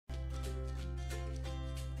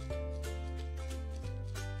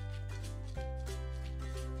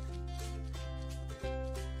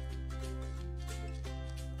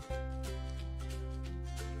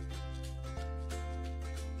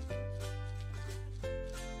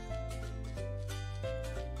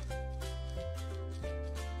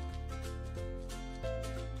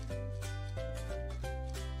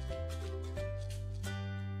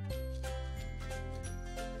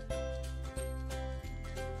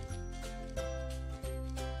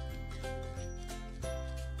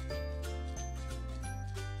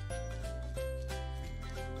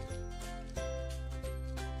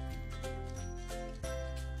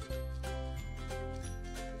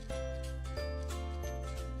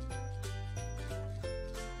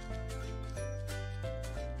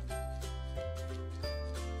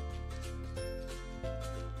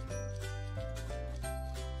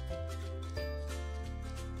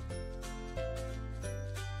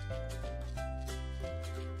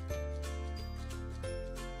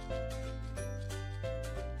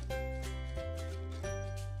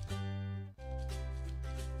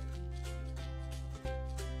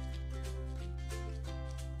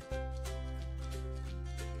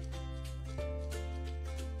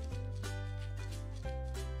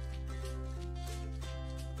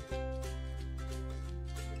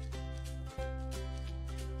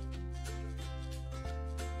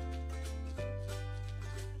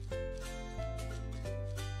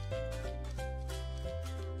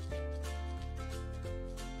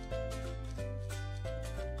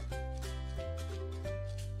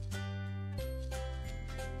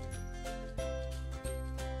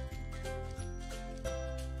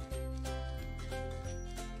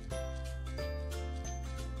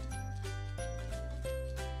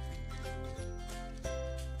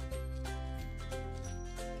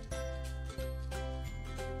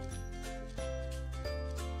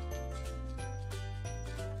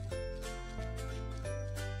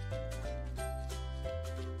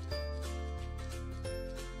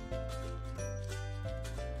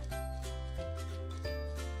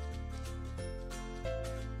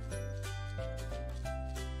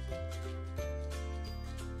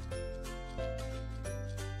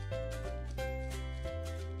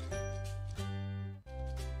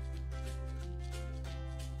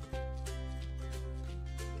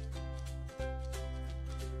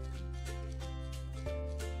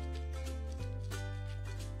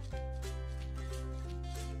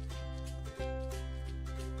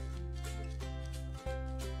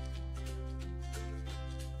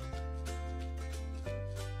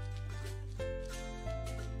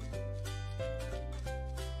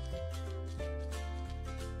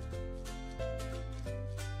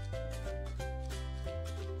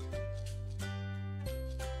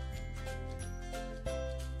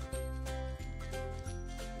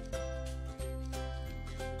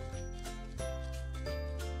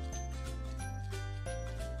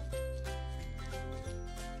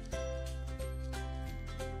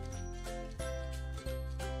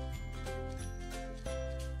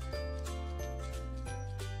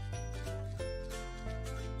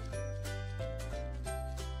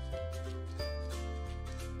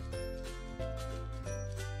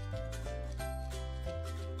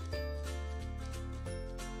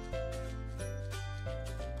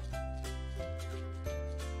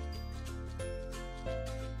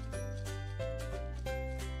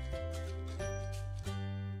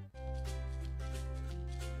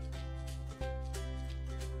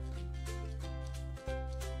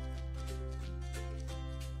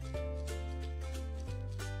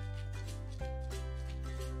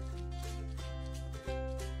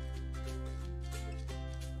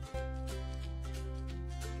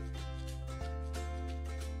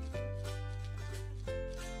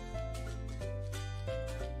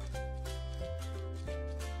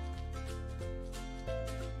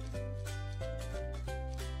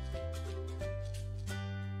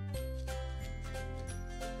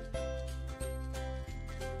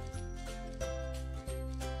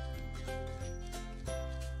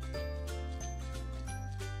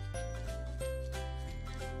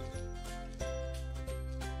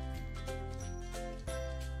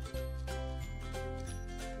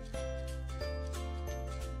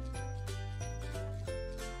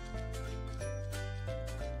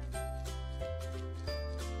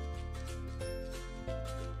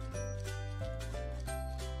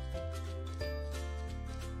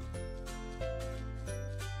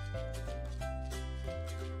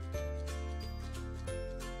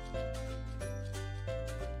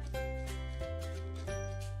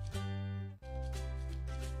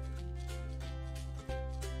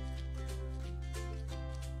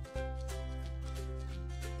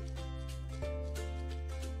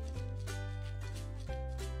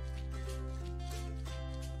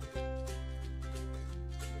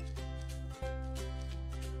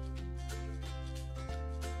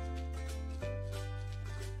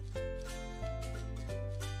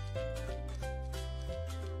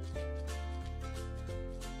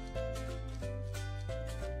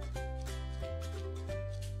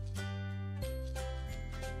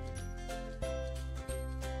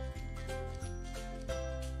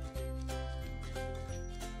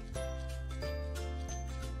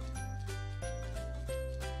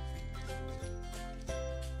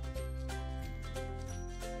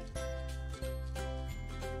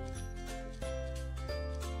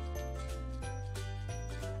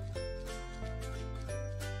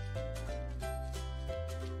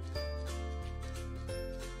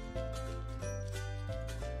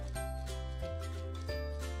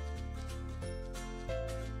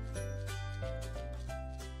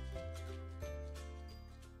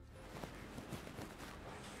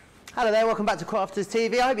Hello there, welcome back to Crafters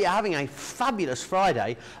TV. I hope you're having a fabulous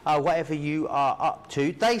Friday, whatever you are up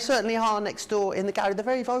to. They certainly are next door in the gallery. They're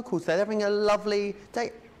very vocal today. They're having a lovely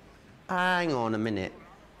day. Hang on a minute.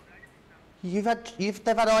 They've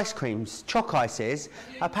had ice creams, choc ices.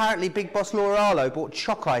 Apparently Big Boss Laura Arlo bought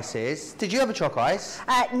choc ices. Did you have a choc ice?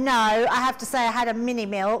 No, I have to say I had a mini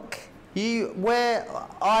milk. Where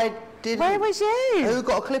was you? Who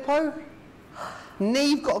got a Clippo?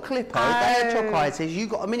 Neve got a Clippo, they had choc ices, you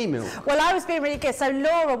got a mini milk. Well, I was being really good. So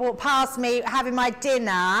Laura walked past me having my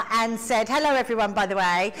dinner and said, hello everyone, by the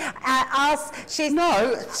way.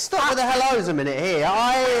 No, stop with the hellos a minute here.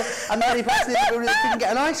 I am the only person that didn't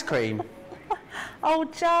get an ice cream. Oh,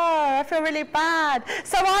 Joe, I feel really bad.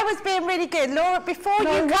 So I was being really good. Laura, before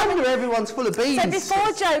everyone's full of beans. So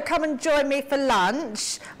before Joe come and join me for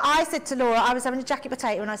lunch, I said to Laura, I was having a jacket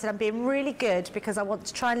potato, and I said, I'm being really good because I want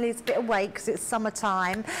to try and lose a bit of weight because it's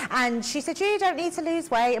summertime. And she said, you don't need to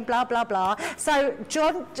lose weight and blah, blah, blah. So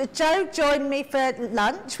Joe joined me for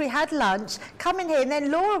lunch. We had lunch, come in here, and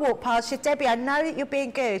then Laura walked past. She said, Debbie, I know that you're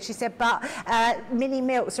being good. She said, but mini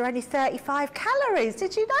milks are only 35 calories.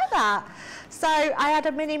 Did you know that? So I had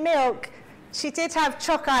a mini milk. She did have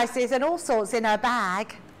choc ices and all sorts in her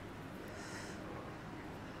bag.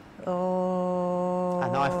 Oh.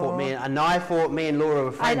 And I thought me and Laura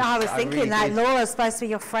were friends. I was thinking that Laura's supposed to be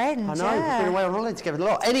your friend. I know, we've been away on holiday together a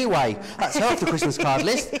lot. Anyway, that's her off the Christmas card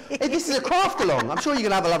list. This is a craft along. I'm sure you're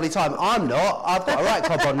going to have a lovely time. I'm not. I've got a right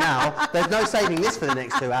cob on now. There's no saving this for the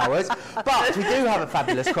next 2 hours. But we do have a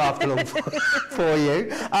fabulous craft along for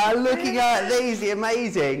you. Looking at these, the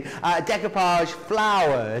amazing Decoupage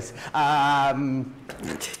Flowers.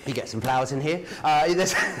 You get some flowers in here.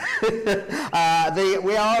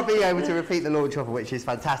 We are being able to repeat the launch offer, which is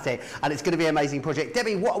fantastic, and it's going to be an amazing project.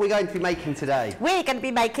 Debbie, what are we going to be making today? We're going to be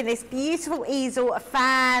making this beautiful easel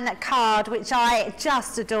fan card, which I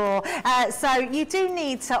just adore. So you do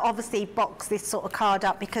need to obviously box this sort of card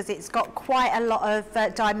up because it's got quite a lot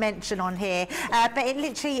of dimension on here, but it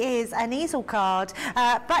literally is an easel card.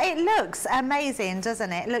 But it looks amazing,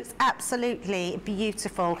 doesn't it? It looks absolutely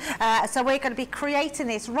beautiful. So we're going to be creating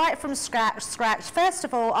this right from scratch. First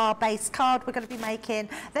of all, our base card we're going to be making,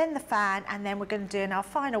 then the fan, and then we're going to do in our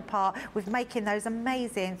final part with making those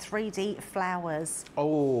amazing 3D flowers.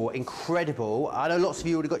 Oh, incredible. I know lots of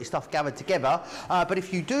you already got your stuff gathered together, but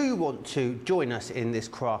if you do want to join us in this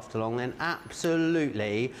craft along, then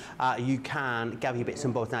absolutely you can gather your bits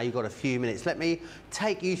and bobs. Now you've got a few minutes. Let me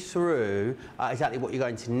take you through exactly what you're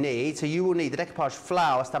going to need. So you will need the Decoupage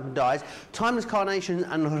Flower stamp and dies, timeless carnations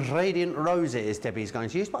and radiant roses Debbie's going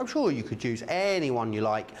to use, but I'm sure you could use anyone you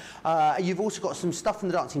like. You've also got some stuff from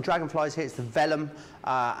the Dancing Dragonflies here. It's the vellum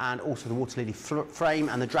and also the water lily frame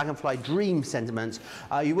and the dragonfly dream sentiments.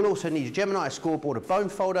 You will also need a Gemini, a scoreboard, a bone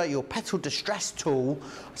folder, your petal distress tool.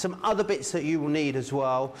 Some other bits that you will need as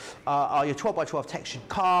well are your 12 by 12 textured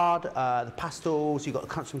card, the pastels, you've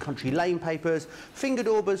got some country lane papers, finger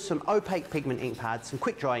daubers, some opaque pigment ink pads, some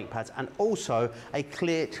quick dry ink pads, and also a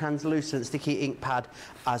clear translucent sticky ink pad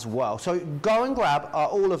as well. So go and grab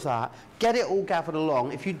all of that, get it all gathered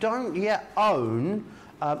along. If you don't yet own,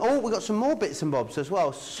 we've got some more bits and bobs as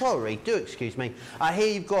well. Sorry, do excuse me.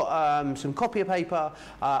 Here you've got some copier paper,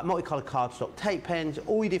 multicoloured cardstock, tape pens,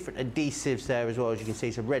 all your different adhesives there as well, as you can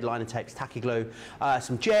see, some red liner tapes, tacky glue,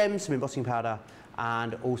 some gems, some embossing powder,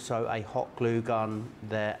 and also a hot glue gun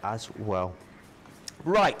there as well.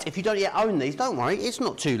 Right, if you don't yet own these, don't worry, it's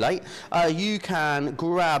not too late. You can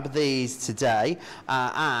grab these today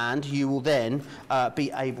and you will then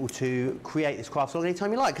be able to create this craft along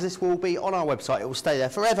anytime you like, because this will be on our website. It will stay there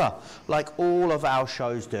forever, like all of our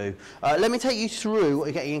shows do. Let me take you through what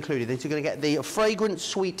you're getting included. You're going to get the fragrant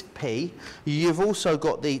sweet pea. You've also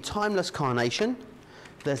got the timeless carnation.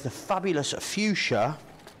 There's the fabulous fuchsia.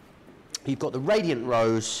 You've got the radiant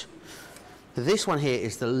rose. This one here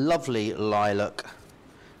is the lovely lilac.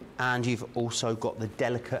 And you've also got the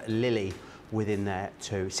delicate lily within there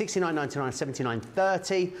too. $69.99,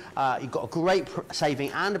 $79.30. You've got a great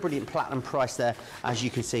saving and a brilliant platinum price there, as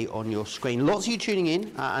you can see on your screen. Lots of you tuning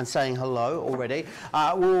in and saying hello already.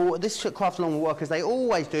 Well, this craft along will work as they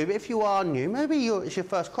always do, but if you are new, maybe it's your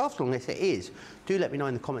first craft along, if it is, do let me know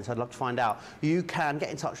in the comments. I'd love to find out. You can get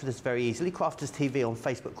in touch with us very easily. Crafters TV on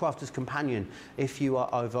Facebook, Crafters Companion if you are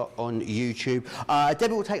over on YouTube.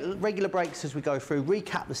 Debbie will take regular breaks as we go through,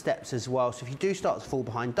 recap the steps as well. So if you do start to fall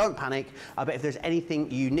behind, don't panic. But if there's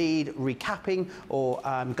anything you need recapping or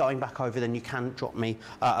going back over, then you can drop me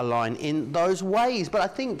a line in those ways. But I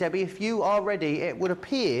think, Debbie, if you are ready, it would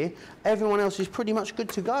appear everyone else is pretty much good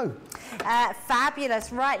to go.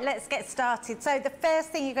 Fabulous. Right, let's get started. So the first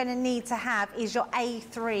thing you're going to need to have is your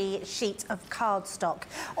A3 sheet of cardstock.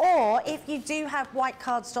 Or if you do have white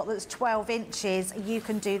cardstock that's 12 inches, you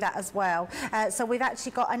can do that as well. So we've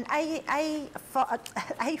actually got an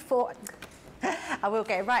A4, I will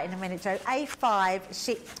get it right in a minute, Joe, A5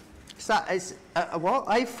 sheet. So that is what?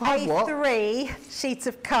 A5 what? A3 sheet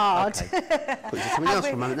of card. Okay. Put something else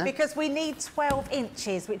for a moment then. Because we need 12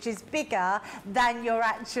 inches, which is bigger than your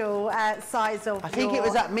actual size of I think it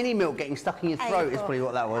was that mini milk getting stuck in your throat is probably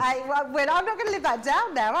what that was. Well, I'm not going to live that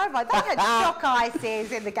down now, am I? Don't get shock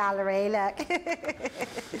ices in the gallery, look.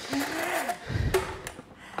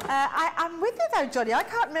 I'm with you though, Johnny. I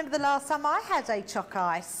can't remember the last time I had a choc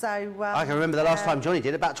ice. So I can remember the last time Johnny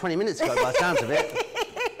did, about 20 minutes ago by the sounds of it.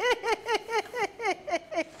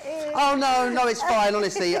 Oh, no, it's fine,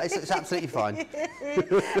 honestly. It's absolutely fine.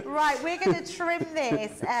 Right, we're going to trim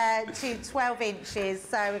this to 12 inches.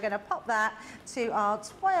 So we're going to pop that to our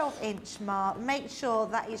 12-inch mark. Make sure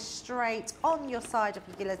that is straight on your side of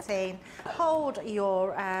your guillotine. Hold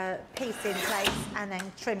your piece in place and then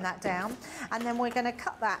trim that down. And then we're going to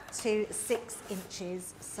cut that to 6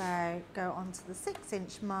 inches. So go on to the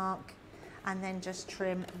 6-inch mark and then just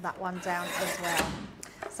trim that one down as well.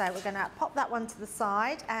 So we're going to pop that one to the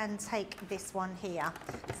side and take this one here.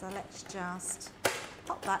 So let's just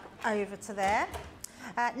pop that over to there.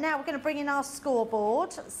 Now we're going to bring in our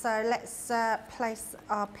scoreboard. So let's place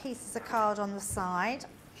our pieces of card on the side.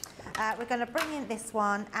 We're going to bring in this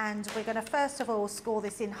one and we're going to first of all score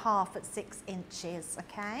this in half at 6 inches,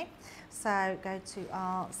 okay? So go to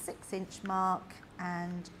our 6-inch mark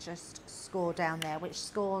and just score down there, which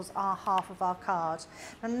scores our half of our card.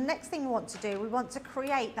 And the next thing we want to do, we want to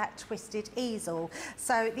create that twisted easel.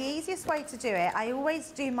 So the easiest way to do it, I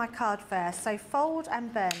always do my card first. So fold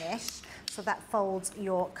and burnish, so that folds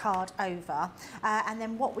your card over. And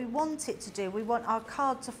then what we want it to do, we want our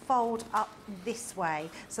card to fold up this way.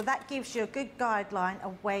 So that gives you a good guideline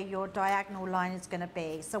of where your diagonal line is going to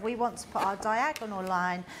be. So we want to put our diagonal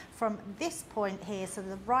line from this point here, so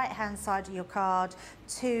the right-hand side of your card,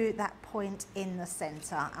 to that point in the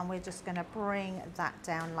center. And we're just going to bring that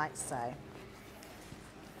down like so.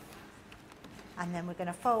 And then we're going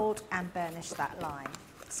to fold and burnish that line.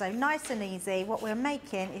 So nice and easy. What we're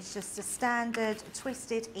making is just a standard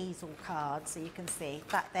twisted easel card. So you can see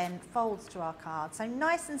that then folds to our card. So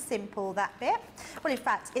nice and simple, that bit. Well, in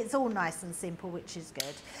fact, it's all nice and simple, which is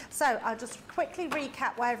good. So I'll just quickly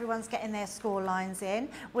recap where everyone's getting their score lines in.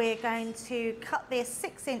 We're going to cut this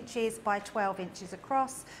 6 inches by 12 inches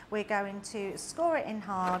across. We're going to score it in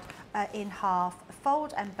half,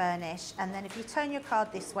 fold and burnish. And then if you turn your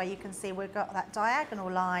card this way, you can see we've got that diagonal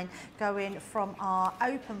line going from our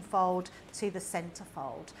open fold to the center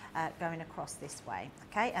fold, going across this way,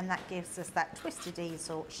 okay? And that gives us that twisted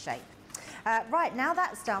easel shape. Right, now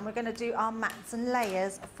that's done, we're going to do our mats and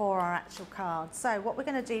layers for our actual card. So what we're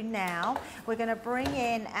going to do now, we're going to bring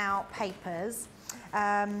in our papers.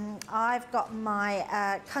 I've got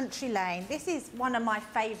my Country Lane. This is one of my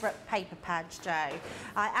favourite paper pads, Joe.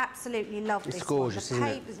 I absolutely love this one. It's gorgeous, isn't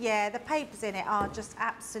it? Yeah, the papers in it are just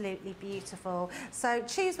absolutely beautiful. So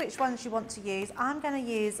choose which ones you want to use. I'm going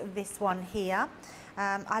to use this one here.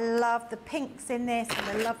 I love the pinks in this and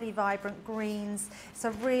the lovely vibrant greens. It's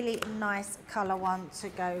a really nice colour one to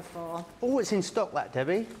go for. Oh, it's in stock, that,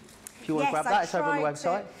 Debbie. If you want to grab that, it's over on the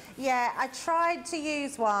website. Yeah, I tried to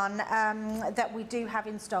use one that we do have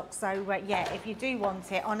in stock. So, yeah, if you do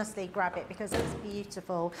want it, honestly, grab it because it's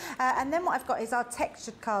beautiful. And then what I've got is our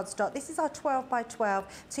textured cardstock. This is our 12 by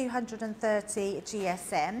 12, 230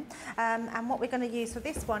 GSM. And what we're going to use for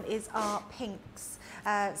this one is our pinks.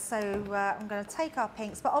 So I'm going to take our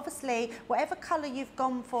pinks, but obviously whatever colour you've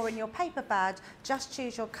gone for in your paper pad, just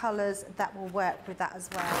choose your colours that will work with that as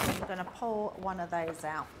well. So we're going to pull one of those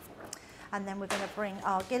out. And then we're going to bring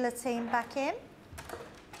our guillotine back in.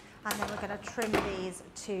 And then we're going to trim these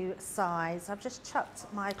to size. I've just chucked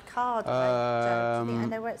my card. I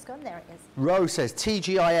know where it's gone. There it is. Rose says,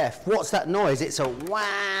 TGIF, what's that noise? It's a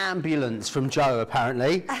wambulance from Joe,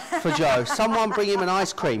 apparently. For Joe. Someone bring him an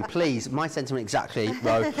ice cream, please. My sentiment exactly,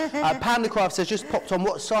 Rose. Panda Craft says, just popped on,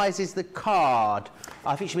 what size is the card?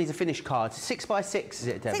 I think she means a finished card. 6 by 6, is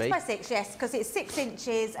it, Debbie? 6 by 6, yes, because it's 6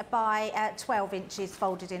 inches by 12 inches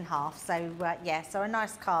folded in half. So, yeah, so a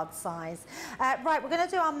nice card size. Right, we're going to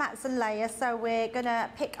do our mats and layers. So we're going to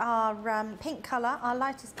pick our pink colour, our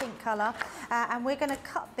lightest pink colour, and we're going to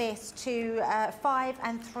cut this to 5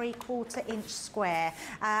 3/4 inch square.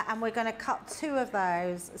 And we're going to cut 2 of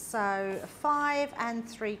those. So 5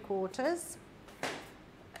 3/4,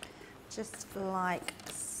 just like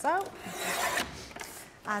so.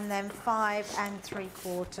 And then 5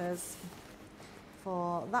 3/4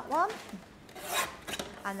 for that one.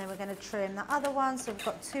 And then we're going to trim the other one. So we've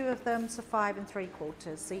got 2 of them, so 5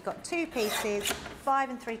 3/4. So you've got 2 pieces, 5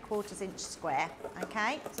 3/4 inch square.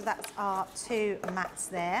 Okay, so that's our 2 mats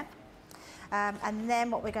there. And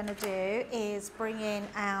then what we're going to do is bring in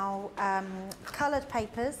our coloured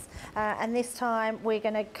papers, and this time we're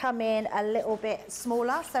going to come in a little bit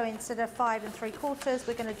smaller. So instead of 5 3/4,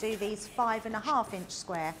 we're going to do these 5 1/2 inch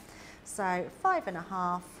square. So 5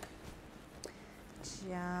 1/2,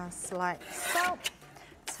 just like so.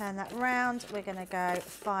 Turn that round. We're going to go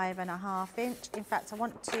 5 1/2 inch. In fact, I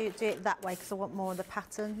want to do it that way because I want more of the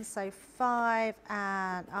pattern. So 5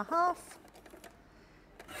 1/2.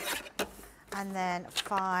 And then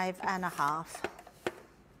 5 1/2,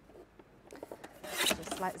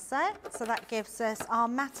 just like so. So that gives us our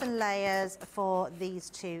mat and layers for these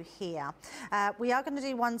 2 here. We are going to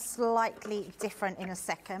do one slightly different in a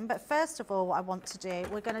second, but first of all, what I want to do,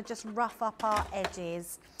 we're going to just rough up our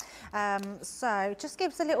edges. So just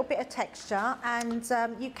gives a little bit of texture, and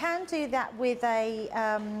you can do that with a,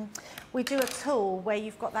 we do a tool where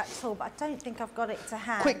you've got that tool, but I don't think I've got it to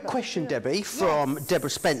hand. Quick question, Debbie, from Deborah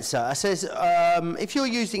Spencer. It says, if you're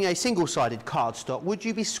using a single-sided cardstock, would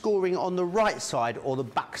you be scoring on the right side or the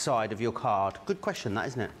back side of your card? Good question, that,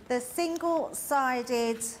 isn't it? The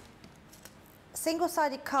single-sided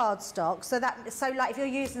cardstock, so like if you're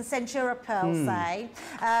using Centura Pearl, say,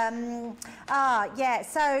 yeah,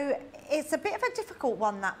 so it's a bit of a difficult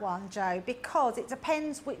one, that one, Joe, because it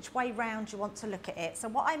depends which way round you want to look at it. So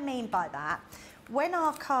what I mean by that, when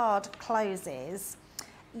our card closes,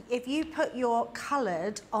 if you put your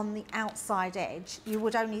coloured on the outside edge, you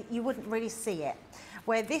wouldn't really see it.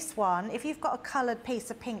 Where this one, if you've got a coloured piece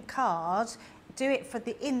of pink card, do it for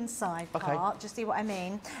the inside part, do you see what I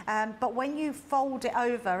mean? But when you fold it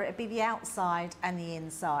over, it'll be the outside and the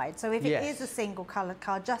inside. So if it is a single coloured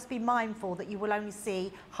card, just be mindful that you will only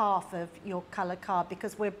see half of your coloured card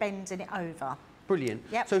because we're bending it over. Brilliant.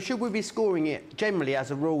 Yep. So should we be scoring it generally as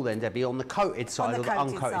a rule then, Debbie, on the coated side or the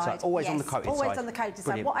uncoated side? Always on the coated side. Always on the coated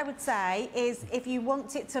side. What I would say is if you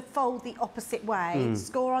want it to fold the opposite way,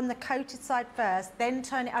 score on the coated side first, then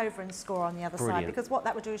turn it over and score on the other side, because what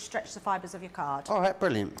that would do is stretch the fibres of your card. All right,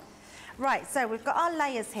 brilliant. Right, so we've got our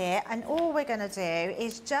layers here, and all we're going to do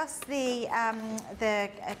is just the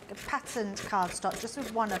patterned cardstock, just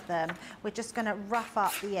with one of them. We're just going to rough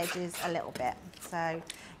up the edges a little bit. So,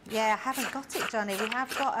 yeah, I haven't got it, Johnny. We have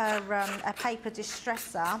got a paper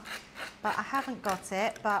distresser, but I haven't got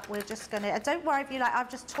it. But we're just going to... Don't worry if you like, I've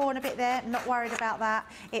just torn a bit there. I'm not worried about that.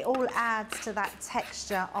 It all adds to that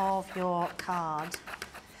texture of your card.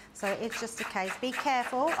 So it's just a case. Be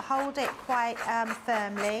careful. Hold it quite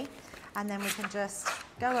firmly. And then we can just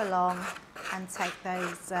go along and take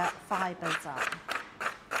those fibres up.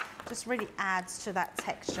 Just really adds to that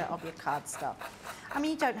texture of your cardstock. I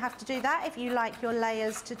mean, you don't have to do that if you like your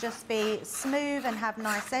layers to just be smooth and have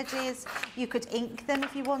nice edges. You could ink them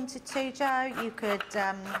if you wanted to, Joe. You could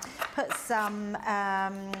put some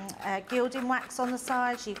gilding wax on the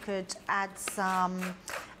sides. You could add some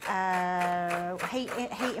heat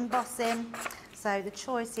embossing. So the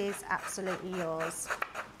choice is absolutely yours.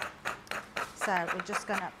 So we're just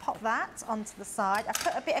going to pop that onto the side. I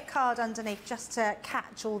put a bit of card underneath just to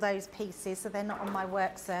catch all those pieces so they're not on my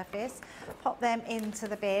work surface. Pop them into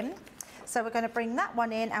the bin. So we're going to bring that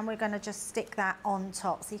one in and we're going to just stick that on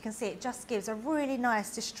top. So you can see it just gives a really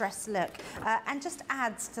nice distressed look and just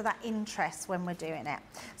adds to that interest when we're doing it.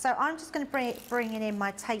 So I'm just going to bring in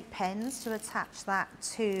my tape pens to attach that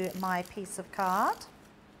to my piece of card.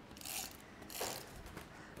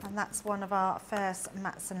 And that's one of our first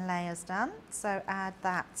mats and layers done. So add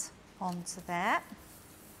that onto there.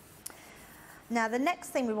 Now the next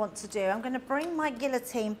thing we want to do, I'm going to bring my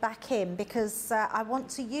guillotine back in because I want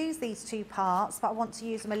to use these 2 parts, but I want to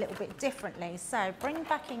use them a little bit differently. So bring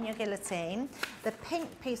back in your guillotine. The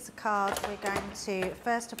pink piece of card we're going to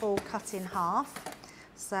first of all cut in half.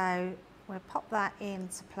 So we'll pop that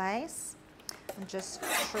into place. and just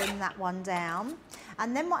trim that one down.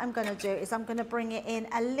 And then what I'm going to do is I'm going to bring it in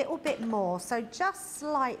a little bit more, so just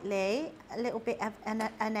slightly, a little bit of an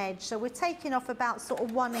edge. So we're taking off about sort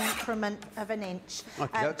of 1 increment of an inch,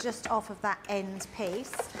 just off of that end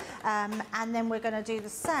piece. And then we're going to do the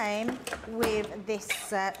same with this,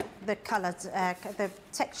 the coloured, the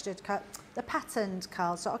textured cut. The patterned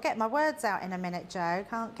card. So I'll get my words out in a minute, Joe.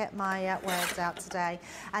 Can't get my words out today.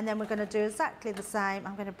 And then we're going to do exactly the same.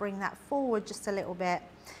 I'm going to bring that forward just a little bit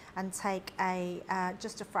and take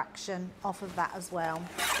just a fraction off of that as well.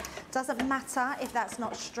 Doesn't matter if that's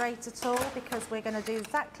not straight at all, because we're going to do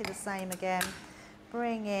exactly the same again.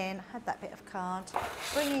 Bring in, had that bit of card,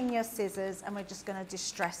 bring in your scissors, and we're just going to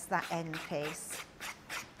distress that end piece.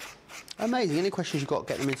 Amazing. Any questions you've got,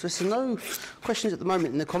 get them into us. So no questions at the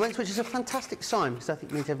moment in the comments, which is a fantastic sign, because I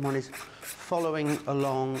think it means everyone is following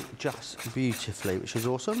along just beautifully, which is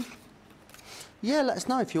awesome. Yeah, let us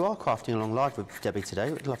know if you are crafting along live with Debbie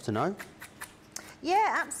today. We'd love to know.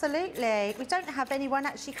 Yeah, absolutely. We don't have anyone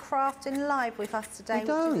actually crafting live with us today,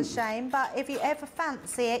 which is a shame. But if you ever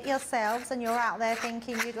fancy it yourselves and you're out there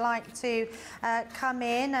thinking you'd like to come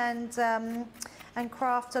in and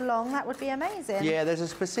craft along, that would be amazing. Yeah, there's a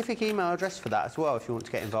specific email address for that as well if you want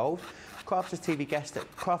to get involved. Crafters TV guest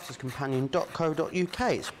at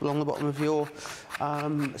crafterscompanion.co.uk. It's along the bottom of your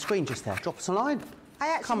screen just there. Drop us a line. I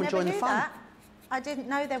actually come and join the fun. That. I didn't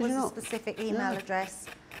know there was a specific email address.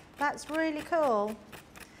 That's really cool.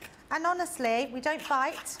 And honestly, we don't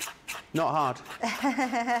bite. Not hard.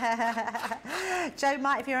 Joe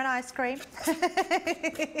might if you're an ice cream.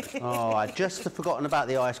 Oh, I'd just forgotten about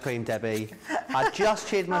the ice cream, Debbie. I just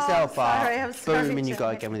cheered myself up. I'm sorry, boom, and you go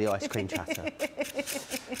again with the ice cream chatter.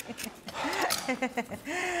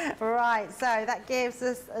 Right, so that gives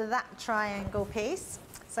us that triangle piece.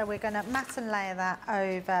 So we're going to mat and layer that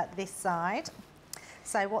over this side.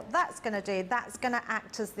 So what that's going to do, that's going to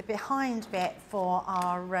act as the behind bit for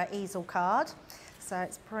our easel card. So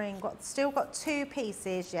it's still got 2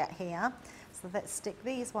 pieces yet here. So let's stick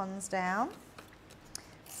these ones down.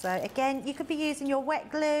 So again, you could be using your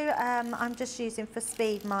wet glue. I'm just using for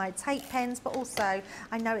speed my tape pens, but also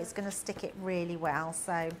I know it's going to stick it really well.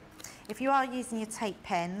 So if you are using your tape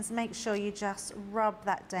pens, make sure you just rub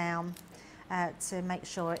that down to make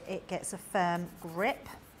sure it gets a firm grip.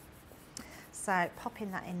 So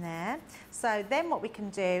popping that in there. So then what we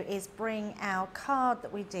can do is bring our card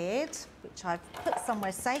that we did, which I've put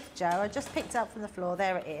somewhere safe, Joe. I just picked it up from the floor.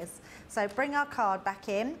 There it is. So bring our card back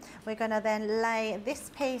in. We're going to then lay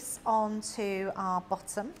this piece onto our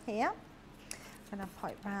bottom here. I'm going to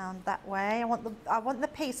pipe round that way. I want the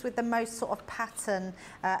piece with the most sort of pattern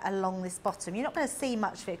along this bottom. You're not going to see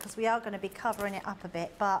much of it because we are going to be covering it up a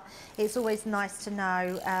bit, but it's always nice to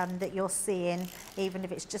know that you're seeing, even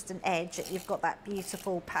if it's just an edge, that you've got that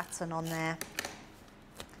beautiful pattern on there.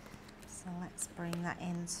 So let's bring that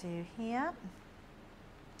into here.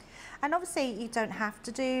 And obviously you don't have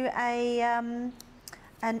to do a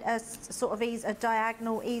sort of a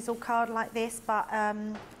diagonal easel card like this, but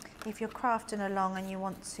if you're crafting along and you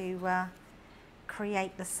want to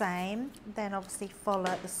create the same, then obviously follow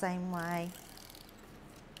it the same way.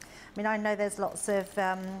 I mean, I know there's lots of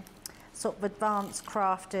sort of advanced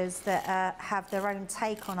crafters that have their own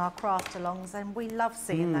take on our craft alongs, and we love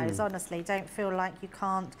seeing those, honestly. Don't feel like you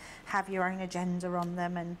can't have your own agenda on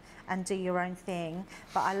them and do your own thing.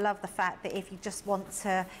 But I love the fact that if you just want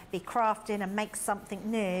to be crafting and make something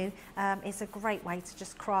new, it's a great way to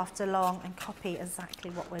just craft along and copy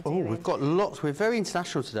exactly what we're doing. Oh, we've got lots. We're very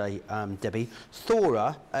international today, Debbie.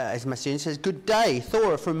 Thora is messaging and says, good day.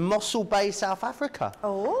 Thora from Mossel Bay, South Africa.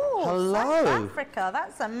 Oh, hello. South Africa.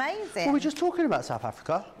 That's amazing. Well, we're just talking about South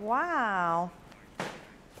Africa. Wow.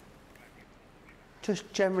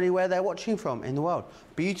 Just generally where they're watching from in the world.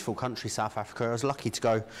 Beautiful country, South Africa. I was lucky to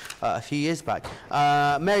go a few years back.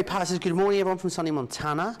 Mary Pat says, good morning, everyone from sunny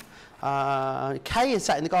Montana. Kay is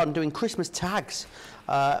sat in the garden doing Christmas tags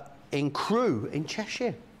in Crewe in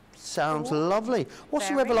Cheshire. Sounds lovely. What's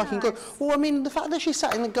the weather like in Crewe? Well, I mean, the fact that she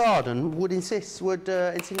sat in the garden would insinuate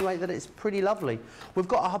that it's pretty lovely. We've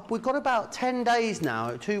got about 10 days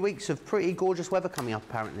now, 2 weeks of pretty gorgeous weather coming up,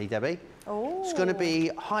 apparently, Debbie. Oh. It's going to be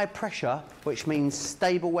high pressure, which means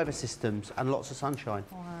stable weather systems and lots of sunshine.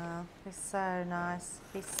 Wow, it's so nice.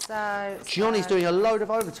 It's so Johnny's doing a load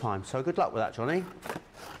of overtime, so good luck with that, Johnny.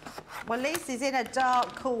 Well, at least he's in a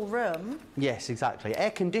dark, cool room. Yes, exactly.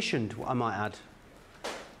 Air conditioned, I might add.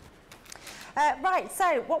 Right,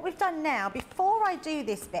 so what we've done now, before I do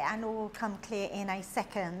this bit, and all will come clear in a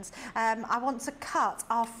second, I want to cut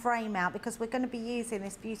our frame out because we're going to be using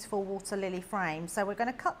this beautiful water lily frame. So we're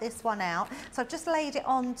going to cut this one out. So I've just laid it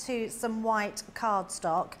onto some white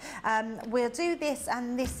cardstock. We'll do this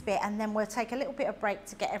and this bit, and then we'll take a little bit of break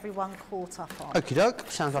to get everyone caught up on. Okie doke,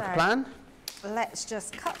 sounds like a plan. Let's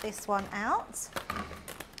just cut this one out.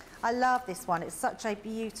 I love this one, it's such a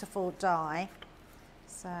beautiful die.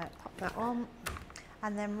 So pop that on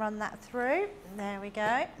and then run that through. There we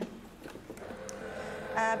go.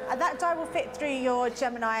 And that die will fit through your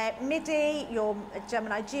Gemini Midi, your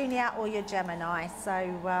Gemini Junior or your Gemini.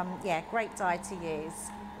 So yeah, great die to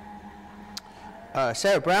use.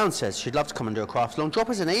 Sarah Brown says she'd love to come and do a craft along.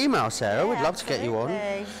 Drop us an email, Sarah. We'd love to get you on.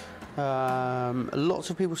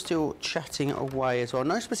 Lots of people still chatting away as well.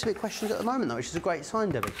 No specific questions at the moment though, which is a great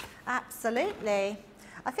sign, Debbie. Absolutely.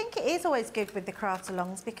 I think it is always good with the craft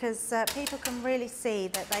alongs because people can really see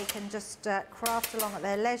that they can just craft along at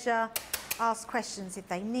their leisure, ask questions if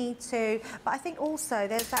they need to. But I think also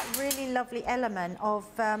there's that really lovely element of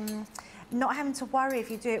not having to worry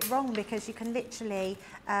if you do it wrong, because you can literally,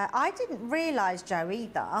 I didn't realise, Joe,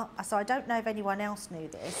 either, so I don't know if anyone else knew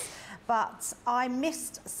this, but I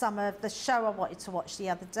missed some of the show I wanted to watch the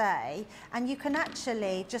other day, and you can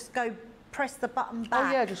actually just go press the button back.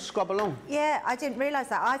 Oh yeah, just scrub along. Yeah, I didn't realise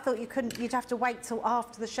that. I thought you couldn't, you'd have to wait till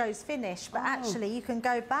after the show's finished, but actually you can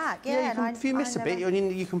go back. Yeah, and if you miss a bit,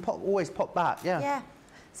 you can always pop back, yeah. Yeah,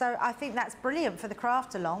 so I think that's brilliant for the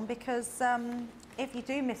craft along, because if you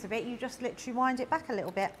do miss a bit, you just literally wind it back a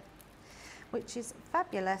little bit, which is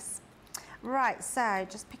fabulous. Right, so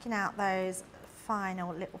just picking out those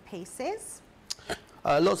final little pieces.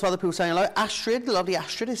 Lots of other people saying hello. Astrid, the lovely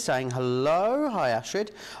Astrid, is saying hello. Hi,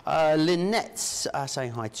 Astrid. Lynette's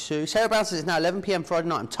saying hi too. Sarah Brown says it's now 11 p.m. Friday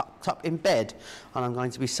night. I'm tucked up in bed and I'm going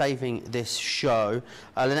to be saving this show.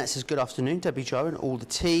 Lynette says good afternoon, Debbie, Joe and all the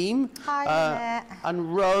team. Hi, Lynette.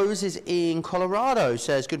 And Rose is in Colorado,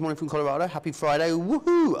 says good morning from Colorado. Happy Friday.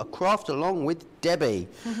 Woohoo! A craft along with Debbie.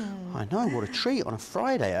 I know, what a treat on a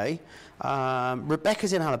Friday, eh?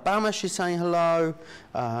 Rebecca's in Alabama, she's saying hello.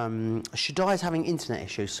 Shadia's having internet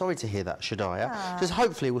issues. Sorry to hear that, Shadia. Just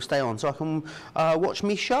hopefully we'll stay on so I can watch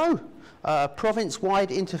me show.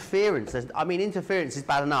 Province-wide interference. I mean, interference is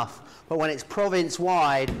bad enough, but when it's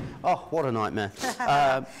province-wide, oh, what a nightmare.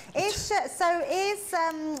 Is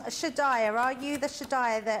Shadia, are you the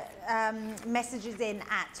Shadia that messages in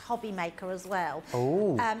at Hobbymaker as well?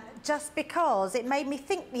 Oh. Just because it made me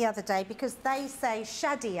think the other day, because they say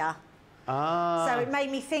Shadia. So it made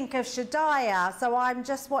me think of Shadia. So I'm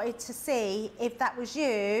just wanted to see if that was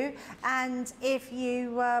you, and if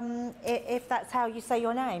you, if that's how you say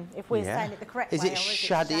your name, if we're saying it the correct way. Is it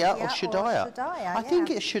Shadia or Shadia? I think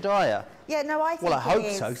it's Shadia. Yeah, no, I think well, I hope it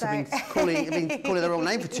is, so, because I've been calling the wrong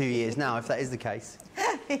name for 2 years now, if that is the case.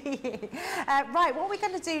 Right, what we're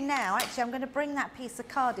going to do now, actually, I'm going to bring that piece of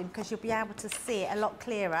card in because you'll be able to see it a lot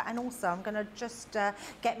clearer, and also I'm going to just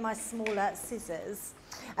get my smaller scissors.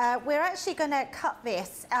 We're actually going to cut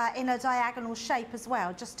this in a diagonal shape as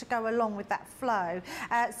well, just to go along with that flow.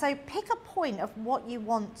 So pick a point of what you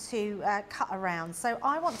want to cut around. So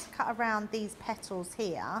I want to cut around these petals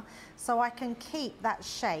here, so I can keep that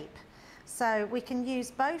shape. So we can use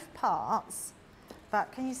both parts,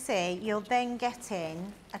 but can you see, you're then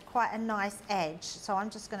getting quite a nice edge. So I'm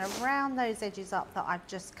just going to round those edges up that I've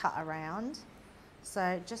just cut around.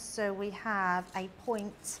 So just so we have a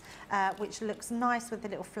point which looks nice with the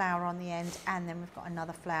little flower on the end, and then we've got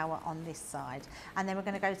another flower on this side. And then we're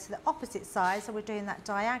going to go to the opposite side, so we're doing that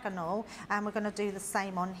diagonal, and we're going to do the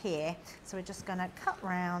same on here. So we're just going to cut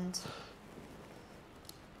round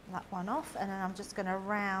that one off, and then I'm just going to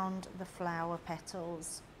round the flower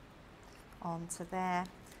petals onto there,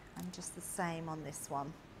 and just the same on this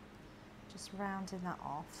one. Just rounding that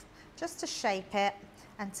off, just to shape it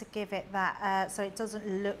and to give it that, so it doesn't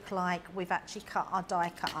look like we've actually cut our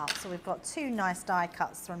die cut up. So we've got two nice die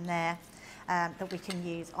cuts from there that we can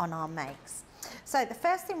use on our makes. So the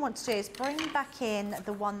first thing we want to do is bring back in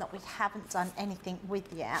the one that we haven't done anything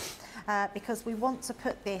with yet, because we want to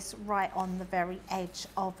put this right on the very edge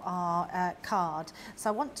of our card.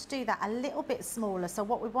 So I want to do that a little bit smaller. So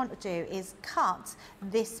what we want to do is cut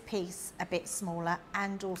this piece a bit smaller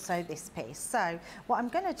and also this piece. So what I'm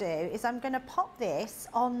going to do is I'm going to pop this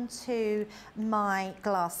onto my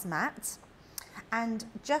glass mat, and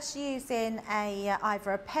just using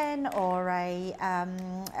either a pen or a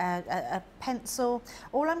pencil,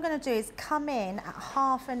 all I'm going to do is come in at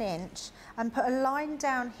 1/2 inch and put a line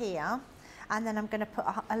down here, and then I'm going to put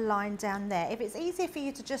a line down there. If it's easier for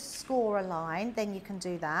you to just score a line, then you can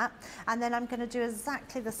do that. And then I'm going to do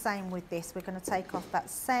exactly the same with this. We're going to take off that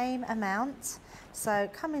same amount. So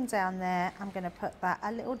coming down there, I'm going to put that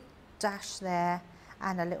a little dash there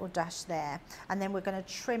and a little dash there, and then we're going to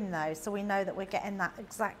trim those so we know that we're getting that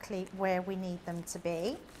exactly where we need them to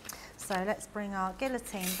be. So let's bring our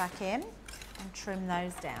guillotine back in and trim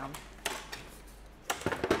those down.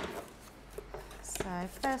 So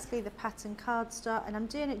firstly the pattern cardstock, and I'm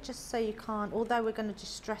doing it just so you can't, although we're going to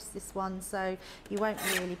distress this one so you won't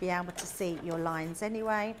really be able to see your lines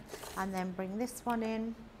anyway, and then bring this one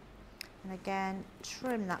in and again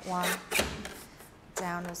trim that one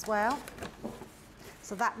down as well.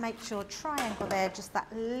 So that makes your triangle there just that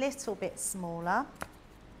little bit smaller.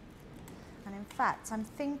 And in fact, I'm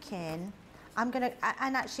thinking I'm going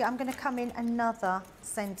to come in another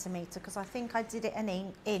centimetre because I think I did it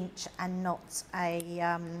an inch and not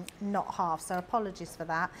half. So apologies for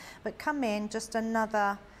that. But come in just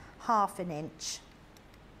another half an inch.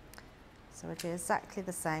 So we'll do exactly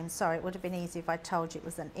the same. Sorry, it would have been easy if I told you it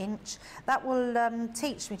was an inch. That will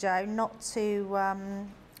teach me, Joe, not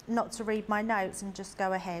to read my notes and just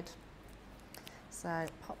go ahead. So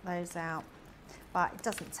pop those out. But it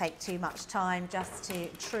doesn't take too much time just to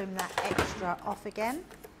trim that extra off again,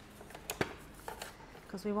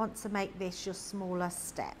 because we want to make this your smaller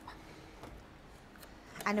step.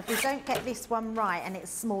 And if we don't get this one right and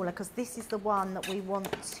it's smaller, because this is the one that we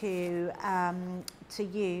want to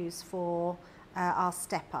use for our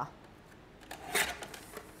stepper. There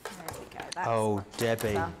we go. That's oh,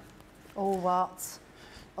 Debbie. Better. Oh, what?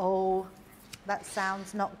 Oh, that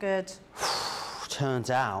sounds not good. Turns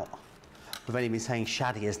out we've only been saying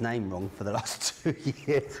Shadia's name wrong for the last 2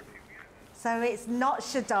 years. So it's not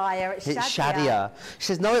Shadia, it's Shadia. It's Shadia. She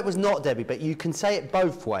says, no, it was not, Debbie, but you can say it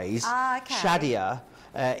both ways. Ah, okay. Shadia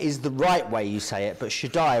is the right way you say it, but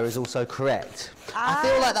Shadia is also correct. I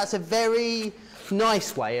feel like that's a very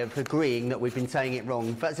nice way of agreeing that we've been saying it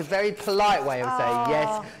wrong, but it's a very polite way of saying,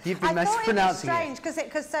 yes, you've been mispronouncing it. I thought it was strange,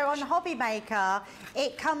 because so on Hobby Maker,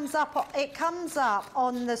 it comes up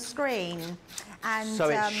on the screen. And, so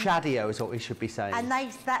it's Shadia is what we should be saying. And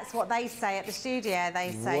that's what they say at the studio.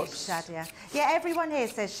 They say Shadia. Yeah, everyone here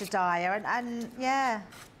says Shadia, and yeah.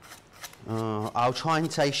 I'll try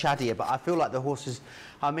and say Shadia, but I feel like the horses.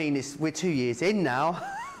 I mean, we're 2 years in now.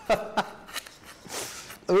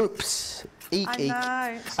 Oops. Eek, I eek.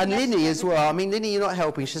 know. And Linny as well. I mean, Linny, you're not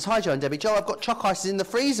helping. She says, hi, Joe and Debbie. Joe, I've got choc ices in the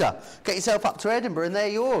freezer. Get yourself up to Edinburgh and they're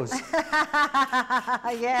yours.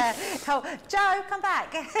 Yeah. Oh, Joe, come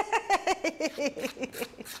back.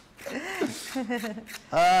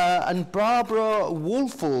 And Barbara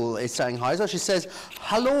Wolfel is saying hi. So she says,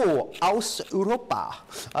 hello aus Europa,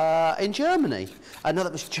 in Germany. I know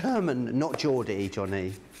that was German, not Geordie,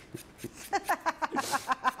 Johnny.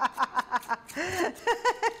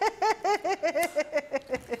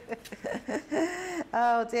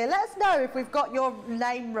 Oh dear, let us know if we've got your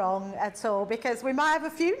name wrong at all, because we might have a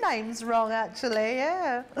few names wrong actually,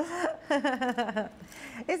 yeah.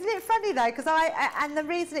 Isn't it funny though, because and the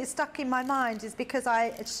reason it's stuck in my mind is because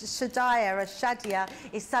Shadia or Shadia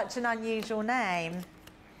is such an unusual name.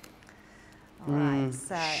 All right,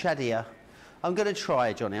 so. Shadia. I'm going to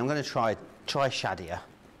try, Johnny. I'm going to try Shadia.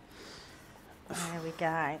 There we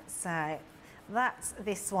go. So that's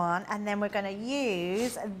this one, and then we're going to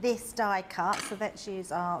use this die cut. So let's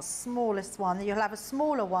use our smallest one. You'll have a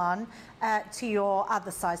smaller one to your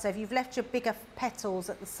other side. So if you've left your bigger petals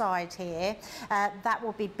at the side here, that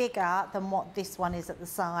will be bigger than what this one is at the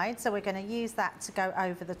side. So we're going to use that to go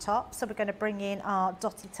over the top. So we're going to bring in our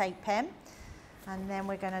dotty tape pen, and then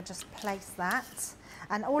we're going to just place that.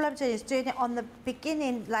 And all I'm doing is doing it on the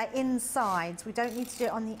beginning, like insides. We don't need to do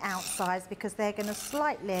it on the outsides because they're going to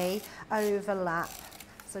slightly overlap.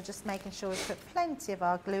 So just making sure we put plenty of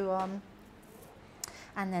our glue on.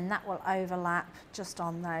 And then that will overlap just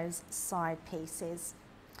on those side pieces,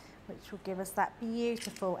 which will give us that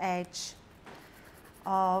beautiful edge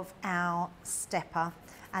of our stepper.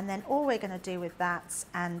 And then all we're going to do with that,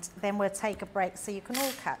 and then we'll take a break so you can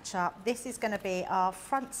all catch up. This is going to be our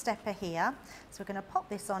front stepper here. So we're going to pop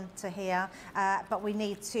this onto here, but we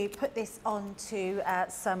need to put this onto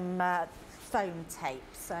some foam tape.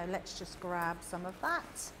 So let's just grab some of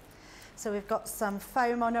that. So we've got some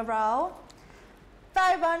foam on a roll.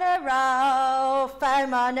 Foam on a roll,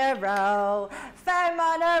 foam on a roll, foam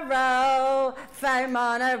on a roll, foam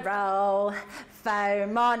on a roll,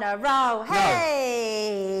 foam on a roll.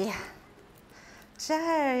 Hey! No.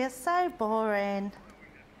 Joe, you're so boring.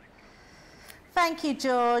 Thank you,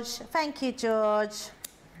 George. Thank you, George.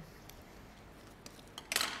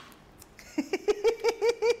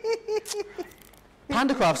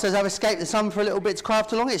 Pandacraft says, I've escaped the sun for a little bit to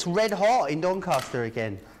craft along. It's red hot in Doncaster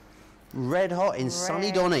again. Red hot in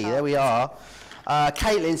sunny Donny. There we are.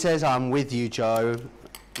 Caitlin says, I'm with you, Joe.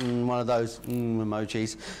 One of those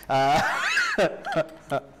emojis.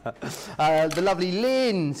 The lovely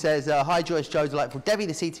Lynn says, hi Joyce, Joe, delightful Debbie,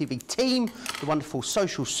 the CTV team, the wonderful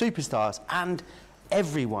social superstars, and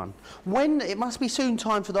everyone. It must be soon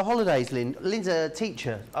time for the holidays, Lynn. Lynn's a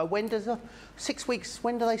teacher. When does 6 weeks,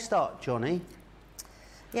 when do they start, Johnny?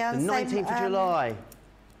 Yeah, the 19th of July.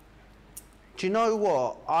 Do you know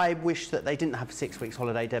what? I wish that they didn't have a 6 weeks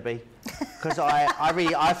holiday, Debbie. Because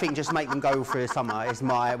I think just make them go for the summer is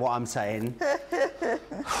what I'm saying.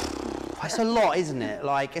 It's a lot, isn't it?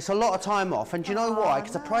 Like, it's a lot of time off. And do you know why?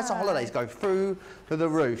 Because the price of holidays go through the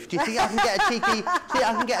roof. Do you think I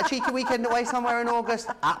can get a cheeky weekend away somewhere in August?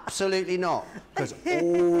 Absolutely not. Because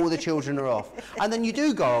all the children are off. And then you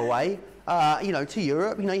do go away. You know, to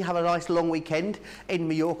Europe, you know, you have a nice long weekend in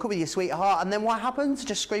Mallorca with your sweetheart, and then what happens?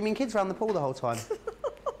 Just screaming kids around the pool the whole time.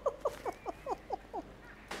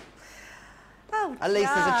 Oh, At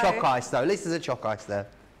least there's a chalk ice, though. At least there's a chalk ice there.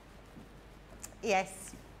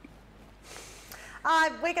 Yes.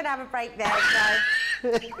 We're going to have a break there, Joe.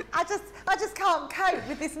 I just can't cope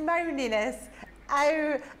with this moaniness.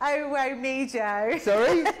 Oh, woe me, Joe.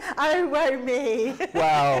 Sorry? Oh, woe me.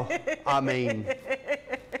 Well, I mean...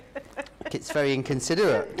 It's very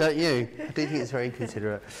inconsiderate, don't you? I do think it's very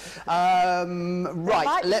inconsiderate. Right, there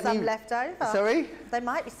might be some left over. Sorry? There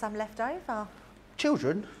might be some left over.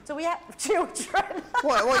 Children? Do we have children?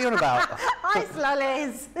 What are you on about? Ice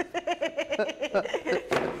lollies.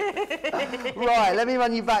 Right, let me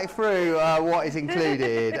run you back through what is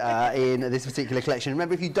included in this particular collection.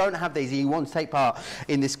 Remember, if you don't have these and you want to take part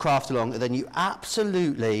in this craft along, then you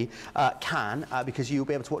absolutely can, because you'll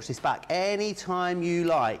be able to watch this back anytime you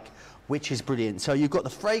like, which is brilliant. So you've got the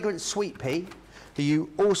fragrant sweet pea. You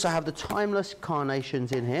also have the timeless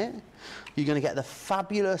carnations in here. You're going to get the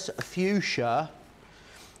fabulous fuchsia,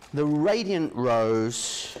 the radiant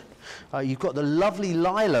rose. You've got the lovely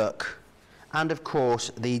lilac, and of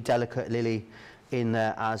course the delicate lily in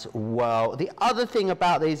there as well. The other thing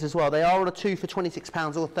about these as well, they are on a 2 for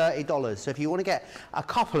 £26 or $30. So if you want to get a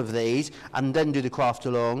couple of these and then do the craft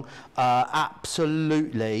along,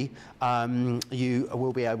 absolutely you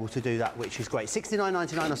will be able to do that, which is great.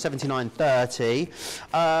 £69.99 or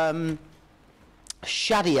 £79.30.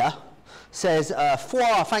 Shadia says,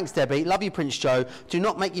 Foire, thanks Debbie, love you Prince Joe, do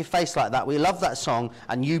not make your face like that, we love that song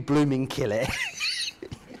and you blooming kill it.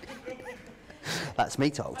 That's me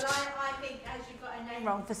told. Well, I think as you've got a name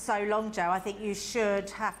wrong for so long, Joe, I think you should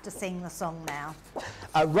have to sing the song now.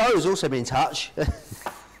 Rose also been in touch.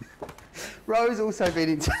 Rose also been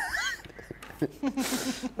in touch.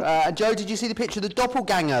 Joe, did you see the picture of the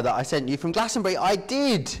doppelganger that I sent you from Glastonbury? I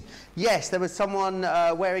did. Yes, there was someone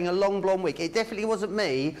wearing a long blonde wig. It definitely wasn't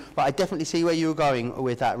me, but I definitely see where you were going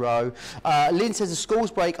with that, Ro. Lynn says the schools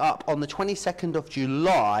break up on the 22nd of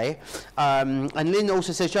July. And Lynn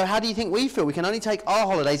also says, Joe, how do you think we feel? We can only take our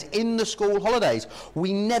holidays in the school holidays.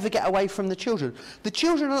 We never get away from the children. The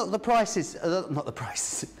children are not the prices, not the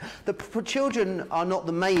prices. The children are not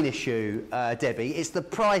the main issue, Debbie. It's the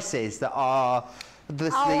prices that are...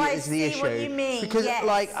 I is see the issue. What you mean. Because yes.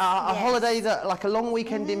 like a holiday that, like a long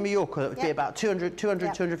weekend in Mallorca, that would be about 200,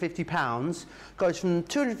 250 pounds, goes from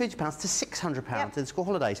 250 pounds to 600 pounds in school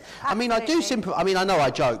holidays. Absolutely. I mean, I do I mean, I know I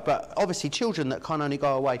joke, but obviously children that can't only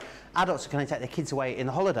go away, adults can only take their kids away in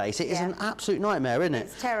the holidays. It is an absolute nightmare, isn't it?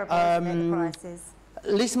 It's terrible, isn't it, the prices?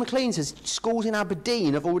 Liz McLean says schools in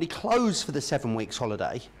Aberdeen have already closed for the 7 weeks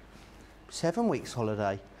holiday. 7 weeks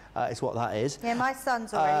holiday. Is what that is. Yeah, my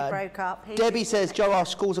son's already broke up. Debbie says, Joe, our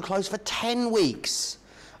schools are closed for 10 weeks.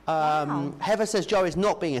 Wow. Heather says, Joe is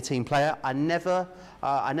not being a team player. I never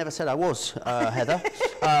said I was, Heather.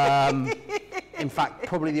 In fact,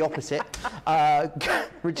 probably the opposite.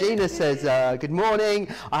 Regina says, good morning.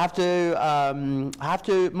 I have to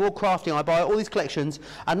more crafting. I buy all these collections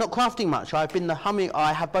and not crafting much. I have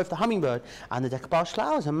both the hummingbird and the decoupage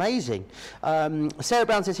flowers. Amazing. Sarah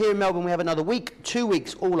Brown says, here in Melbourne we have another week, 2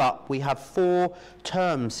 weeks all up. We have 4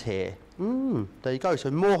 terms here. There you go. So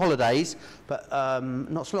more holidays, but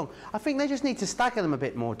not so long. I think they just need to stagger them a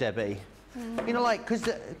bit more, Debbie. You know, like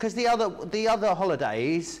because the other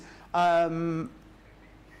holidays. I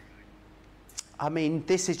mean,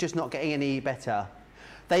 this is just not getting any better.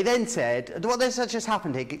 They then said, what this has just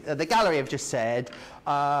happened here, the gallery have just said,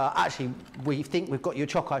 actually, we think we've got your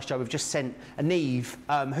chalk ice, Joe. We've just sent a Neve,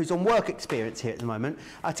 who's on work experience here at the moment,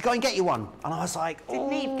 to go and get you one. And I was like, Did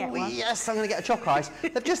Neve get one? Yes, I'm going to get a chalk ice.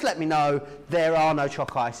 They've just let me know there are no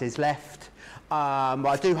chalk ices left. But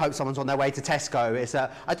I do hope someone's on their way to Tesco.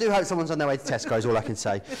 I do hope someone's on their way to Tesco is all I can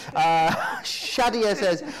say. Shadia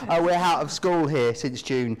says, we're out of school here since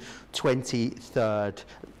June 23rd.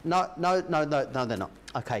 No, they're not.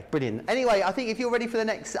 Okay, brilliant. Anyway, I think if you're ready for the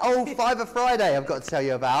next, Fiver Friday I've got to tell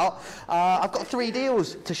you about. I've got 3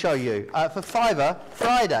 deals to show you. For Fiver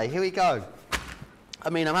Friday, here we go. I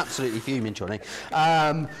mean, I'm absolutely fuming, Johnny.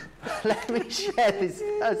 Let me share this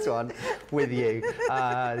first one with you.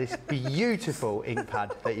 This beautiful ink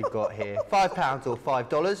pad that you've got here. £5 or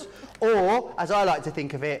 $5, or, as I like to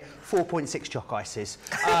think of it, 4.6 chalk ices.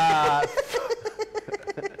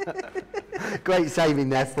 Great saving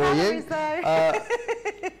there for you.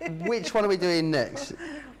 Which one are we doing next?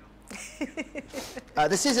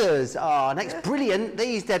 The scissors are next. Brilliant.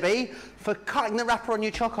 These, Debbie, for cutting the wrapper on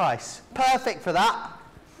your chalk ice. Perfect for that.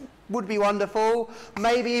 Would be wonderful.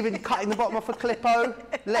 Maybe even cutting the bottom off a Clippo.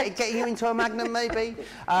 Getting you into a Magnum, maybe.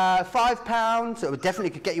 £5. It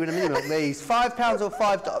definitely could get you in a minimum of these. £5 or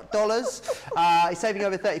 $5. It's saving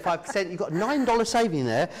over 35%. You've got $9 saving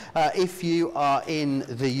there if you are in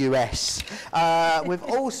the US. We've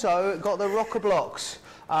also got the rocker blocks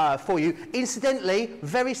for you. Incidentally,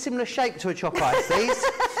 very similar shape to a chalk ice, these.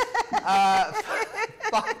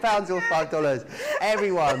 £5 or $5.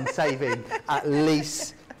 Everyone saving at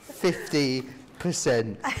least 50%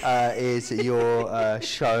 is your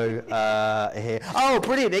show here. Oh,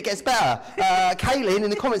 brilliant, it gets better. Kayleen in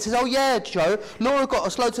the comments says, oh yeah, Joe, Laura got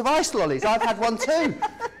us loads of ice lollies. I've had one too.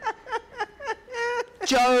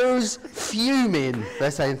 Joe's fuming,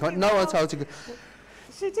 they're saying. No one told you.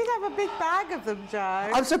 She did have a big bag of them,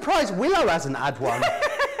 Joe. I'm surprised Willow hasn't had one.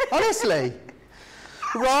 Honestly.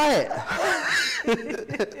 Right.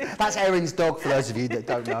 That's Erin's dog, for those of you that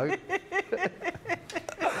don't know.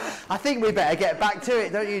 I think we better get back to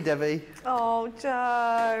it, don't you, Debbie? Oh,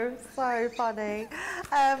 Joe, so funny.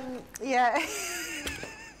 Yeah.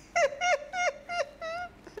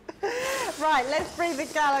 Right, let's bring the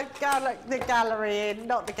gallery in,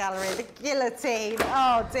 not the gallery, the guillotine.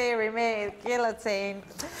 Oh, dearie me, guillotine.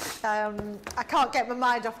 I can't get my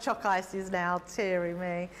mind off chalk ices now, dearie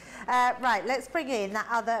me. Right, let's bring in that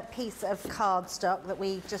other piece of cardstock that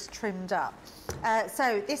we just trimmed up.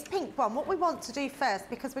 So this pink one, what we want to do first,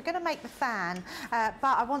 because we're going to make the fan, but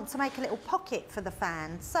I want to make a little pocket for the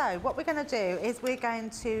fan. So what we're going to do is we're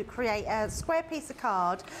going to create a square piece of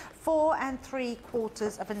card, 4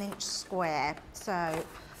 3/4 inch square. So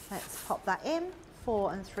let's pop that in,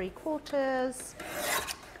 4 3/4,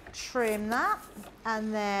 trim that,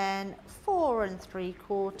 and then 4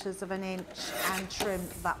 3/4 inch, and trim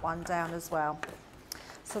that one down as well.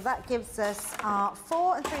 So that gives us our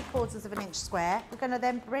 4 3/4 inch square. We're going to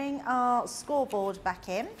then bring our scoreboard back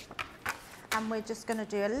in, and we're just going to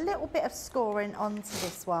do a little bit of scoring onto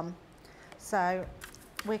this one. So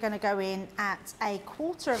we're going to go in at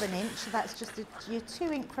 1/4 inch, so that's just your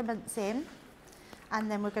 2 increments in, and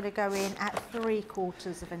then we're going to go in at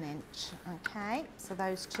 3/4 inch. Okay, so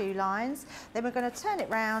those 2 lines. Then we're going to turn it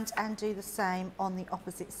round and do the same on the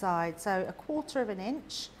opposite side. So 1/4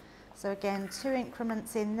 inch. So again, 2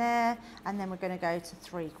 increments in there, and then we're going to go to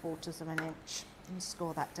 3/4 inch and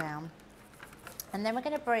score that down. And then we're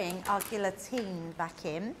going to bring our guillotine back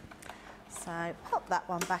in. So pop that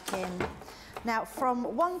one back in. Now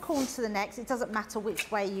from one corner to the next, it doesn't matter which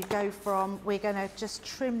way you go from, we're going to just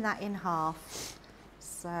trim that in half.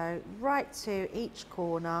 So right to each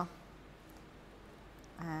corner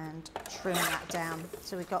and trim that down.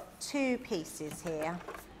 So we've got 2 pieces here.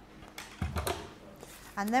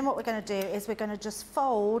 And then what we're going to do is we're going to just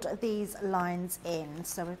fold these lines in.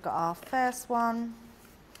 So we've got our first one,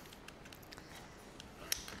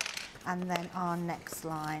 and then our next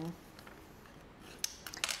line.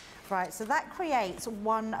 Right, so that creates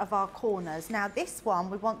one of our corners. Now this one,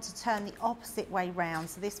 we want to turn the opposite way round.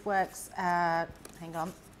 So this works, hang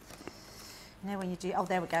on. You know when you do, oh,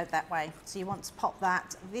 there we go, that way. So you want to pop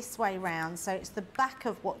that this way round. So it's the back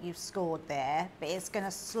of what you've scored there, but it's going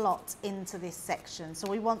to slot into this section. So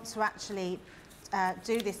we want to actually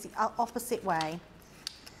do this the opposite way.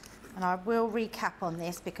 And I will recap on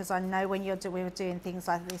this because I know when we were doing things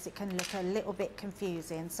like this, it can look a little bit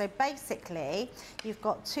confusing. So basically, you've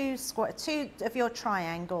got 2 of your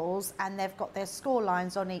triangles, and they've got their score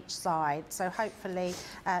lines on each side. So hopefully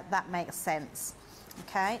that makes sense.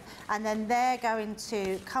 Okay, and then they're going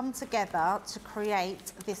to come together to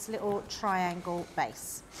create this little triangle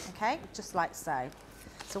base, okay, just like so.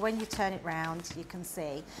 So when you turn it round, you can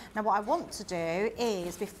see. Now what I want to do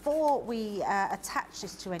is, before we attach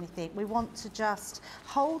this to anything, we want to just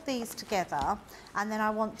hold these together, and then I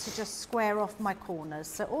want to just square off my corners.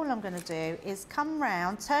 So all I'm going to do is come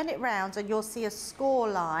round, turn it round, and you'll see a score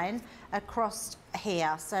line across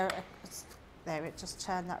here. So there, it just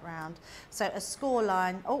turned that round. So a score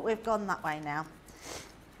line. Oh, we've gone that way now.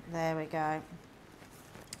 There we go.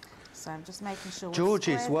 So I'm just making sure. George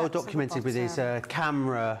is well documented with his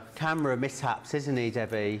camera mishaps, isn't he,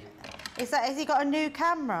 Debbie? Has he got a new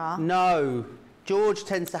camera? No, George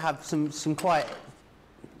tends to have some quite,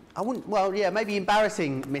 maybe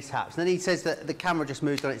embarrassing mishaps. And then he says that the camera just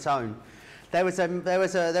moves on its own. There was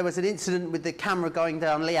an incident with the camera going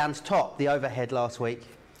down Leanne's top, the overhead, last week.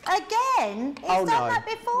 Again? He's done that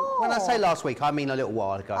before. When I say last week, I mean a little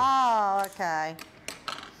while ago. Oh, okay.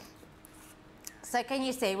 So can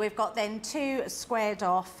you see we've got then two squared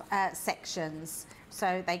off sections,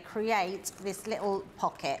 so they create this little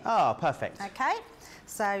pocket. Oh, perfect. Okay,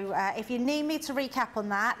 so if you need me to recap on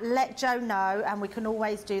that, let Joe know, and we can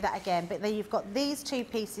always do that again. But then you've got these two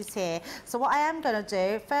pieces here. So what I am going to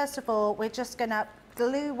do, first of all, we're just going to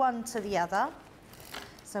glue one to the other.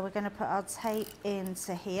 So we're going to put our tape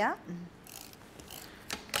into here,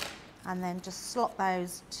 and then just slot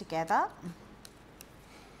those together.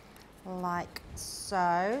 Like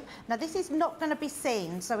so. Now this is not going to be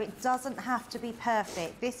seen, so it doesn't have to be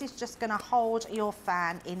perfect. This is just going to hold your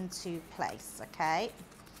fan into place, okay?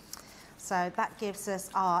 So that gives us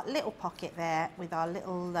our little pocket there with our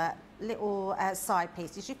little side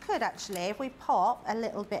pieces. You could actually, if we pop a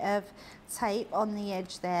little bit of tape on the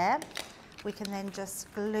edge there, we can then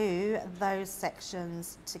just glue those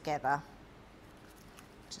sections together.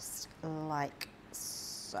 Just like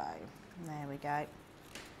so. There we go.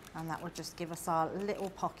 And that will just give us our little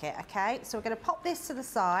pocket, okay? So we're going to pop this to the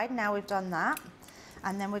side, now we've done that,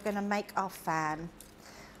 and then we're going to make our fan.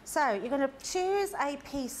 So you're going to choose a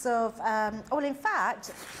piece of, well in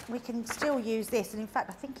fact, we can still use this, and in fact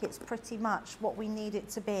I think it's pretty much what we need it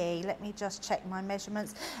to be. Let me just check my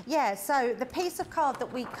measurements. Yeah, so the piece of card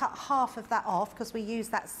that we cut half of that off, because we use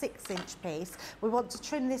that 6-inch piece, we want to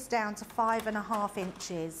trim this down to 5.5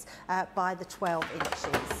 inches by the 12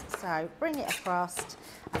 inches. So bring it across,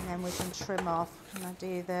 and then we can trim off, and I'll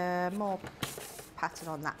do the more pattern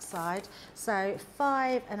on that side. So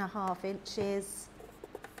 5.5 inches.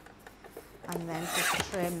 And then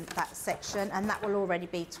just trim that section, and that will already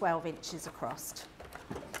be 12 inches across.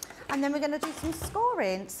 And then we're going to do some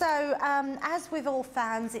scoring. So as with all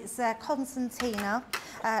fans, it's a concertina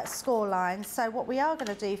score line. So what we are going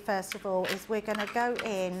to do first of all is we're going to go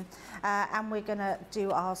in and we're going to do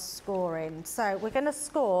our scoring. So we're going to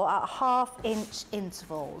score at 1/2-inch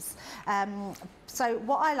intervals. So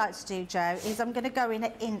what I like to do, Joe, is I'm going to go in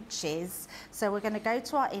at inches. So we're going to go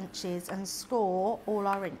to our inches and score all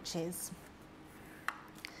our inches.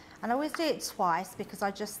 And I always do it twice because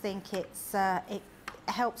I just think it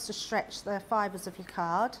helps to stretch the fibres of your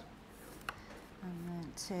card.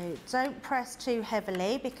 And then don't press too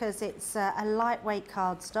heavily because it's a lightweight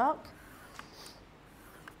cardstock.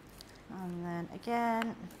 And then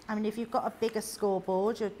again, I mean, if you've got a bigger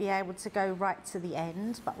scoreboard, you'd be able to go right to the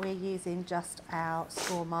end, but we're using just our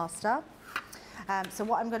Score Master. So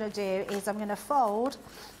what I'm going to do is I'm going to fold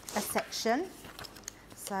a section.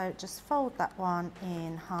 So just fold that one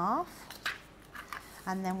in half,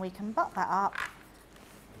 and then we can butt that up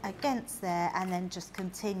against there, and then just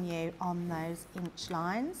continue on those inch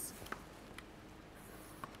lines.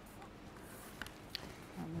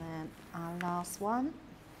 And then our last one.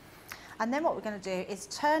 And then what we're going to do is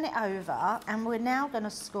turn it over, and we're now going to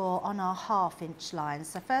score on our 1/2-inch line.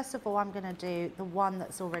 So first of all, I'm going to do the one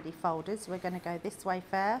that's already folded. So we're going to go this way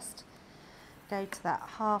first, go to that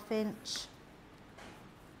 1/2-inch,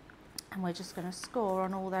 and we're just going to score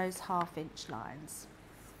on all those 1/2-inch lines.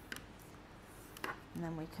 And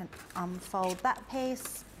then we can unfold that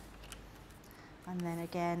piece, and then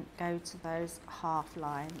again go to those half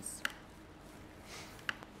lines.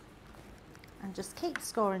 And just keep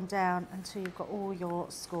scoring down until you've got all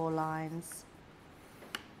your score lines.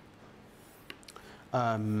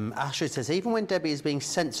 Astrid says, even when Debbie is being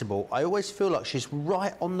sensible, I always feel like she's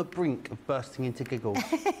right on the brink of bursting into giggles.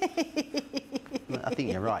 I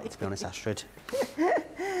think you're right, to be honest, Astrid.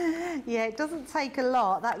 Yeah, it doesn't take a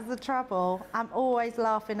lot. That's the trouble. I'm always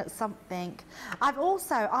laughing at something. I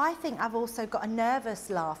think I've also got a nervous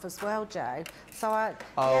laugh as well, Joe. So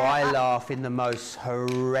I laugh in the most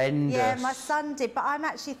horrendous. Yeah, my son did, but I'm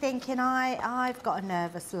actually thinking I've got a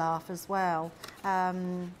nervous laugh as well.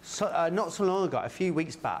 Not so long ago, a few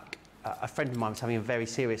weeks back, a friend of mine was having a very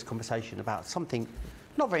serious conversation about something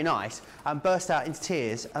not very nice, and burst out into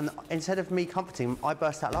tears. And instead of me comforting them, I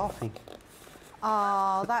burst out laughing.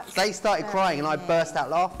 Oh, that's... They started crying and I burst out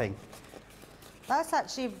laughing. That's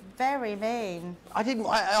actually very mean. I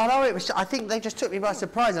know it was, I think they just took me by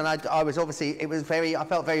surprise, and I was obviously, I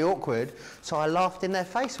felt very awkward, so I laughed in their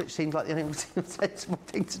face, which seemed like the only sensible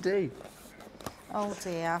thing to do. Oh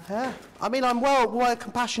dear. Yeah. I mean, my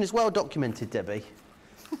compassion is well documented, Debbie.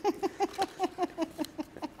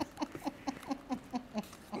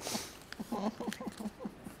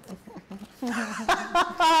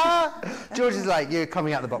 George is like, you're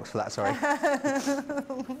coming out of the box for that, sorry.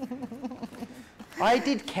 I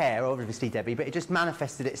did care, obviously, Debbie, but it just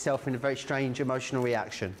manifested itself in a very strange emotional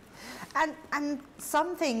reaction. And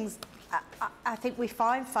some things I think we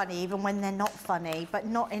find funny even when they're not funny, but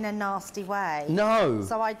not in a nasty way. No.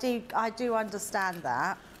 So I do understand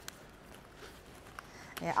that.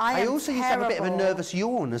 Yeah, I also used to have a bit of a nervous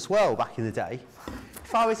yawn as well back in the day.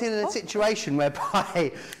 If I was in a situation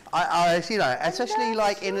whereby I you know, especially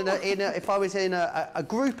like if I was in a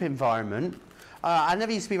group environment, I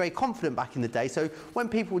never used to be very confident back in the day. So when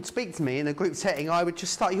people would speak to me in a group setting, I would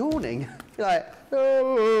just start yawning, like,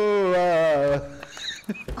 oh.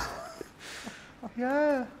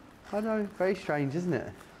 Yeah, I know, very strange, isn't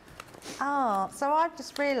it? Oh, so I've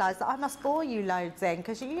just realised that I must bore you loads then,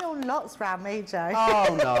 because you yawn lots round me, Joe.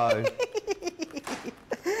 Oh no.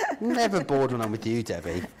 Never bored when I'm with you,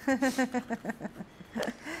 Debbie.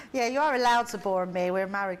 Yeah, you are allowed to bore me. We're a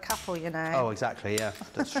married couple, you know. Oh, exactly, yeah,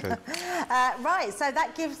 that's true. Right, so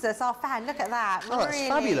that gives us our fan. Look at that. Oh, that's really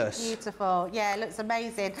fabulous. Beautiful. Yeah, it looks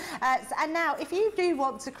amazing. And now, if you do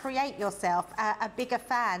want to create yourself a bigger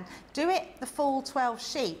fan, do it the full 12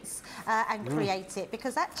 sheets and create it,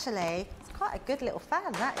 because actually, it's quite a good little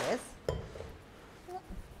fan, that is.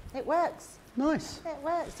 It works. Nice. It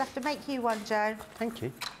works. I have to make you one, Joe. Thank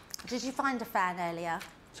you. Did you find a fan earlier?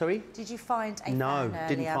 Sorry? Did you find a fan No, earlier?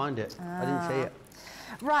 didn't find it. I didn't see it.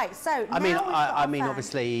 Right, so I mean,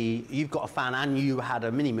 obviously, you've got a fan and you had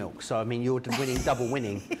a mini milk, so I mean, you're winning, double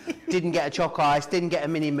winning. Didn't get a choc ice, didn't get a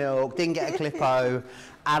mini milk, didn't get a Clippo,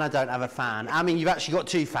 and I don't have a fan. I mean, you've actually got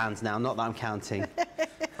 2 fans now, not that I'm counting.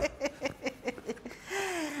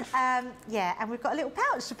 Yeah, and we've got a little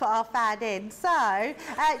pouch to put our fan in. So,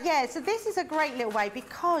 yeah, so this is a great little way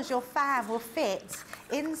because your fan will fit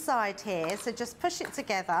inside here. So just push it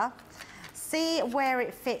together, see where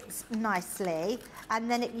it fits nicely, and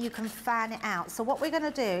then you can fan it out. So what we're going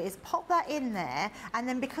to do is pop that in there, and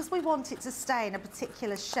then because we want it to stay in a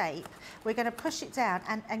particular shape, we're going to push it down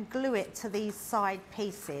and glue it to these side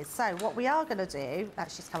pieces. So what we are going to do,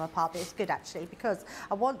 that's just come apart, but it's good actually, because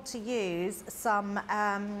I want to use some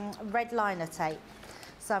red liner tape.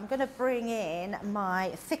 So I'm going to bring in my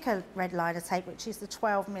thicker red liner tape, which is the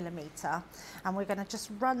 12mm, and we're going to just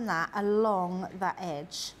run that along that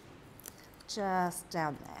edge, just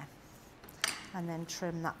down there, and then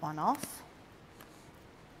trim that one off.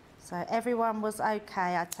 So everyone was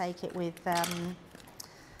okay, I take it, with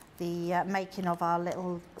the making of our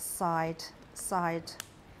little side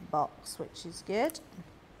box, which is good.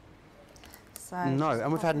 So No,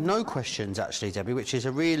 and we've had no questions actually, Debbie, which is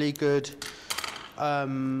a really good.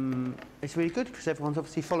 It's really good because everyone's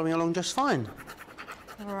obviously following along just fine.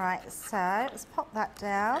 Right, so let's pop that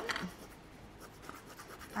down.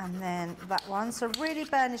 And then that one, so really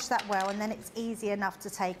burnish that well, and then it's easy enough to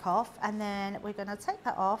take off. And then we're going to take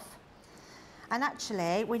that off. And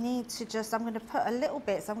actually, we need to just, I'm going to put a little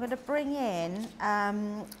bit, so I'm going to bring in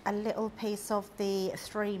a little piece of the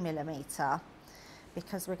 3mm,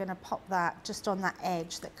 because we're going to pop that just on that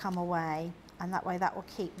edge that come away, and that way that will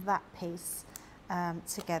keep that piece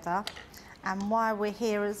together. And while we're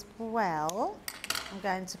here as well, I'm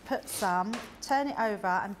going to put some, turn it over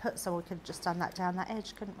and put some, we could have just done that down that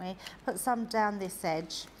edge, couldn't we? Put some down this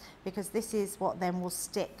edge, because this is what then will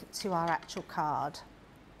stick to our actual card.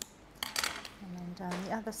 And then down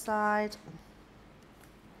the other side,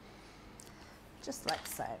 just like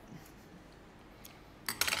so.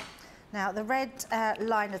 Now the red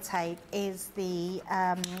liner tape is the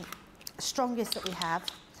strongest that we have,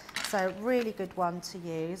 so really good one to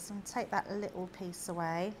use. And take that little piece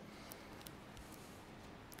away.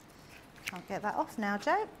 Can't get that off now,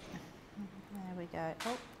 Joe. There we go.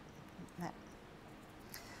 Oh, there.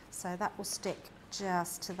 So that will stick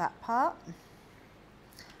just to that part.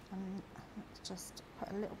 And let's just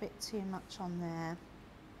put a little bit too much on there.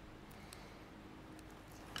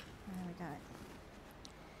 There we go.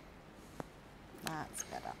 That's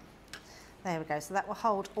better. There we go. So that will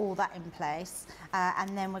hold all that in place.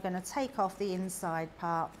 And then we're going to take off the inside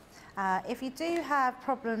part. If you do have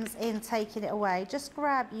problems in taking it away, just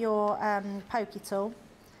grab your pokey tool,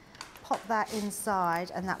 pop that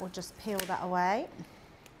inside and that will just peel that away.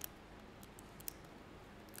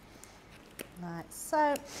 Like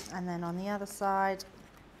so, and then on the other side,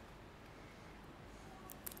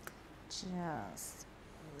 just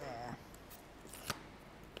there.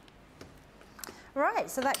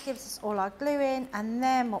 Right, so that gives us all our glue in, and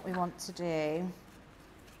then what we want to do,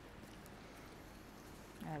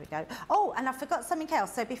 there we go. Oh, and I forgot something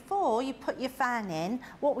else. So before you put your fan in,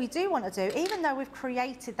 what we do want to do, even though we've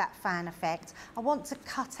created that fan effect, I want to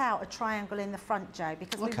cut out a triangle in the front, Joe,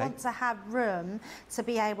 because we want to have room to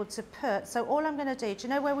be able to put. So all I'm going to do you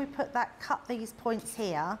know where we put that, cut these points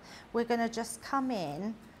here? We're going to just come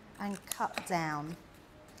in and cut down.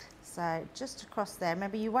 So just across there.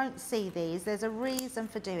 Remember, you won't see these. There's a reason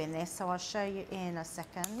for doing this, so I'll show you in a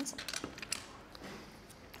second.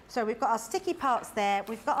 So we've got our sticky parts there,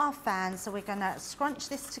 we've got our fan, so we're going to scrunch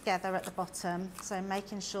this together at the bottom, so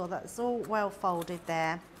making sure that it's all well folded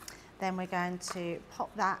there. Then we're going to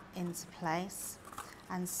pop that into place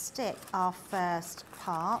and stick our first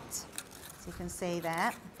part, so you can see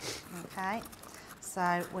there, okay.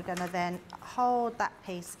 So we're going to then hold that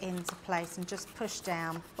piece into place and just push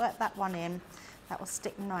down, work that one in, that will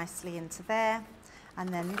stick nicely into there, and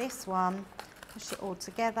then this one, push it all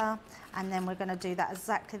together, and then we're going to do that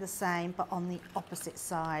exactly the same but on the opposite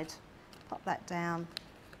side. Pop that down,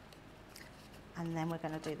 and then we're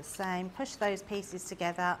going to do the same, push those pieces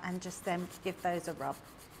together and just then give those a rub.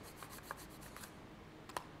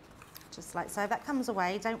 Just like so. That comes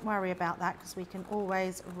away, don't worry about that, because we can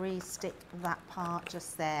always re-stick that part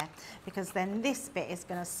just there, because then this bit is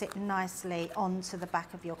going to sit nicely onto the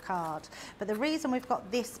back of your card. But the reason we've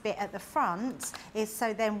got this bit at the front is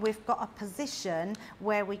so then we've got a position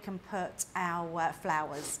where we can put our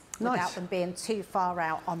flowers without them being too far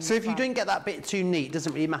out on the front. So if you didn't get that bit too neat, it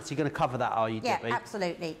doesn't really matter, you're going to cover that, are you, Debbie? Yeah,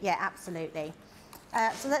 absolutely. Yeah, absolutely.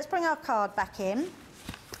 So let's bring our card back in.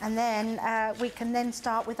 And then we can then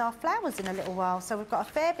start with our flowers in a little while. So we've got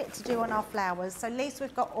a fair bit to do on our flowers. So at least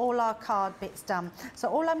we've got all our card bits done. So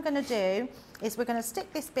all I'm going to do is we're going to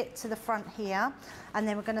stick this bit to the front here, and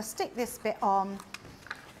then we're going to stick this bit on,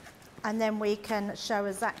 and then we can show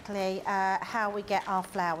exactly how we get our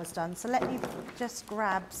flowers done. So let me just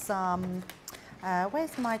grab some,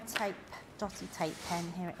 where's my tape, dotty tape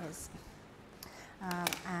pen? Here it is.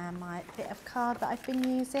 And my bit of card that I've been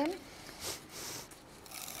using.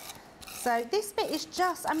 So this bit is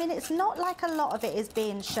just, I mean, it's not like a lot of it is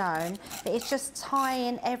being shown, but it's just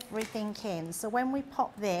tying everything in. So when we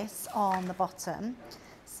pop this on the bottom,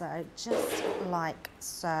 so just like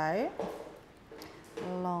so,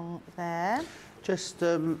 along there. Just,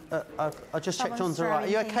 I just checked John's all right.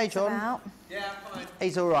 Are you okay, John? Yeah, I'm fine.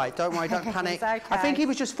 He's all right, don't worry, don't panic. He's okay. I think he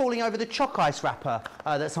was just falling over the chalk ice wrapper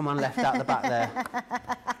that someone left out the back there.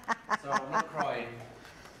 So I'm not crying.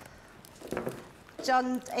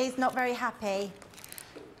 John is not very happy.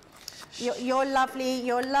 Your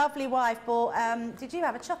lovely wife bought, did you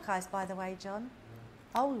have a chalk ice, by the way, John?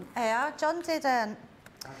 Oh, yeah, John didn't.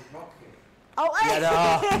 Oh,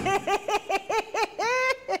 Yeah,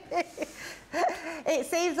 it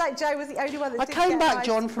seems like Joe was the only one that I didn't came get back, ice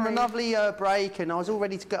John, from a cream. lovely break, and I was all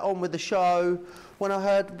ready to get on with the show when I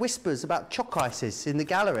heard whispers about chalk ices in the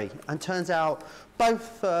gallery. And turns out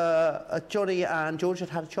both Johnny and George had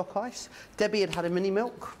had a chalk ice. Debbie had had a mini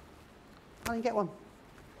milk. I didn't get one.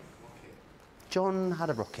 John had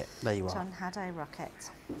a rocket. There you are. John had a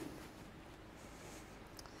rocket.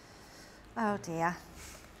 Oh dear.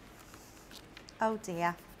 Oh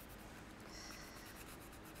dear.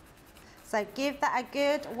 So give that a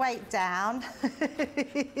good weight down.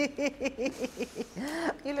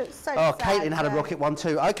 You look so Oh, sad, Caitlin had a Joe. rocket one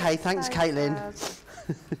too. Okay, thanks, So Caitlin. sad.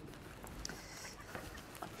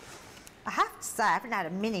 I have to say, I haven't had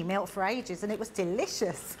a mini milk for ages, and it was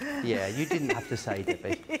delicious. Yeah, you didn't have to say,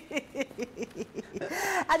 Debbie.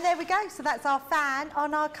 And there we go. So that's our fan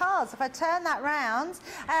on our cards. If I turn that round,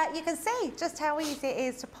 you can see just how easy it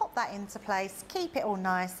is to pop that into place, keep it all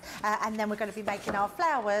nice, and then we're going to be making our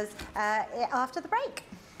flowers after the break.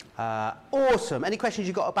 Awesome. Any questions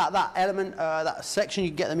you've got about that element, that section,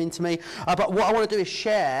 you can get them into me. But what I want to do is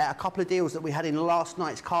share a couple of deals that we had in last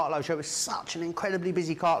night's cartload show. It was such an incredibly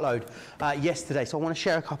busy cartload yesterday, so I want to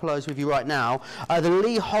share a couple of those with you right now. The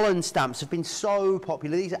Lee Holland stamps have been so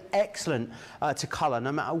popular. These are excellent to colour,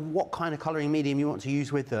 no matter what kind of colouring medium you want to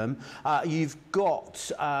use with them. You've got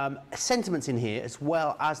sentiments in here as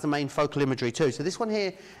well as the main focal imagery too. So this one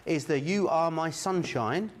here is the You Are My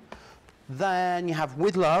Sunshine. Then you have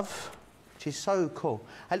With Love, which is so cool.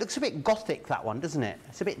 It looks a bit gothic, that one, doesn't it?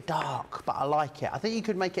 It's a bit dark, but I like it. I think you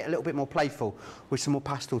could make it a little bit more playful with some more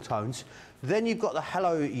pastel tones. Then you've got the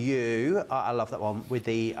Hello You. I love that one with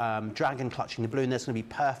the dragon clutching the balloon. That's going to be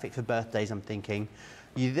perfect for birthdays, I'm thinking.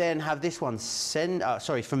 You then have this one,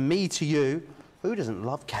 From Me to You. Who doesn't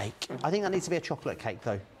love cake? I think that needs to be a chocolate cake,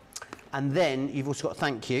 though. And then you've also got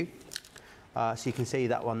Thank You. So you can see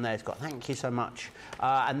that one there. It's got thank you so much.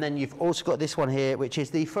 And then you've also got this one here, which is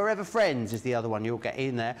the Forever Friends is the other one you'll get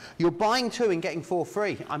in there. You're buying 2 and getting 4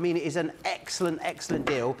 free. I mean, it is an excellent, excellent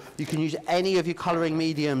deal. You can use any of your colouring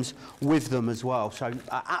mediums with them as well. So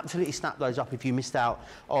absolutely snap those up if you missed out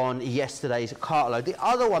on yesterday's cartload. The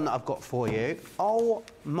other one that I've got for you, oh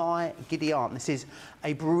my giddy aunt, this is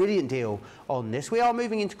a brilliant deal on this. We are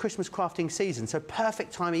moving into Christmas crafting season, so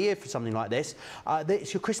perfect time of year for something like this.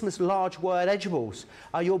 It's your Christmas large word edgeables.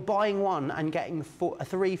 You're buying 1 and getting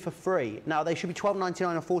 3 for free. Now, they should be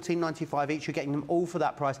 $12.99 or $14.95 each. You're getting them all for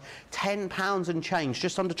that price. £10 and change,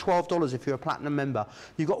 just under $12 if you're a platinum member.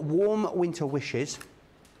 You've got warm winter wishes.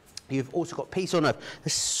 You've also got peace on earth.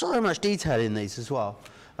 There's so much detail in these as well.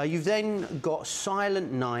 You've then got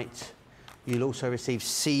silent night. You'll also receive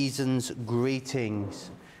season's greetings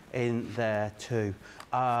in there too.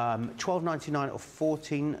 $12.99 or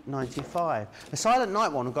 $14.95. The Silent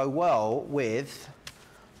Night one will go well with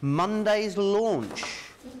Monday's launch.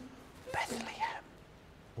 Bethlehem.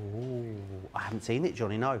 Oh, I haven't seen it,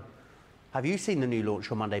 Johnny, no. Have you seen the new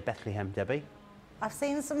launch on Monday, Bethlehem, Debbie? I've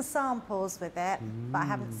seen some samples with it, but I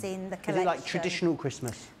haven't seen the collection. Is it like traditional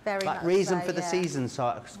Christmas? Very like much reason so, for the yeah. season,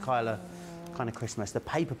 Kyla. Kind of Christmas. The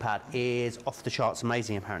paper pad is off the charts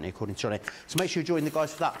amazing, apparently, according to Johnny. So make sure you join the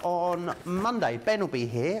guys for that on Monday. Ben will be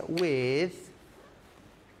here with,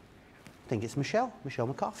 I think it's Michelle. Michelle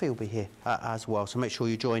McCarthy will be here as well. So make sure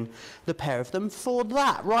you join the pair of them for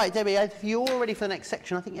that. Right, Debbie, if you're all ready for the next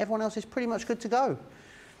section, I think everyone else is pretty much good to go.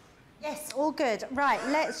 Yes, all good. Right,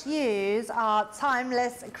 let's use our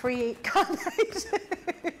timeless carnation.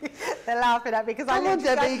 They're laughing at me because Come on,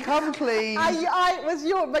 Debbie, come please. I was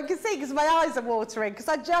yawned, but you can see because my eyes are watering because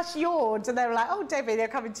I just yawned and they were like, oh, Debbie, they're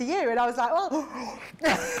coming to you. And I was like, oh.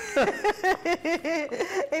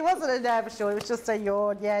 It wasn't a nervous yawn, it was just a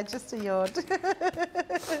yawn. Yeah, just a yawn.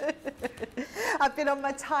 I've been on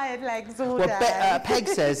my tired legs all day. Peg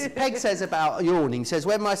says about yawning, says,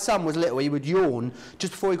 when my son was little, he would yawn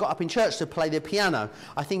just before he got up in church to play the piano.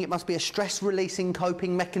 I think it must be a stress-releasing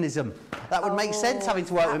coping mechanism. That would make sense having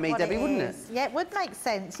to work with me, Debbie, wouldn't it? Yeah, it would make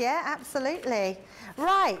sense. Yeah, absolutely.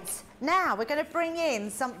 Right. Now we're going to bring in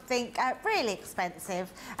something really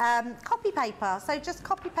expensive, copy paper. So just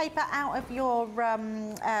copy paper out of your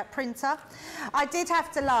printer. I did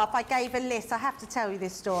have to laugh. I gave a list. I have to tell you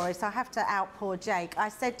this story, so I have to outpour Jake. I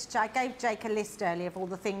gave Jake a list earlier of all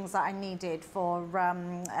the things that I needed for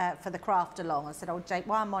the craft along. I said, oh, Jake,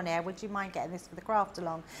 while I'm on air, would you mind getting this for the craft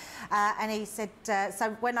along? And he said,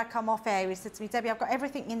 so when I come off air, he said to me, Debbie, I've got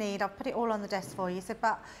everything you need. I'll put it all on the desk for you. He said,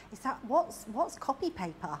 but is that what's copy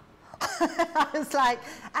paper? I was like,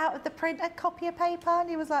 out of the printer, copy of paper, and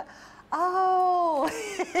he was like, oh.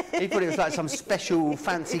 He thought it was like some special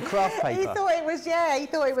fancy craft paper. He thought it was, yeah, he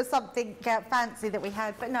thought it was something fancy that we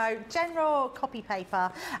had, but no, general copy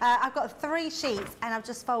paper. I've got 3 sheets and I've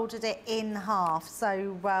just folded it in half,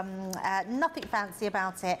 so nothing fancy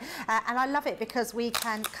about it. And I love it because we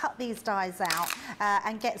can cut these dies out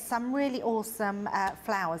and get some really awesome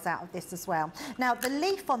flowers out of this as well. Now, the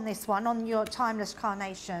leaf on this one, on your timeless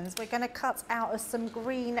carnations, we're going to cut out of some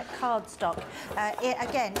green cardstock.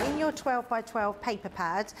 Again, in your 12 by 12 paper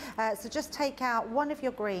pad, so just take out one of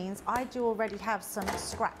your greens. I do already have some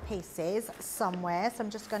scrap pieces somewhere, so I'm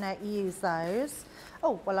just going to use those.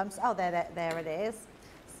 Oh, well, there it is.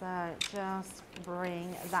 So just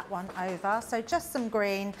bring that one over. So just some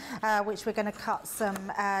green, which we're going to cut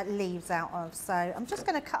some leaves out of. So I'm just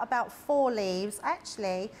going to cut about 4 leaves.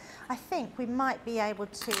 Actually, I think we might be able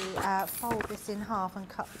to fold this in half and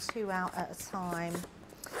cut 2 out at a time.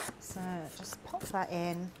 So just pop that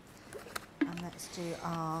in. And let's do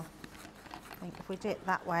our, I think if we do it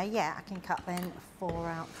that way, yeah, I can cut then 4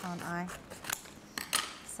 out, can't I?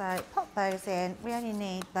 So pop those in. We only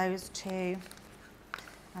need those 2.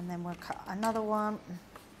 And then we'll cut another one.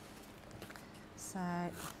 So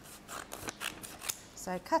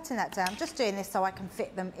cutting that down, just doing this so I can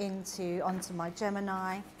fit them onto my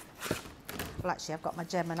Gemini. Well, actually, I've got my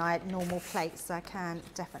Gemini normal plates, so I can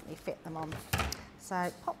definitely fit them on.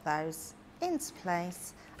 So pop those into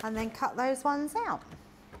place and then cut those ones out.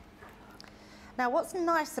 Now what's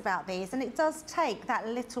nice about these, and it does take that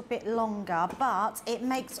little bit longer, but it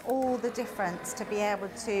makes all the difference to be able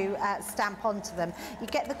to stamp onto them. You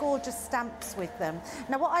get the gorgeous stamps with them.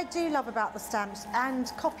 Now what I do love about the stamps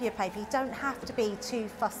and copier paper, you don't have to be too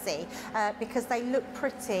fussy because they look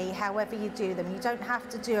pretty however you do them. You don't have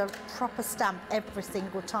to do a proper stamp every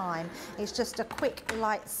single time. It's just a quick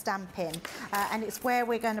light stamping and it's where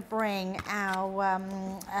we're going to bring our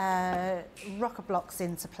rocker blocks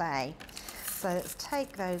into play. So let's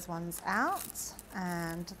take those ones out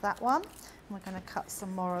and that one. We're going to cut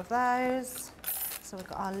some more of those. So we've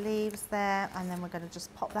got our leaves there and then we're going to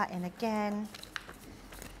just pop that in again.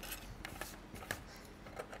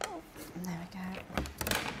 Oh, and there we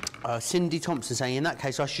go. Cindy Thompson saying, in that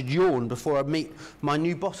case, I should yawn before I meet my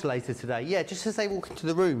new boss later today. Yeah, just as they walk into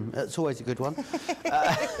the room. That's always a good one.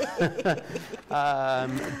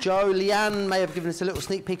 Joe, Leanne may have given us a little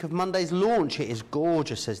sneak peek of Monday's launch. It is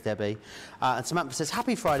gorgeous, says Debbie. And Samantha says,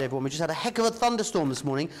 happy Friday, everyone. We just had a heck of a thunderstorm this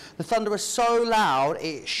morning. The thunder was so loud,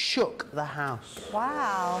 it shook the house.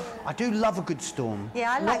 Wow. I do love a good storm.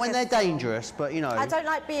 Yeah, I like Not when they're storm. dangerous, but, you know. I don't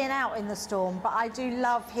like being out in the storm, but I do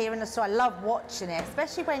love hearing the storm. I love watching it,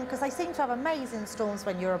 especially when, because they seem to have amazing storms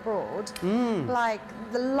when you're abroad. Like,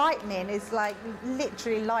 the lightning is like,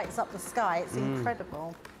 literally lights up the sky. It's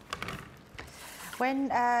incredible.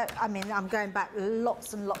 When, I mean, I'm going back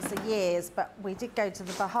lots and lots of years, but we did go to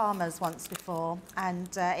the Bahamas once before, and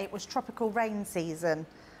it was tropical rain season.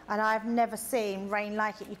 And I've never seen rain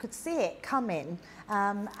like it. You could see it coming,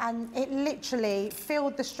 and it literally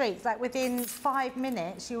filled the streets. Like within 5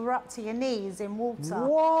 minutes, you were up to your knees in water.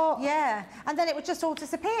 What? Yeah, and then it would just all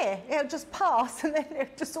disappear. It would just pass, and then it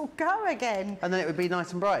would just all go again. And then it would be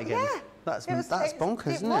nice and bright again. Yeah. That's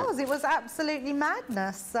bonkers, isn't it? It was absolutely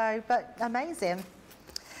madness, so, but amazing.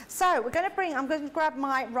 So we're going to I'm going to grab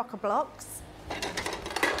my rocker blocks.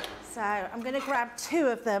 So I'm going to grab 2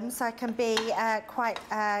 of them so I can be quite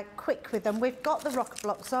quick with them. We've got the rocker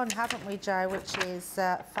blocks on, haven't we, Joe, which is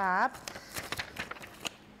fab.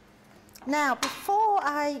 Now, before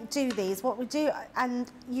I do these, what we do,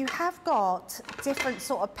 and you have got different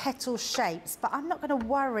sort of petal shapes, but I'm not going to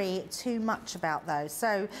worry too much about those.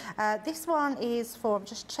 So this one is for, I'm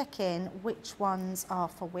just checking which ones are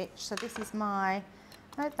for which. So this is my,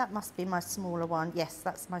 no, that must be my smaller one. Yes,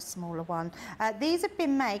 that's my smaller one. These have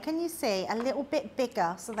been made, can you see, a little bit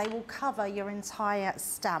bigger, so they will cover your entire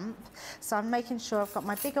stamp. So I'm making sure I've got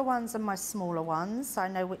my bigger ones and my smaller ones, so I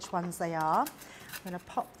know which ones they are. I'm going to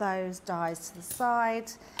pop those dies to the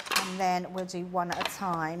side, and then we'll do one at a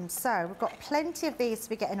time. So we've got plenty of these to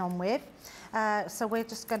be getting on with. So we're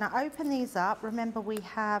just going to open these up. Remember, we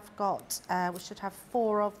have got, we should have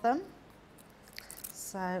 4 of them.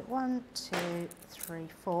 So 1, 2, 3,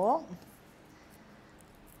 4.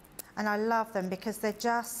 And I love them because they're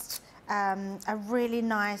just a really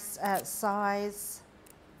nice size.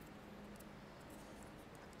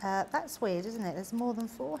 That's weird, isn't it? There's more than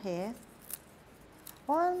 4 here.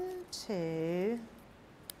 1, 2,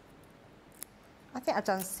 I think I've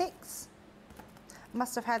done 6.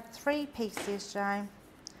 Must have had 3 pieces, Joe.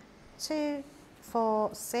 2, 4,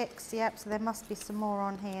 6, yep, so there must be some more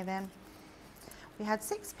on here then. We had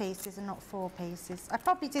 6 pieces and not 4 pieces. I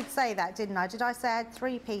probably did say that, didn't I? Did I say I had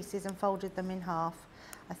 3 pieces and folded them in half?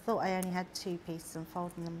 I thought I only had 2 pieces and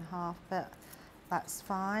folded them in half, but that's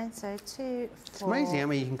fine. So 2, 4, It's amazing how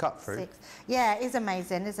many you can cut through. 6. Yeah, it is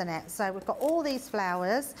amazing, isn't it? So we've got all these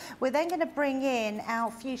flowers. We're then going to bring in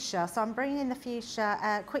our fuchsia. So I'm bringing in the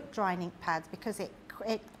fuchsia quick drying ink pads because it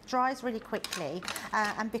dries really quickly,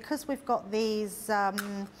 and because we've got these,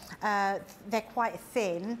 they're quite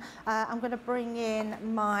thin, I'm going to bring in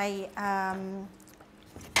my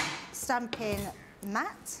stamping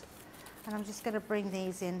mat. And I'm just going to bring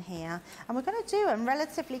these in here. And we're going to do them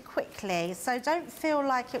relatively quickly, so don't feel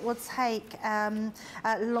like it will take a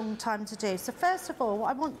long time to do. So first of all,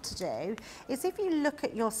 what I want to do is, if you look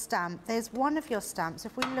at your stamp, there's one of your stamps,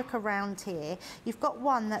 if we look around here, you've got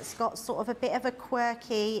one that's got sort of a bit of a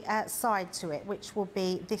quirky side to it, which will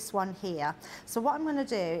be this one here. So what I'm going to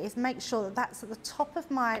do is make sure that that's at the top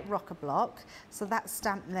of my rocker block, so that's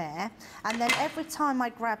stamped there. And then every time I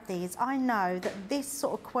grab these, I know that this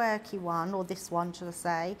sort of quirky one, or this one should I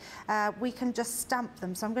say, we can just stamp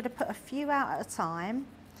them. So I'm going to put a few out at a time,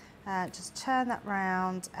 just turn that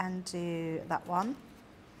round and do that one.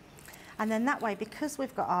 And then that way, because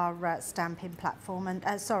we've got our stamping platform and,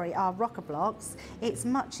 our rocker blocks, it's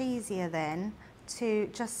much easier then to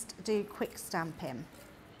just do quick stamping.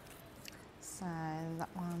 So that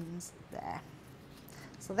one's there.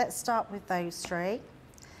 So let's start with those 3.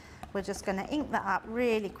 We're just going to ink that up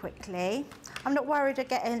really quickly. I'm not worried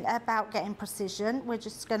about getting precision. We're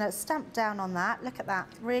just going to stamp down on that. Look at that,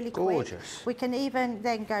 really quick. Gorgeous. We can even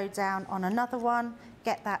then go down on another one,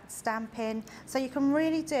 get that stamping. So you can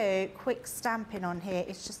really do quick stamping on here.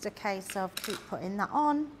 It's just a case of keep putting that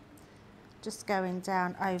on, just going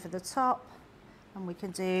down over the top, and we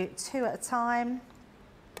can do 2 at a time.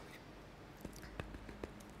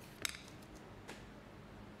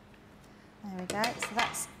 There we go, so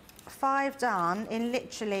that's 5 done in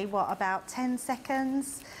literally, what, about 10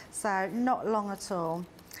 seconds? So not long at all.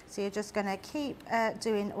 So you're just gonna keep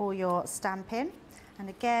doing all your stamping. And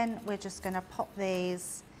again, we're just gonna pop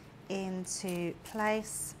these into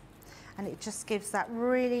place, and it just gives that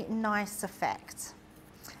really nice effect.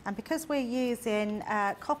 And because we're using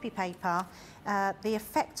copy paper, the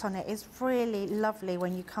effect on it is really lovely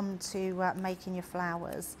when you come to making your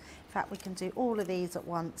flowers. In fact, we can do all of these at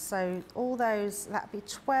once. So all those, that'd be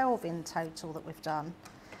 12 in total that we've done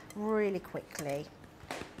really quickly.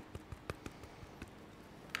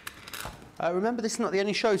 Remember, this is not the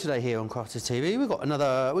only show today here on Crafty TV. We've got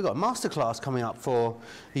a masterclass coming up for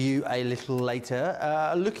you a little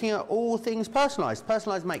later, looking at all things personalised.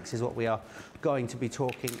 Personalised makes is what we are going to be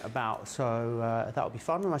talking about. So that'll be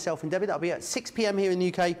fun with myself and Debbie. That'll be at 6 p.m. here in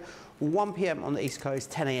the UK, 1 p.m. on the East Coast,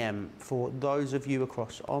 10 a.m. for those of you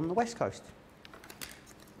across on the West Coast.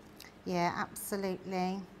 Yeah,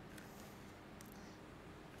 absolutely.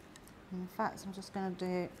 In fact, I'm just going to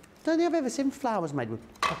do... Don't think I've ever seen flowers made with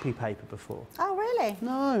copy paper before. Oh, really?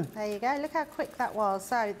 No. There you go. Look how quick that was.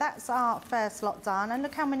 So that's our first lot done. And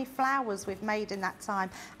look how many flowers we've made in that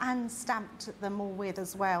time and stamped them all with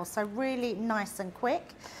as well. So really nice and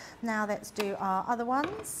quick. Now let's do our other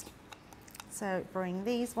ones. So bring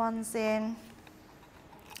these ones in.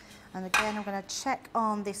 And again, I'm going to check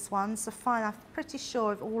on this one. So fine, I'm pretty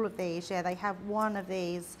sure of all of these. Yeah, they have one of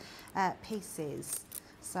these pieces.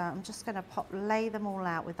 So I'm just going to lay them all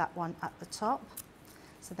out with that one at the top.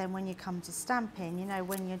 So then when you come to stamping, you know,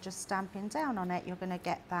 when you're just stamping down on it, you're going to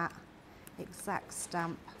get that exact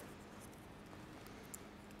stamp.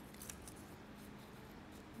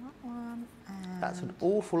 That one. And That's an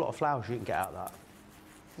awful lot of flowers you can get out of that.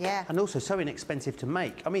 yeah. And also so inexpensive to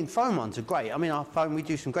make. I mean, foam ones are great. I mean, our foam, we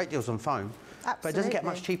do some great deals on foam. Absolutely. But it doesn't get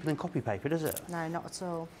much cheaper than copy paper, does it? No, not at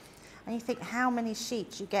all. And you think how many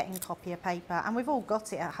sheets you get in copy of paper, and we've all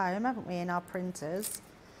got it at home, haven't we, in our printers?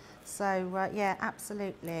 So yeah,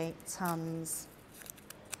 absolutely, tons.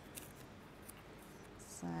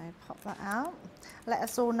 So pop that out. Let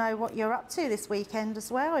us all know what you're up to this weekend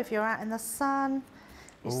as well. If you're out in the sun,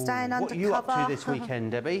 you're staying under cover. What are you up to this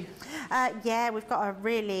weekend, Debbie? Yeah, we've got a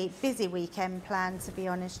really busy weekend planned, to be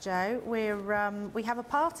honest, Joe. We have a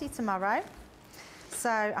party tomorrow. So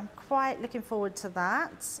I'm quite looking forward to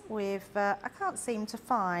that. I can't seem to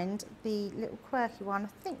find the little quirky one.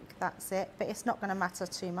 I think that's it, but it's not going to matter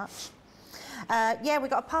too much. Yeah, we've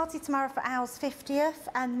got a party tomorrow for Al's 50th,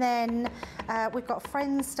 and then we've got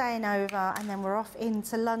friends staying over, and then we're off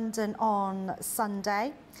into London on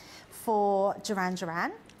Sunday for Duran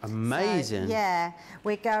Duran. Amazing. So, yeah,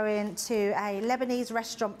 we're going to a Lebanese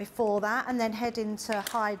restaurant before that, and then head into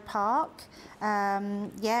Hyde Park.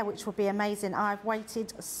 Yeah, which will be amazing. I've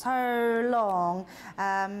waited so long.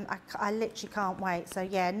 I literally can't wait. So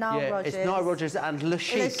yeah, Nile Rodgers. It's Nile Rodgers and Le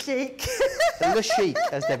Chic. Le Chic. Le Chic,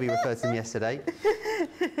 as Debbie referred to them yesterday.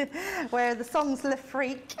 Where the song's Le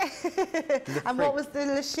Freak. And what was the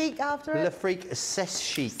Le Chic after it? Le Freak, C'est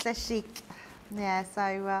Chic. C'est Chic. Yeah,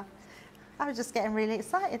 so I was just getting really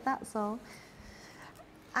excited, that's all.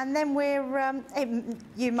 And then we're,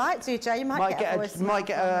 you might do, Joe, you might get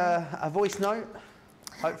a voice note,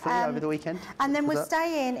 hopefully, over the weekend. And then we're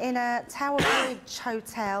staying in a Tower Bridge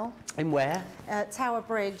hotel. In where? Tower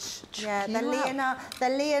Bridge, yeah, the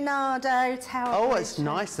Leonardo Tower Bridge. Oh, it's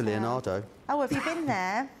nice, the Leonardo. Oh, have you been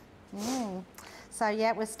there? So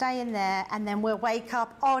yeah, we're staying there, and then we'll wake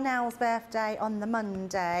up on Al's birthday on the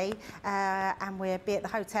Monday, and we'll be at the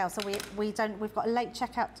hotel. So we've got a late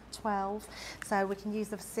checkout at 12, so we can use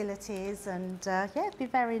the facilities, and yeah, it'd be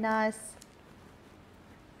very nice.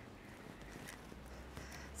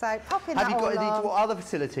 So popping that all on. What other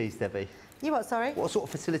facilities, Debbie? You what, sorry? What sort of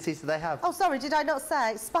facilities do they have? Oh, sorry, did I not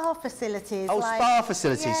say? Spa facilities. Oh, like, spa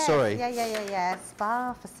facilities, yeah, sorry. Yeah.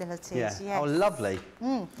 Spa facilities, yeah. Yes. Oh, lovely.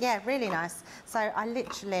 Yeah, really nice. So I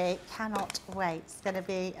literally cannot wait. It's going to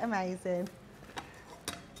be amazing.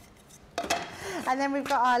 And then we've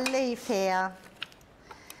got our leaf here,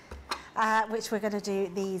 which we're going to do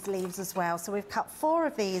these leaves as well. So we've cut 4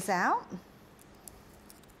 of these out.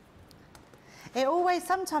 It always,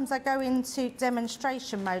 sometimes I go into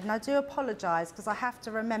demonstration mode, and I do apologise because I have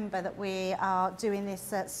to remember that we are doing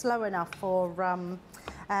this slow enough for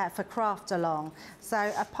craft along.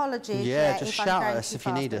 So apologies. Yeah, just if shout I'm at going us too if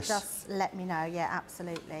you fast, need but us. Just let me know. Yeah,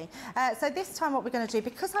 absolutely. So this time what we're going to do,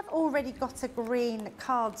 because I've already got a green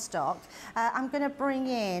cardstock, I'm going to bring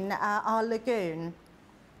in our lagoon.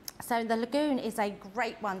 So the lagoon is a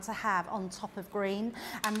great one to have on top of green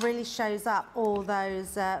and really shows up all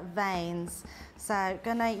those veins. So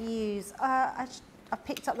gonna use, I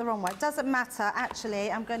picked up the wrong one. It doesn't matter,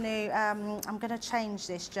 actually. I'm gonna change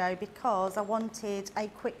this, Joe, because I wanted a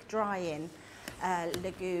quick drying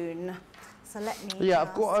lagoon. So let me. Yeah,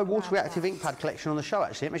 I've got a water grab reactive that. ink pad collection on the show,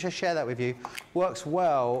 actually. Let me just share that with you. Works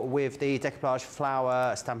well with the Decoupage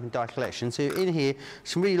Flower Stamping Die collection. So in here,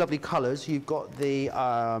 some really lovely colours. You've got the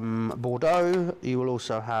Bordeaux. You will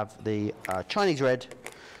also have the Chinese Red.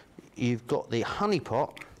 You've got the Honey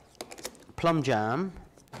Pot, Plum Jam,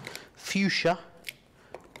 Fuchsia,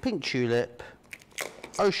 Pink Tulip,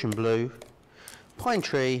 Ocean Blue, Pine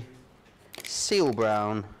Tree, Seal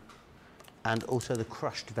Brown, and also the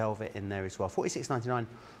crushed velvet in there as well. $46.99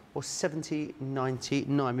 or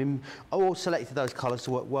 $70.99. I mean, I all selected those colours to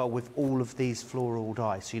work well with all of these floral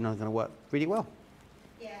dies, so you know they're going to work really well.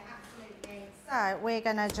 Yeah, absolutely. So we're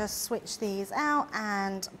going to just switch these out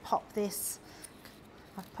and pop this.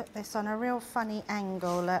 I've put this on a real funny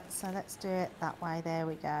angle, so let's do it that way. There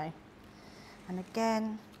we go. And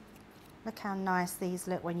again, look how nice these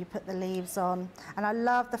look when you put the leaves on. And I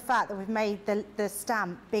love the fact that we've made the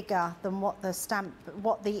stamp bigger than what the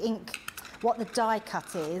die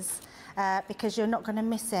cut is, because you're not going to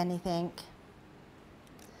miss anything.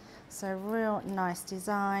 So real nice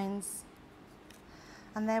designs.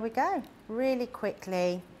 And there we go, really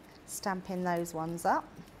quickly stamping those ones up.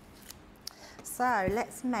 So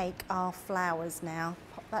let's make our flowers now.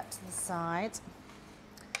 Pop that to the side.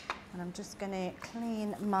 And I'm just going to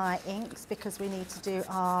clean my inks because we need to do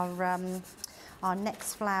our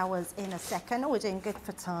next flowers in a second. Oh, we're doing good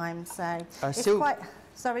for time, so it's quite...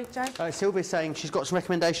 Sorry, Joe? Sylvia's saying she's got some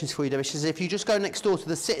recommendations for you, Debbie. She says if you just go next door to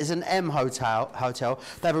the Citizen M Hotel,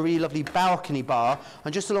 they have a really lovely balcony bar,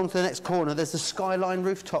 and just along to the next corner there's the Skyline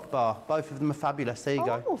rooftop bar. Both of them are fabulous. There you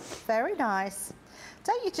go. Oh, very nice.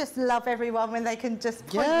 Don't you just love everyone when they can just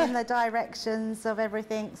point in the directions of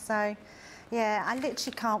everything? So, yeah, I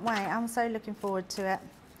literally can't wait. I'm so looking forward to it.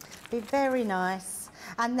 Be very nice.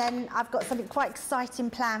 And then I've got something quite exciting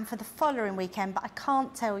planned for the following weekend, but I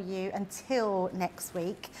can't tell you until next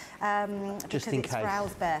week because it's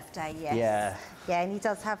Raoul's birthday, yes. Yeah. Yeah, and he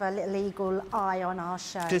does have a little eagle eye on our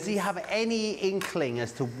show. Does he have any inkling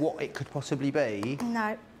as to what it could possibly be?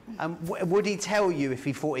 No. Would he tell you if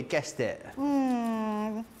he thought he'd guessed it?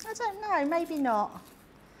 I don't know, maybe not.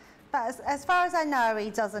 But as far as I know, he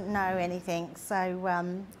doesn't know anything. So,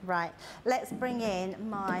 right, let's bring in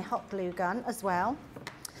my hot glue gun as well.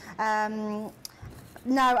 No,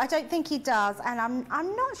 I don't think he does, and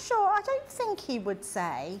I'm not sure. I don't think he would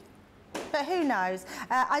say, but who knows?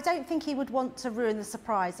 I don't think he would want to ruin the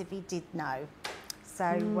surprise if he did know.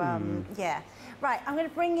 So, yeah. Right, I'm going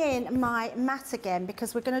to bring in my mat again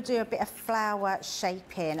because we're going to do a bit of flower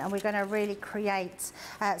shaping and we're going to really create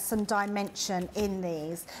some dimension in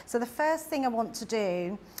these. So the first thing I want to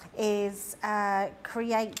do is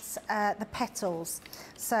create the petals.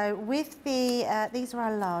 So with the, these are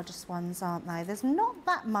our largest ones, aren't they? There's not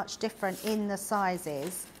that much different in the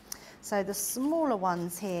sizes. So the smaller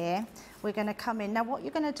ones here, we're going to come in. Now what you're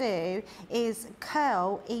going to do is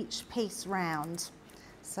curl each piece round.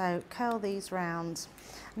 So curl these round.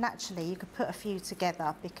 Naturally, you could put a few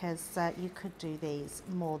together because you could do these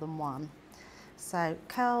more than one. So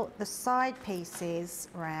curl the side pieces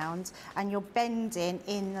round and you're bending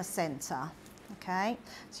in the center, okay?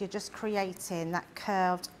 So you're just creating that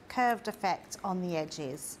curved effect on the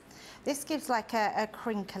edges. This gives like a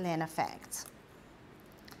crinkling effect.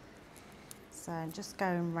 So just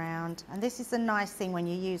going round. And this is the nice thing when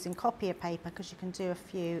you're using copier paper because you can do a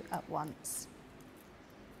few at once.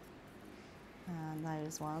 And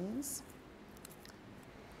those ones.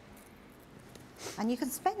 And you can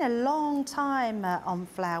spend a long time on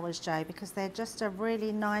flowers, Joe, because they're just a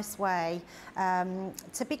really nice way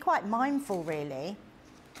to be quite mindful, really.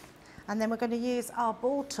 And then we're going to use our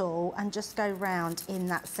ball tool and just go round in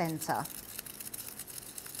that centre.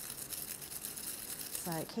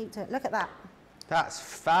 So keep doing it. Look at that. That's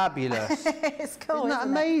fabulous. It's cool, Isn't that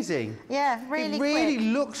amazing? Yeah, really It really quick.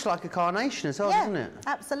 looks like a carnation as well, Yeah, doesn't it?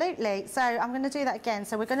 absolutely. So I'm going to do that again.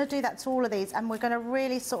 So we're going to do that to all of these, and we're going to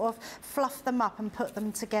really sort of fluff them up and put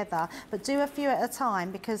them together. But do a few at a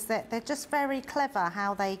time, because they're just very clever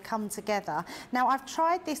how they come together. Now, I've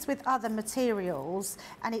tried this with other materials,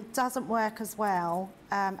 and it doesn't work as well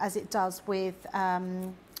as it does with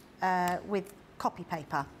copy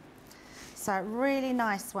paper. So really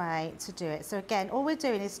nice way to do it. So again, all we're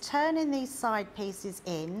doing is turning these side pieces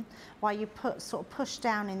in while you sort of push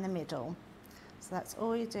down in the middle. So that's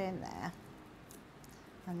all you're doing there.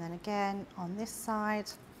 And then again on this side,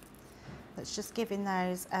 that's just giving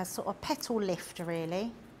those a sort of petal lift,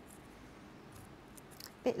 really.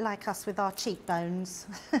 Bit like us with our cheekbones.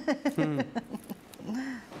 There we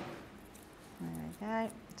go,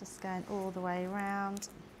 just going all the way around.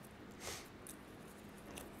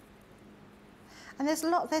 And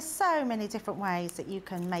there's so many different ways that you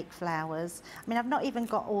can make flowers. I mean, I've not even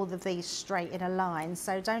got all of these straight in a line,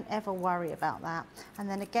 so don't ever worry about that. And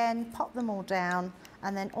then again, pop them all down,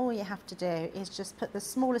 and then all you have to do is just put the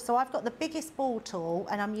smallest, so I've got the biggest ball tool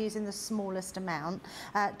and I'm using the smallest amount.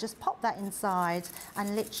 Just pop that inside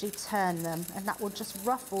and literally turn them, and that will just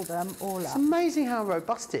ruffle them all up. It's amazing how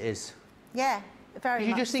robust it is. Yeah, very much so.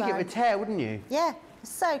 You just think it would tear, wouldn't you? Yeah. It's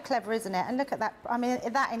so clever, isn't it? And look at that. I mean,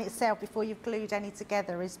 that in itself, before you've glued any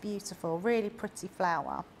together, is beautiful. Really pretty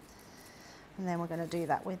flower. And then we're going to do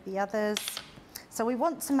that with the others. So we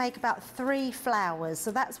want to make about 3 flowers. So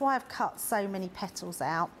that's why I've cut so many petals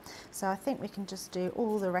out. So I think we can just do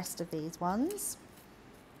all the rest of these ones.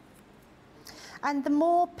 And the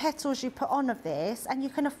more petals you put on of this, and you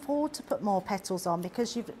can afford to put more petals on,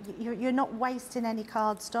 because you're not wasting any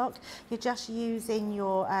cardstock, you're just using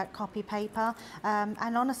your copy paper.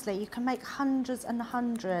 And honestly, you can make hundreds and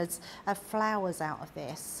hundreds of flowers out of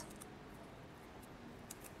this.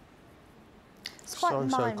 It's quite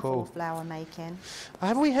mindful cool. flower making.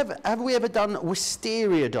 Have we ever done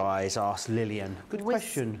wisteria dyes? Asked Lillian. Good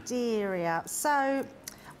question. Wisteria. So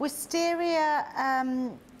wisteria.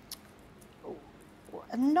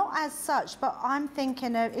 Not as such, but I'm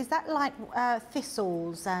thinking of, is that like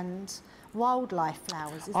thistles and wildlife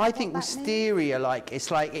flowers? I think wisteria,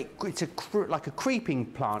 it's like a creeping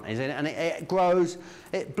plant, isn't it? And it grows,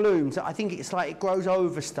 it blooms. I think it's like it grows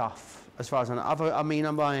over stuff, as far as I know. I mean,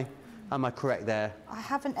 am I correct there? I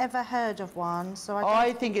haven't ever heard of one, so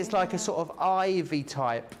I think it's like a sort of ivy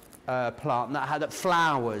type plant that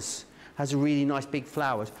flowers. Has really nice big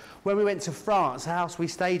flowers. When we went to France, the house we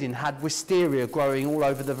stayed in had wisteria growing all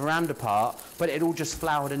over the veranda part, but it all just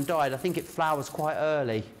flowered and died. I think it flowers quite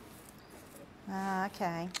early. Ah,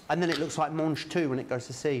 okay. And then it looks like mange too when it goes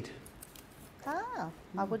to seed. Ah,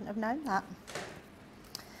 I wouldn't have known that.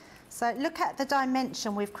 So look at the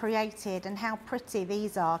dimension we've created and how pretty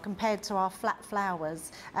these are compared to our flat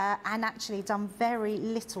flowers, and actually done very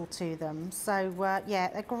little to them. So yeah,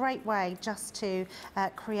 a great way just to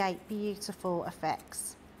create beautiful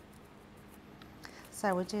effects.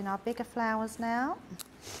 So we're doing our bigger flowers now.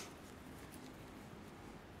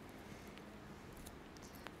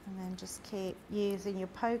 And then just keep using your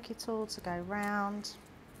pokey tool to go round.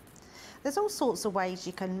 There's all sorts of ways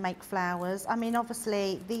you can make flowers. I mean,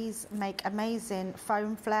 obviously, these make amazing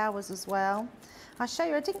foam flowers as well. I'll show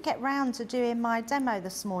you, I didn't get round to doing my demo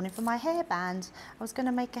this morning for my hairband. I was going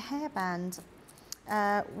to make a hairband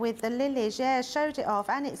with the lilies. Yeah, I showed it off,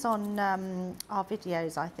 and it's on our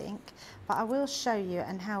videos, I think. But I will show you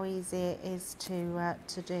and how easy it is to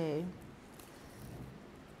do.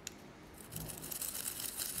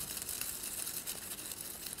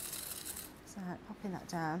 Popping that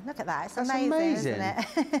down. Look at that. It's amazing, isn't it?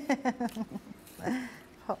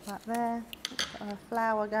 Pop that there. Got a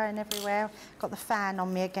flower going everywhere. Got the fan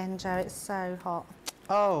on me again, Joe. It's so hot.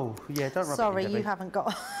 Oh, yeah, don't rub it in, Sorry, Debbie. you haven't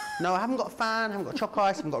got... No, I haven't got a fan, I haven't got choc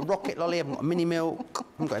ice, I haven't got a rocket lolly, I haven't got a mini milk. I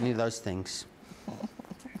haven't got any of those things.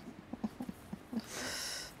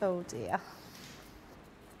 Oh, dear.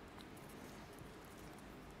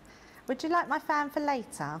 Would you like my fan for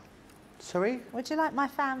later? Sorry? Would you like my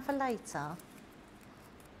fan for later?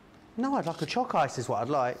 No, I'd like a choc ice is what I'd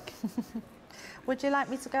like. Would you like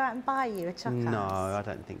me to go out and buy you a choc ice? No, I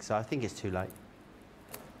don't think so. I think it's too late.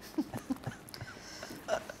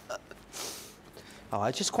 Oh, I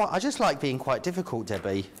just like being quite difficult,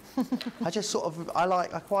 Debbie. I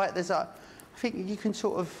think you can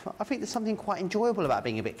sort of, I think there's something quite enjoyable about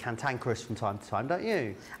being a bit cantankerous from time to time, don't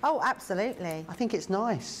you? Oh, absolutely. I think it's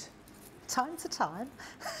nice. Time to time.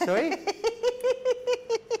 Sorry?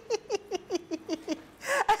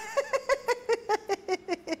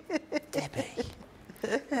 Debbie.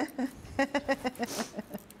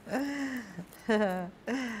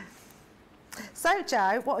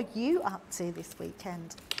 Joe, what are you up to this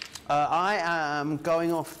weekend? I am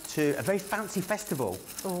going off to a very fancy festival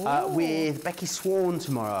with Becky Swan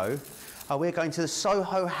tomorrow. We're going to the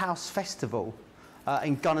Soho House Festival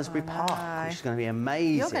in Gunnersbury Park, which is going to be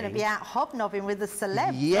amazing. You're going to be out hobnobbing with the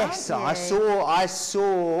celebs, yes, aren't I you?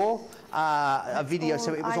 saw a video.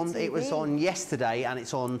 So it ITV. was on yesterday, and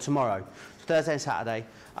it's on tomorrow, Thursday and Saturday.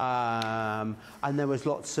 And there was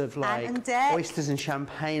lots of like oysters and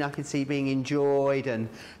champagne I could see being enjoyed, and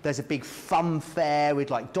there's a big fun fair with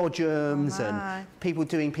like dodgems and people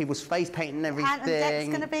doing people's face painting and everything. Ant and Dec's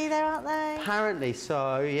going to be there, aren't they? Apparently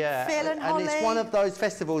so, yeah. Phil and Holly. It's one of those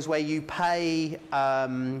festivals where you pay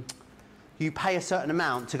a certain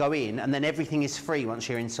amount to go in, and then everything is free once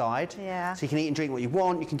you're inside. Yeah. So you can eat and drink what you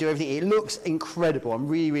want, you can do everything. It looks incredible. I'm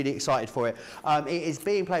really, really excited for it. It is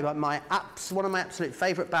being played by one of my absolute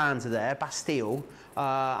favourite bands are there, Bastille.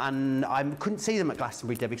 And I couldn't see them at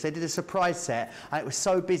Glastonbury, Debbie, because they did a surprise set, and it was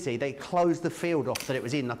so busy, they closed the field off that it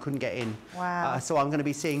was in. I couldn't get in. Wow. So I'm going to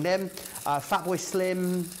be seeing them. Fatboy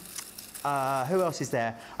Slim. Who else is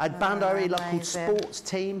there? A band I really love called Sports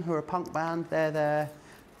Team, who are a punk band. They're there.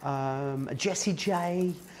 Jessie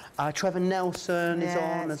J, Trevor Nelson is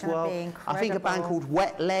on as well. I think a band called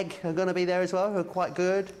Wet Leg are going to be there as well, who are quite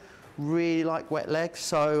good. Really like Wet Leg,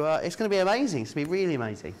 so it's going to be amazing. It's going to be really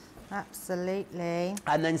amazing. Absolutely.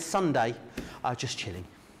 And then Sunday, just chilling.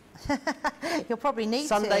 You'll probably need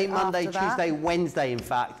Sunday, to Monday, after that. Tuesday, Wednesday, in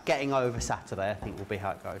fact, getting over Saturday, I think will be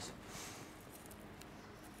how it goes.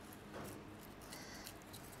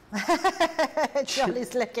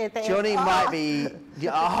 Johnny's looking at it. Johnny might be.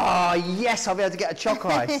 Oh yes, I'll be able to get a choc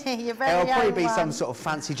ice. You're very It'll probably be young some one. sort of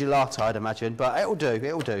fancy gelato, I'd imagine, but it'll do.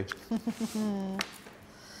 It'll do.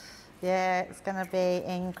 Yeah, it's going to be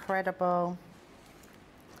incredible.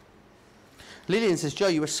 Lillian says, Joe,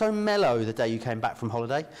 you were so mellow the day you came back from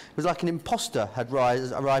holiday. It was like an imposter had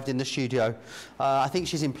arrived in the studio. I think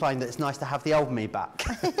she's implying that it's nice to have the old me back.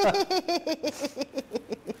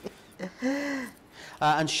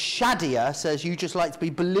 And Shadia says, you just like to be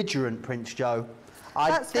belligerent, Prince Joe.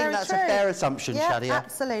 I think that's a fair assumption, Shadia.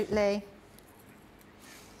 Absolutely.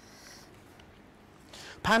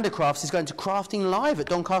 Panda Crafts is going to Crafting Live at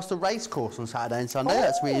Doncaster Racecourse on Saturday and Sunday.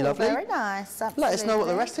 That's really lovely. Very nice, absolutely. Let us know what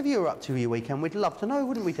the rest of you are up to your weekend. We'd love to know,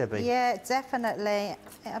 wouldn't we, Debbie? Yeah, definitely.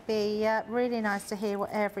 It'll be really nice to hear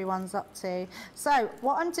what everyone's up to. So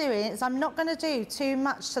what I'm doing is I'm not going to do too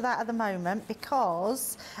much to that at the moment,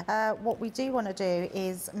 because what we do want to do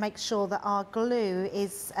is make sure that our glue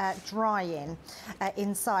is drying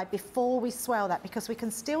inside before we swirl that, because we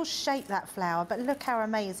can still shape that flower, but look how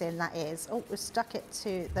amazing that is. Oh, we've stuck it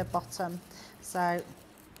to the bottom. So,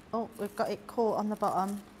 oh, we've got it caught on the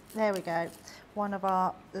bottom. There we go. One of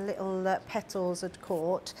our little petals had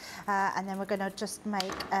caught, and then we're going to just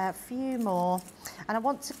make a few more, and I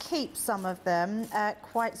want to keep some of them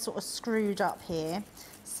quite sort of screwed up here,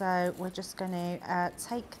 so we're just going to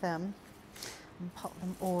take them and pop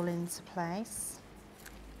them all into place.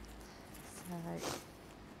 So,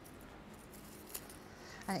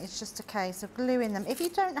 and it's just a case of gluing them. If you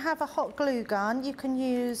don't have a hot glue gun, you can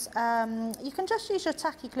use, you can just use your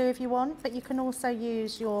tacky glue if you want, but you can also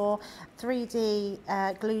use your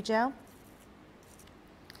 3D glue gel.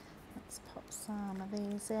 Let's pop some of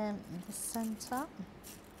these in the centre.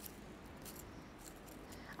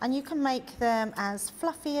 And you can make them as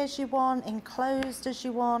fluffy as you want, enclosed as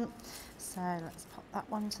you want. So let's pop that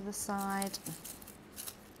one to the side.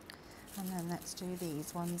 And then let's do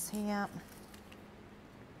these ones here.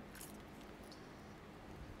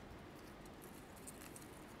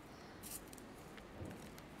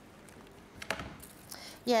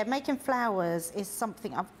 Yeah, making flowers is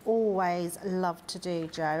something I've always loved to do,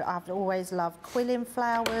 Joe. I've always loved quilling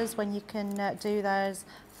flowers when you can do those.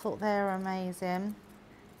 Thought they're amazing.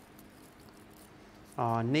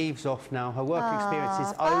 Oh, Neve's off now. Her work experience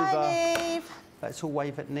is bye, over. Neve. Let's all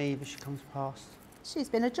wave at Neve as she comes past. She's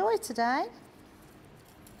been a joy today.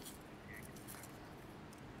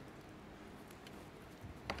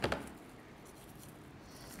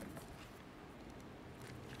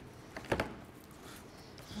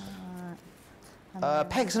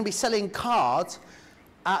 Peg's going to be selling cards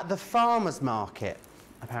at the farmer's market,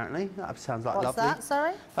 apparently. That sounds like lovely. What's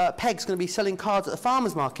that, sorry? Peg's going to be selling cards at the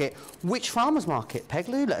farmer's market. Which farmer's market, Peg?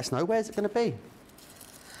 Lou, let us know. Where's it going to be?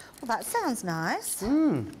 Well, that sounds nice.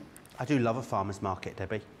 I do love a farmer's market,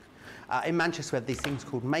 Debbie. In Manchester, we have these things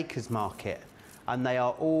called Maker's Market, and they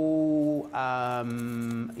are all,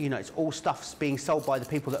 you know, it's all stuff being sold by the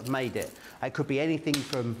people that have made it. It could be anything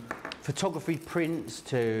from photography prints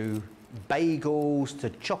to bagels to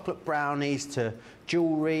chocolate brownies to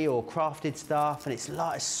jewellery or crafted stuff, and it's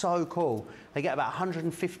so cool. They get about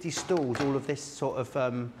 150 stalls, all of this sort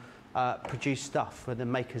of produced stuff, where the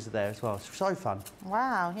makers are there as well. It's so fun.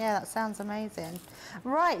 Wow, yeah, that sounds amazing.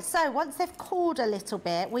 Right, so once they've cooled a little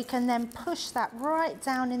bit, we can then push that right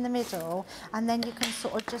down in the middle, and then you can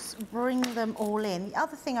sort of just bring them all in. The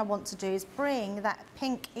other thing I want to do is bring that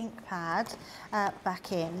pink ink pad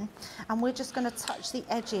back in, and we're just going to touch the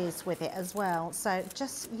edges with it as well. So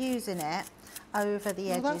just using it over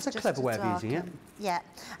the edges. Well, that's a clever way of using it. Yeah,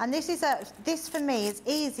 and this for me is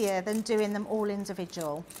easier than doing them all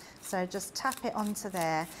individual. So just tap it onto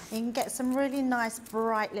there. You can get some really nice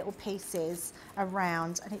bright little pieces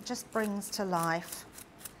around, and it just brings to life.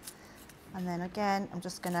 And then again, I'm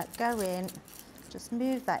just going to go in, just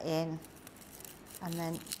move that in, and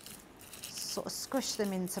then sort of squish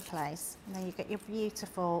them into place. And then you get your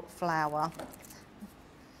beautiful flower.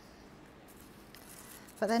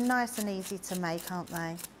 But they're nice and easy to make, aren't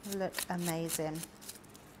they? Look amazing.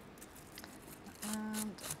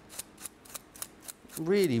 And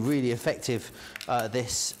really, really effective,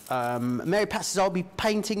 this. Mary Pat says, I'll be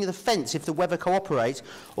painting the fence if the weather cooperates.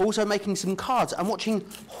 Also making some cards and watching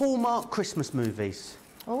Hallmark Christmas movies.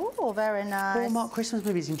 oh, very nice. Hallmark Christmas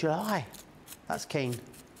movies in July. That's keen.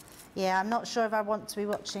 Yeah, I'm not sure if I want to be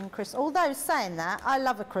watching Christmas. Although saying that, I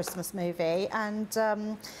love a Christmas movie, and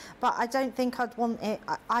but I don't think I'd want it.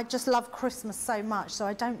 I just love Christmas so much, so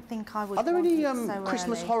I don't think I would. Are there want any it so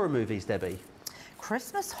Christmas early. horror movies, Debbie?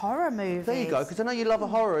 Christmas horror movies? There you go, because I know you love a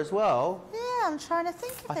horror as well. Yeah, I'm trying to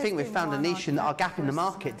think. If I there's think we've been found a one niche on in our at gap in the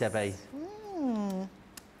market, Christmas. Debbie.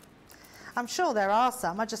 I'm sure there are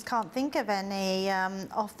some. I just can't think of any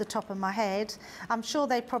off the top of my head. I'm sure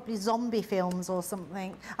they're probably zombie films or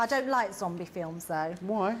something. I don't like zombie films though.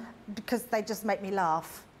 Why? Because they just make me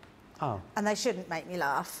laugh. Oh. And they shouldn't make me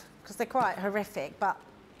laugh because they're quite horrific. But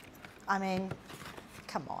I mean,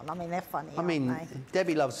 come on. I mean, they're funny. I mean, aren't they?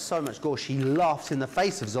 Debbie loves so much gore, she laughs in the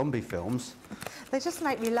face of zombie films. They just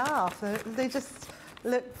make me laugh. They just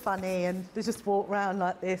look funny, and they just walk around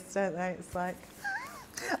like this, don't they? It's like.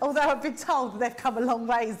 Although I've been told they've come a long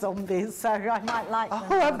way, zombies, so I might like them.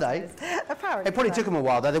 Oh, have they? Apparently. It probably took them a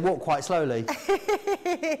while, though. They walk quite slowly.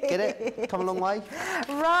 Get it? Come a long way?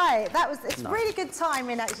 Right, it's really good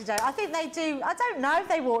timing, actually, Joe. I think they do. I don't know if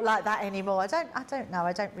they walk like that anymore. I don't know.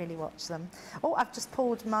 I don't really watch them. Oh, I've just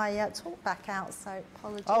pulled my talk back out, so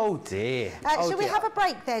apologies. Oh, dear. Should we have a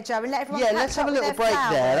break there, Joe, and let everyone Yeah, catch let's have up a with little their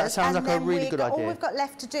break there. That flowers, sounds and like a then really good idea. All we've got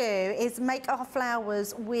left to do is make our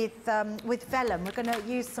flowers with vellum. We're going to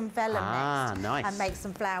use some vellum next nice. and make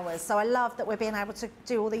some flowers. So I love that we're being able to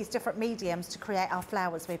do all these different mediums to create our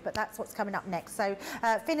flowers with, but that's what's coming up next. So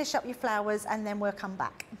finish up your flowers and then we'll come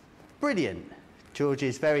back. Brilliant. George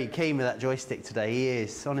is very keen with that joystick today. He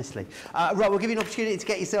is, honestly. Right, we'll give you an opportunity to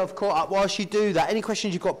get yourself caught up. Whilst you do that, any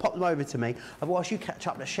questions you've got, pop them over to me. And whilst you catch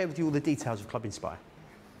up, let's share with you all the details of Club Inspire.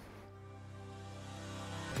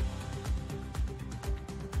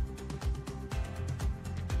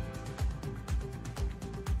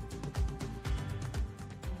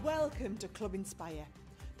 Welcome to Club Inspire,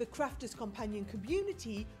 the crafters' companion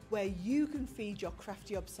community where you can feed your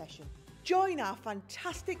crafty obsession. Join our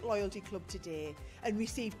fantastic loyalty club today and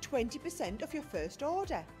receive 20% of your first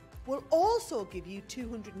order. We'll also give you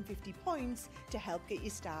 250 points to help get you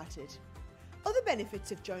started. Other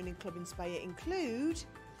benefits of joining Club Inspire include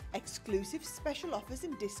exclusive special offers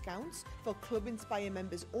and discounts for Club Inspire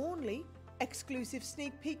members only, exclusive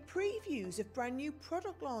sneak peek previews of brand new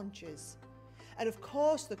product launches, and of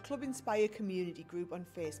course the Club Inspire community group on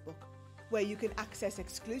Facebook, where you can access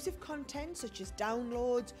exclusive content such as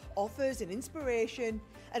downloads, offers and inspiration,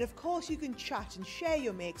 and of course you can chat and share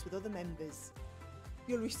your makes with other members.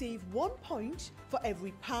 You'll receive 1 point for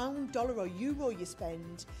every pound, dollar or euro you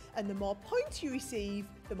spend, and the more points you receive,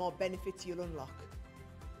 the more benefits you'll unlock.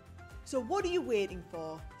 So what are you waiting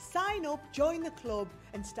for? Sign up, join the club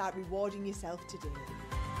and start rewarding yourself today.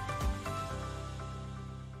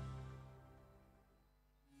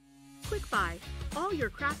 Quick Buy, all your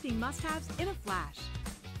crafting must-haves in a flash.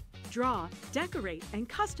 Draw, decorate, and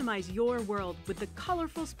customize your world with the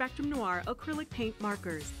colorful Spectrum Noir acrylic paint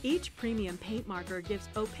markers. Each premium paint marker gives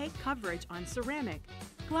opaque coverage on ceramic,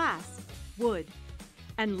 glass, wood,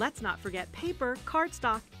 and let's not forget paper,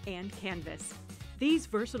 cardstock, and canvas. These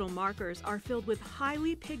versatile markers are filled with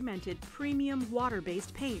highly pigmented premium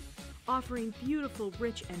water-based paint, offering beautiful,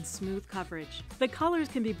 rich, and smooth coverage. The colors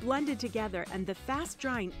can be blended together, and the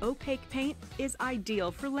fast-drying opaque paint is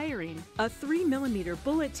ideal for layering. A 3mm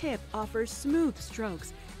bullet tip offers smooth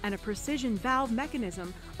strokes, and a precision valve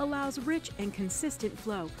mechanism allows rich and consistent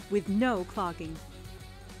flow with no clogging.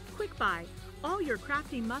 Quick Buy, all your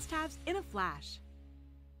crafty must-haves in a flash.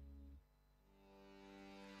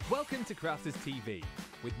 Welcome to Crafters TV.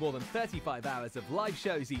 With more than 35 hours of live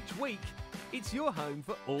shows each week, it's your home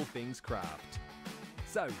for all things craft.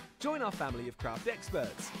 So, join our family of craft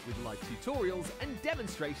experts with live tutorials and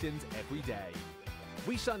demonstrations every day.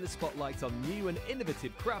 We shine the spotlight on new and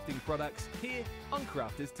innovative crafting products here on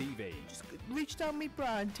Crafters TV. Just reach down my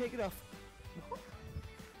bra and take it off.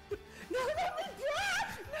 No, not my bra!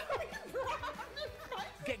 No, my bra!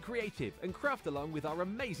 Get creative and craft along with our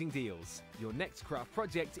amazing deals. Your next craft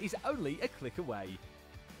project is only a click away.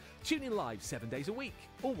 Tune in live 7 days a week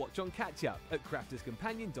or watch on catch up at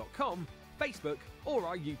crafterscompanion.com, Facebook or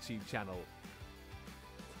our YouTube channel.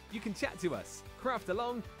 You can chat to us, craft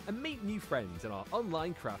along and meet new friends in our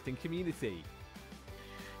online crafting community.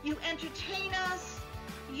 You entertain us,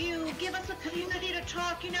 you give us a community to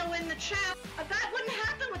talk, you know, in the chat. That wouldn't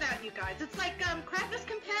happen without you guys. It's like Crafters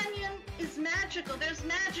Companion is magical. There's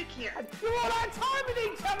magic here. You all our time with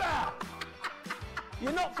each other!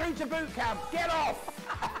 You're not free to boot camp. Get off!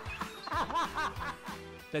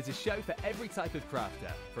 There's a show for every type of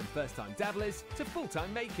crafter, from first-time dabblers to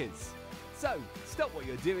full-time makers. So, stop what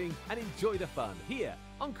you're doing and enjoy the fun here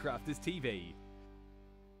on Crafters TV.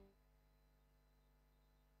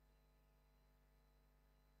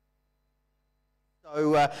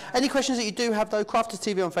 So, any questions that you do have, though, Crafters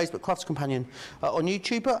TV on Facebook, Crafters Companion on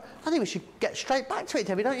YouTube. But I think we should get straight back to it,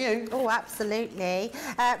 Debbie, don't you? Oh, absolutely.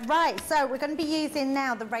 Right, so we're going to be using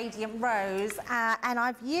now the Radiant Rose, and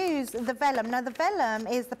I've used the vellum. Now, the vellum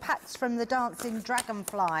is the patch from the Dancing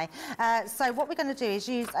Dragonfly. So what we're going to do is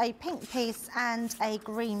use a pink piece and a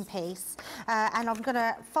green piece, and I'm going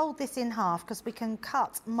to fold this in half because we can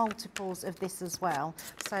cut multiples of this as well.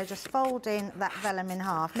 So just folding that vellum in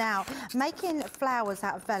half. Now, making flowers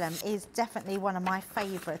out of vellum is definitely one of my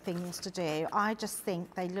favourite things to do. I just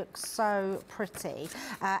think they look so pretty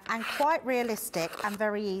and quite realistic and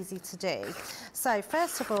very easy to do. So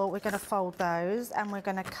first of all, we're going to fold those and we're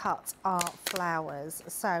going to cut our flowers.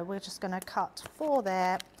 So we're just going to cut 4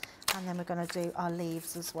 there, and then we're going to do our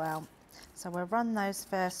leaves as well. So we'll run those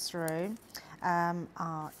first through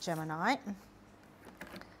our Gemini.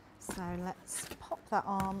 So let's pop that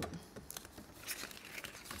on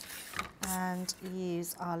and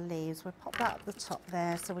use our leaves. We'll pop that up the top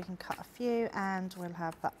there so we can cut a few, and we'll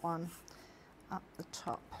have that one up the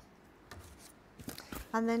top.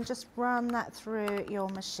 And then just run that through your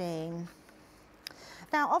machine.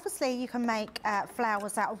 Now, obviously, you can make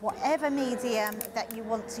flowers out of whatever medium that you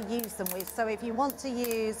want to use them with. So if you want to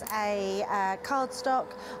use a cardstock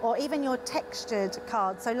or even your textured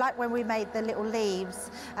card, so like when we made the little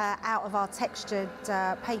leaves out of our textured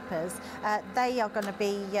papers, they are going to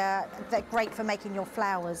be they're great for making your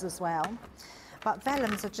flowers as well. But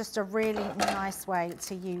vellums are just a really nice way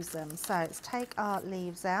to use them. So let's take our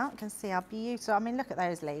leaves out. You can see how beautiful, I mean, look at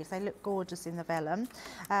those leaves. They look gorgeous in the vellum.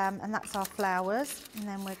 And that's our flowers. And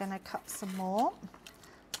then we're going to cut some more.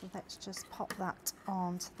 So let's just pop that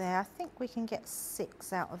onto there. I think we can get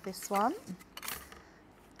 6 out of this one.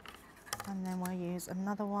 And then we'll use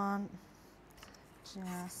another one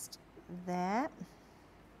just there.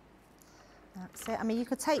 That's it. I mean, you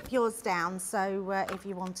could tape yours down, so if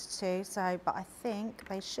you wanted to. So, but I think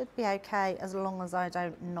they should be okay as long as I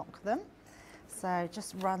don't knock them. So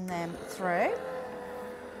just run them through.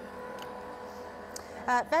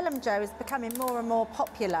 Vellum, Joe, is becoming more and more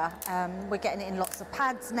popular. We're getting it in lots of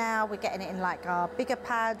pads now. We're getting it in like our bigger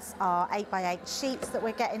pads, our 8x8 sheets that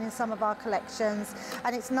we're getting in some of our collections.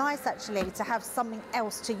 And it's nice actually to have something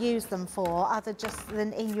else to use them for other just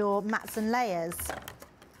than in your mats and layers.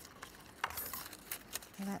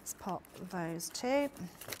 Let's pop those 2 and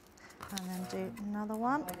then do another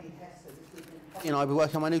one. You know, I'll be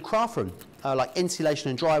working on my new craft room, like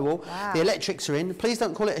insulation and drywall. Wow. The electrics are in. Please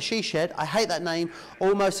don't call it a she shed. I hate that name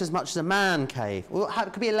almost as much as a man cave. Well,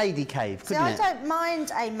 it could be a lady cave, couldn't it? See, I don't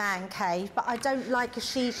mind a man cave, but I don't like a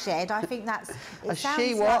she shed. I think that's... A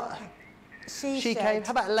she what? Like she shed. cave.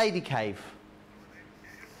 How about a lady cave?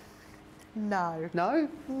 No. No?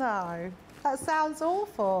 No. That sounds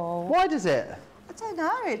awful. Why does it? I don't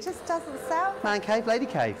know, it just doesn't sound... Man cave, lady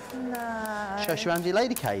cave. No. Show us around your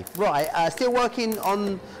lady cave. Right, still working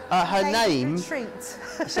on her Lady name. Retreat.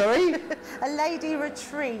 Sorry? A lady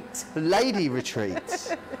retreat. Lady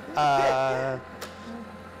retreat.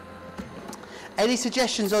 Any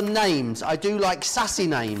suggestions on names? I do like sassy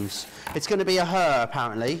names. It's going to be a her,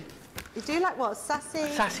 apparently. You do like what?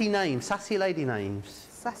 Sassy? Sassy names, sassy lady names.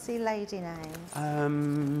 Sassy lady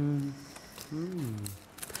names.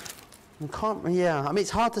 Yeah, I mean,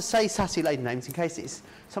 it's hard to say sassy lady names in case it's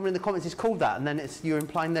someone in the comments is called that and then you're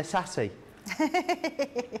implying they're sassy.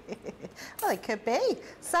 Well, it could be.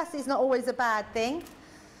 Sassy's not always a bad thing.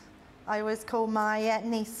 I always call my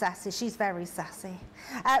niece Sassy. She's very sassy.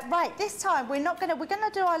 Right, this time we're gonna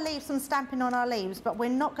do our leaves, some stamping on our leaves, but we're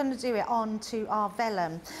not gonna do it onto our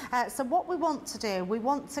vellum. So what we want to do, we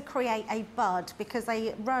want to create a bud, because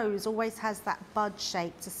a rose always has that bud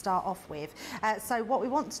shape to start off with. So what we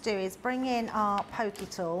want to do is bring in our pokey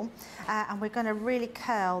tool, and we're gonna really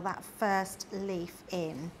curl that first leaf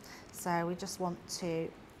in. So we just want to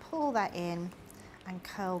pull that in and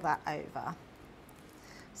curl that over.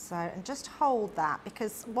 So, and just hold that,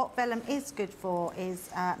 because what vellum is good for is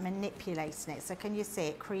manipulating it. So can you see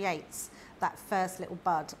it creates that first little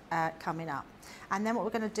bud coming up. And then what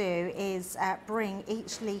we're going to do is bring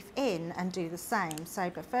each leaf in and do the same. So,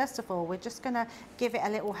 but first of all, we're just going to give it a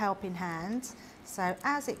little helping hand. So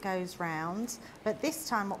as it goes round, but this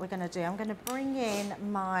time what we're going to do, I'm going to bring in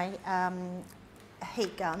my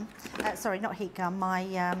heat gun, sorry, not heat gun,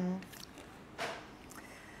 my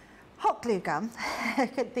hot glue gun. I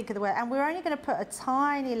couldn't think of the word. And we're only going to put a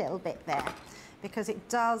tiny little bit there, because it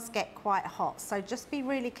does get quite hot. So just be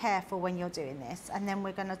really careful when you're doing this. And then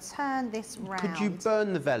we're going to turn this round. Could you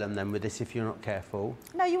burn the vellum then with this if you're not careful?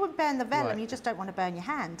 No, you wouldn't burn the vellum. Right. You just don't want to burn your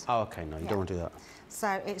hand. Oh, okay, no, you don't want to do that.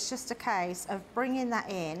 So it's just a case of bringing that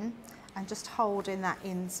in and just holding that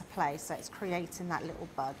into place. So it's creating that little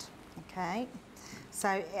bud, okay?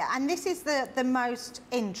 So, and this is the most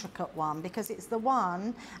intricate one, because it's the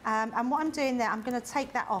one, and what I'm doing there, I'm going to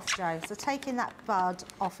take that off, Joe. So taking that bud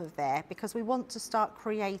off of there, because we want to start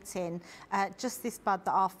creating just this bud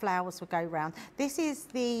that our flowers will go round. This is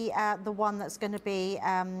the one that's going to be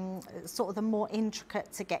sort of the more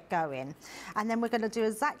intricate to get going. And then we're going to do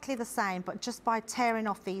exactly the same, but just by tearing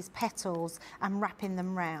off these petals and wrapping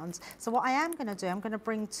them round. So what I am going to do, I'm going to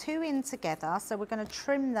bring two in together. So we're going to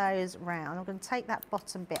trim those round. I'm going to take that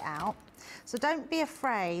bottom bit out. So don't be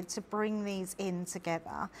afraid to bring these in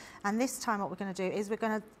together. And this time what we're going to do is we're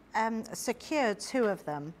going to secure two of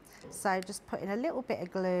them. So just putting a little bit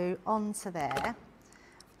of glue onto there,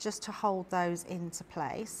 just to hold those into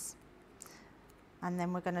place. And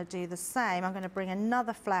then we're going to do the same. I'm going to bring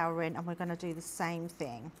another flower in, and we're going to do the same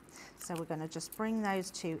thing. So we're going to just bring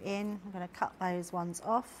those two in. I'm going to cut those ones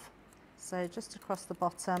off. So just across the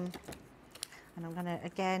bottom. And I'm going to,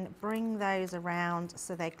 again, bring those around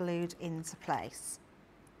so they're glued into place.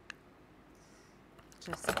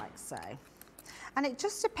 Just like so. And it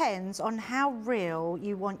just depends on how real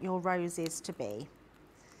you want your roses to be.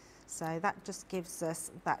 So that just gives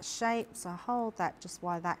us that shape. So hold that just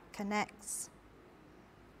while that connects.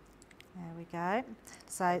 There we go.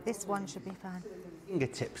 So this one should be fine.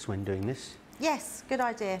 Fingertips when doing this. Yes, good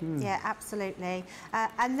idea. Yeah, absolutely.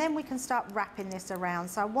 And then we can start wrapping this around.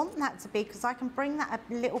 So I want that to be, because I can bring that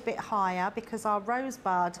a little bit higher, because our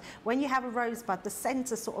rosebud, when you have a rosebud, the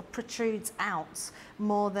centre sort of protrudes out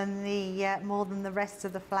more than the rest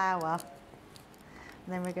of the flower.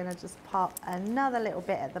 And then we're going to just pop another little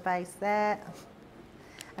bit at the base there.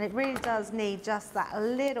 And it really does need just that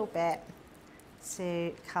little bit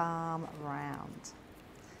to come round.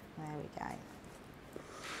 There we go.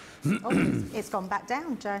 Oh, it's gone back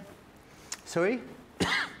down, Joe. Sorry?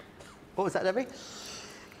 What was that, Debbie?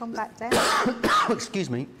 Gone back down.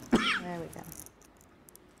 Excuse me. There we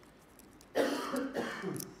go.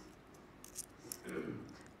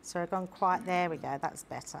 So I've gone quite, there we go, that's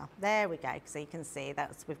better. There we go, so you can see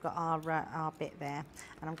that's, we've got our bit there.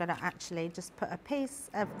 And I'm going to actually just put a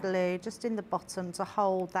piece of glue just in the bottom to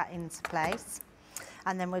hold that into place.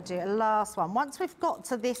 And then we'll do a last one. Once we've got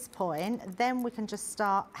to this point, then we can just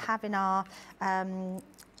start having our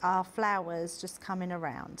flowers just coming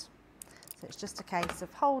around. So it's just a case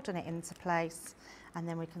of holding it into place, and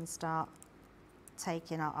then we can start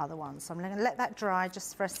taking our other ones. So I'm going to let that dry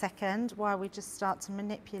just for a second while we just start to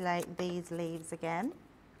manipulate these leaves again.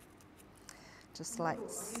 Just like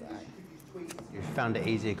so. You found it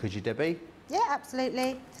easier, could you, Debbie? Yeah,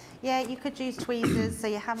 absolutely. Yeah, you could use tweezers, so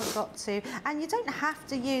you haven't got to. And you don't have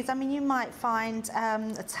to use, I mean, you might find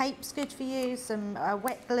a tape's good for you, some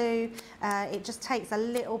wet glue. It just takes a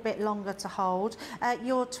little bit longer to hold.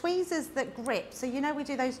 Your tweezers that grip, so you know we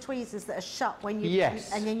do those tweezers that are shut when you...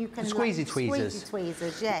 Yes, and then you can... squeezy tweezers. Squeezy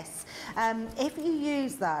tweezers, yes. If you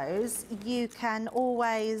use those, you can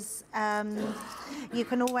always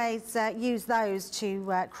use those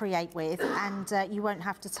to create with, and you won't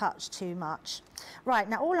have to touch too much. Right,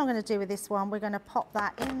 now all I'm going to do with this one, we're going to pop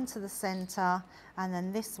that into the centre, and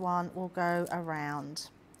then this one will go around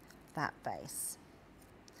that base.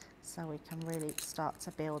 So we can really start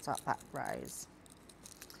to build up that rose.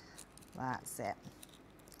 That's it.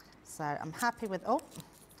 So I'm happy with, oh,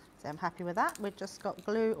 So I'm happy with that. We've just got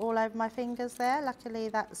glue all over my fingers there. Luckily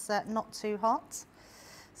that's not too hot.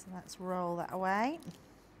 So let's roll that away.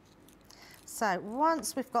 So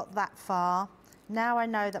once we've got that far, now I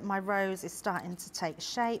know that my rose is starting to take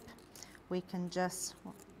shape. We can just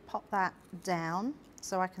pop that down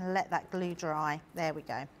so I can let that glue dry. There we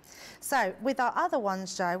go. So with our other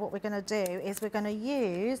ones, Joe, what we're going to do is we're going to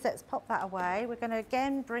use, let's pop that away. We're going to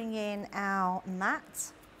again bring in our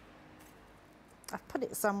mat. I've put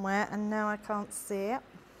it somewhere and now I can't see it.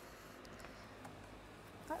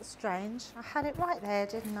 That's strange. I had it right there,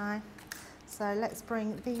 didn't I? So let's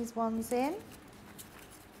bring these ones in.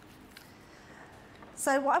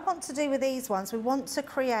 So what I want to do with these ones, we want to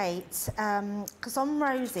create, because on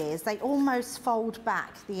roses, they almost fold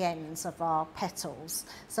back the ends of our petals.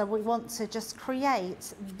 So we want to just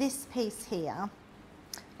create this piece here,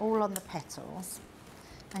 all on the petals.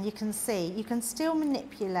 And you can see, you can still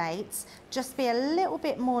manipulate, just be a little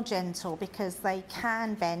bit more gentle because they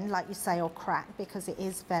can bend, like you say, or crack because it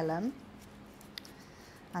is vellum.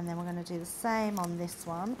 And then we're going to do the same on this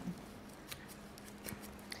one.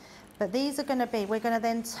 But these are going to be, we're going to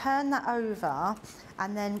then turn that over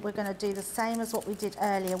and then we're going to do the same as what we did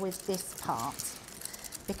earlier with this part.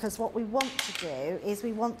 Because what we want to do is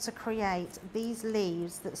we want to create these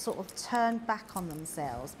leaves that sort of turn back on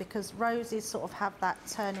themselves because roses sort of have that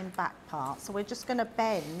turning back part. So we're just going to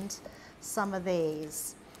bend some of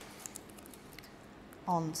these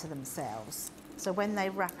onto themselves. So when they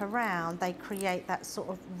wrap around, they create that sort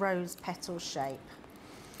of rose petal shape.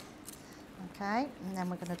 Okay, and then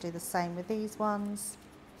we're going to do the same with these ones.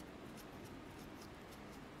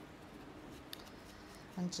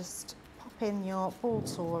 And just pop in your ball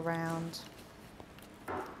tool around.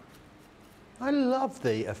 I love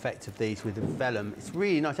the effect of these with the vellum. It's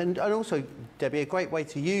really nice. And also, Debbie, a great way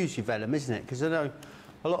to use your vellum, isn't it? Because I know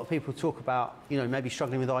a lot of people talk about, you know, maybe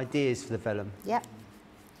struggling with ideas for the vellum. Yep.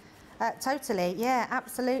 Totally, yeah,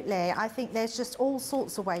 absolutely. I think there's just all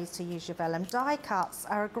sorts of ways to use your vellum. Die cuts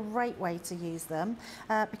are a great way to use them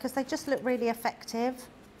because they just look really effective,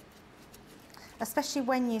 especially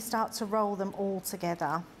when you start to roll them all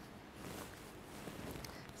together.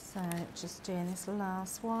 So just doing this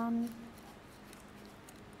last one.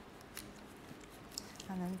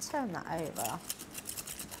 And then turn that over.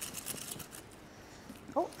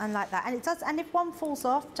 Oh, and like that, and it does, and if one falls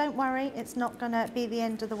off, don't worry, it's not going to be the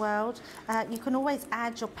end of the world. You can always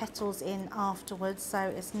add your petals in afterwards, so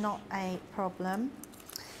it's not a problem.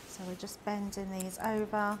 So we're just bending these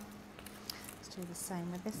over. Let's do the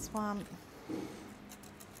same with this one.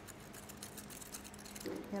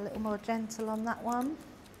 Be a little more gentle on that one.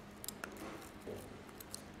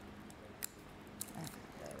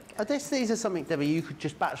 These are something, Debbie, you could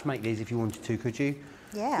just batch make these if you wanted to, could you?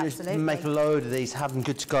 Yeah, just absolutely. Make a load of these, have them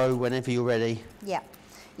good to go whenever you're ready. Yeah.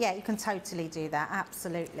 Yeah, you can totally do that,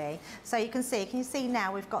 absolutely. So you can you see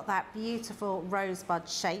now we've got that beautiful rosebud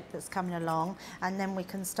shape that's coming along, and then we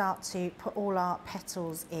can start to put all our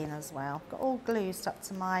petals in as well. Got all glue stuck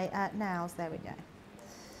to my nails, there we go.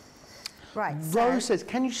 Right. Rose says,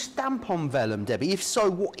 can you stamp on vellum, Debbie? If so,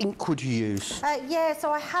 what ink would you use? Yeah, so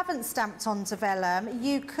I haven't stamped onto vellum.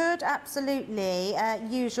 You could absolutely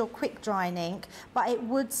use your quick drying ink, but it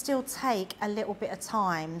would still take a little bit of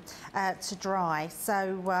time to dry.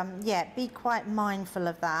 So yeah, be quite mindful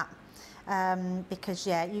of that because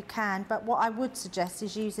yeah, you can. But what I would suggest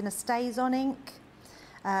is using a StazOn ink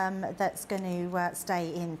that's going to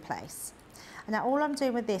stay in place. Now all I'm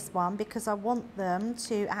doing with this one, because I want them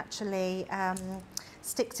to actually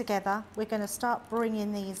stick together, we're going to start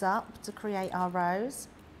bringing these up to create our rose.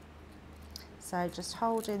 So just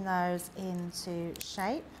holding those into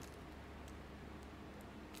shape.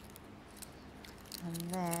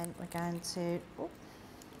 And then we're going to... Oh.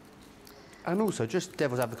 And also, just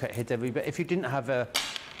devil's advocate here, Debbie, but if you didn't have a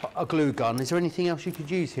glue gun, is there anything else you could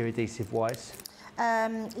use here adhesive-wise?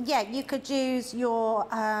 Yeah, you could use your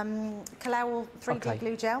Collowell 3D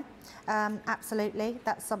glue gel. Absolutely,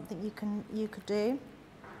 that's something you could do.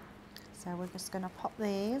 So we're just going to pop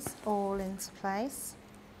these all into place.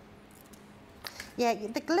 Yeah,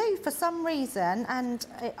 the glue for some reason, and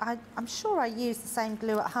I'm sure I use the same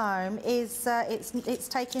glue at home, is it's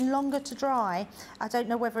taking longer to dry. I don't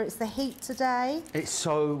know whether it's the heat today. It's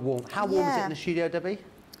so warm. How warm is it in the studio, Debbie?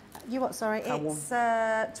 You what, sorry? How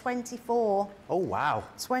it's 24. Oh, wow.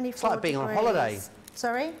 24 It's like being degrees. on holiday.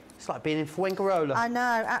 Sorry? It's like being in Fuengirola. I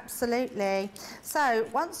know, absolutely. So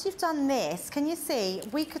once you've done this, can you see,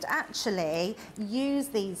 we could actually use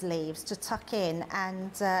these leaves to tuck in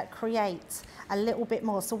and create a little bit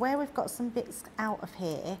more. So where we've got some bits out of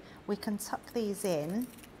here, we can tuck these in.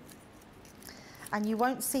 and you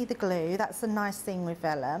won't see the glue. That's the nice thing with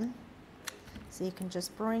vellum. So you can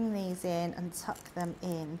just bring these in and tuck them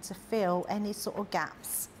in to fill any sort of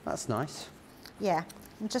gaps. That's nice. Yeah,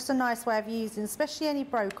 and just a nice way of using, especially any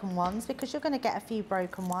broken ones, because you're going to get a few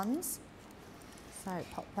broken ones. So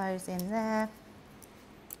pop those in there.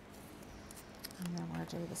 And then we'll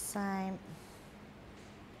do the same.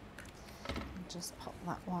 And just pop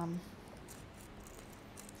that one.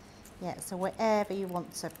 Yeah, so wherever you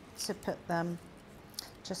want to put them,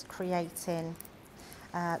 just creating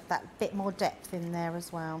that bit more depth in there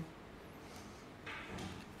as well.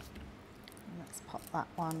 And let's pop that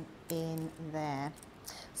one in there.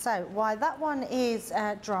 So while that one is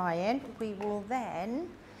drying, we will then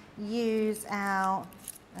use our,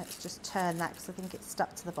 let's just turn that because I think it's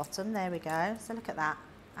stuck to the bottom. There we go. So look at that,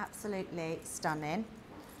 absolutely stunning.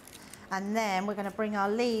 And then we're going to bring our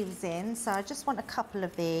leaves in. So I just want a couple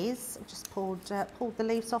of these. I've just pulled the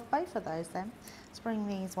leaves off both of those then. Let's bring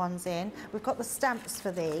these ones in. We've got the stamps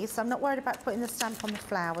for these, so I'm not worried about putting the stamp on the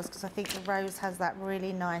flowers because I think the rose has that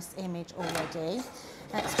really nice image already.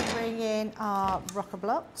 Let's bring in our rocker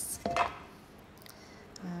blocks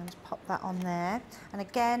and pop that on there. And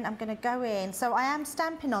again, I'm going to go in. So I am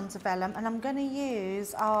stamping onto vellum, and I'm going to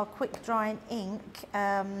use our quick drying ink,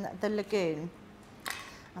 the Lagoon,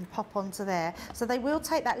 and pop onto there. So they will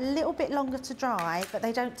take that little bit longer to dry, but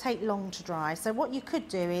they don't take long to dry. So what you could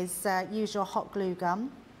do is use your hot glue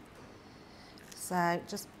gun. So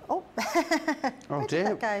just, oh, oh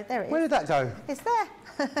dear. Where did that go? There it is. Where did that go? It's there.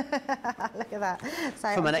 Look at that.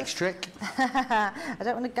 So for my next trick. I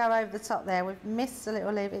don't want to go over the top there. We've missed a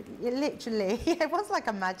little leaf. It literally, it was like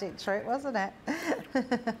a magic trick, wasn't it?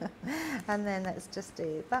 And then let's just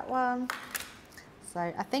do that one. So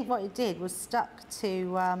I think what it did was stuck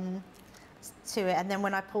to it, and then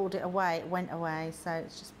when I pulled it away, it went away. So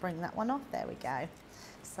let's just bring that one off. There we go.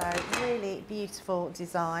 So really beautiful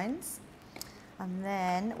designs. And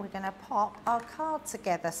then we're going to pop our card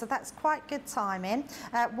together. So that's quite good timing.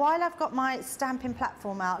 While I've got my stamping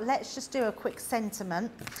platform out, let's just do a quick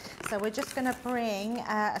sentiment. So we're just going to bring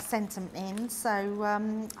a sentiment in. So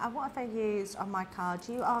what have I used on my card?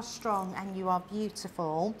 You are strong and you are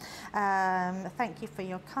beautiful. Thank you for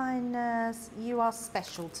your kindness. You are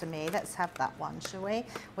special to me. Let's have that one, shall we?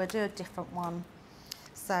 We'll do a different one.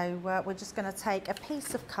 So we're just going to take a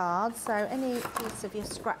piece of card. So any piece of your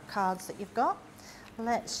scrap cards that you've got.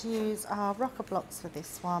 Let's use our rocker blocks for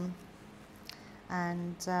this one,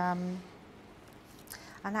 and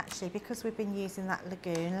actually because we've been using that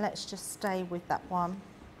Lagoon, let's just stay with that one.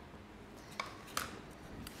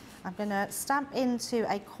 I'm going to stamp into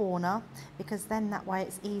a corner because then that way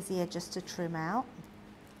it's easier just to trim out.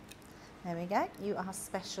 There we go, you are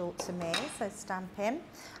special to me, so stamp in,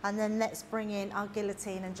 and then let's bring in our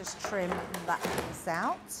guillotine and just trim that piece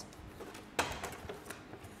out.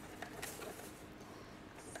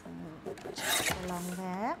 Just along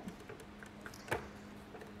there.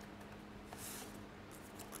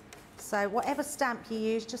 So whatever stamp you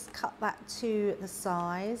use, just cut that to the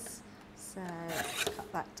size. So let's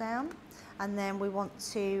cut that down. And then we want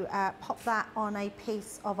to pop that on a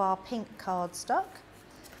piece of our pink cardstock.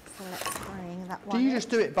 So let's bring that one in. Do you just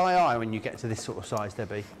do it by eye when you get to this sort of size,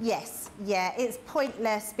 Debbie? Yes, yeah, it's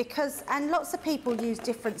pointless because, and lots of people use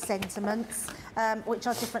different sentiments, which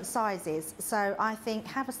are different sizes. So I think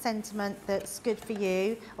have a sentiment that's good for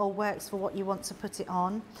you or works for what you want to put it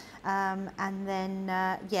on. And then,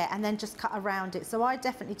 yeah, and then just cut around it. So I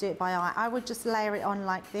definitely do it by eye. I would just layer it on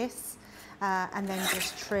like this and then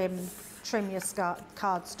just trim your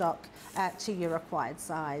cardstock to your required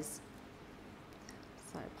size.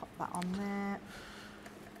 So pop that on there.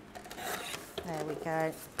 There we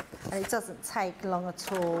go. And it doesn't take long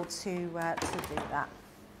at all to do that.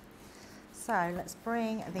 So let's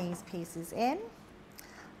bring these pieces in.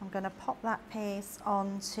 I'm going to pop that piece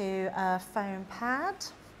onto a foam pad.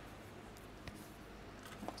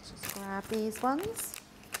 Let's just grab these ones.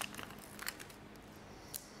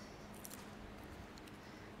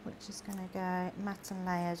 Which is going to go matte and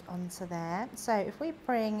layered onto there. So if we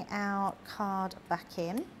bring our card back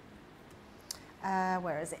in,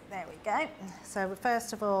 where is it? There we go. So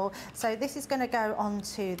first of all, so this is going to go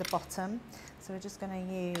onto the bottom. So we're just going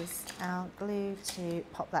to use our glue to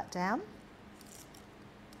pop that down.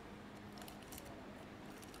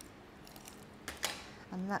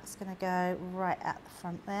 And that's going to go right at the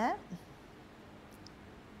front there.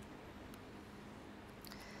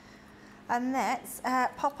 And let's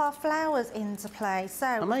pop our flowers into place.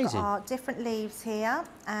 So we've got our different leaves here,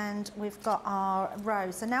 and we've got our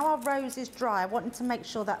rose. So now our rose is dry. I wanted to make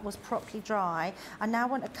sure that was properly dry. I now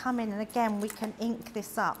want to come in, and again, we can ink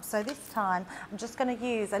this up. So this time, I'm just going to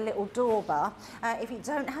use a little dauber. If you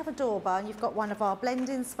don't have a dauber, you've got one of our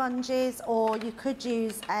blending sponges, or you could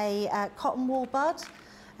use a cotton wool bud.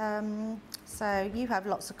 So you have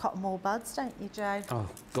lots of cotton wool buds, don't you, Joe? Oh,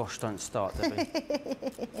 gosh, don't start, Debbie.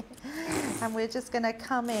 And we're just going to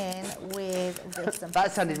come in with this.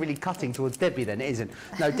 That sounded really cutting towards Debbie then, it isn't.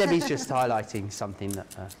 No, Debbie's just highlighting something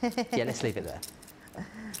that... yeah, let's leave it there.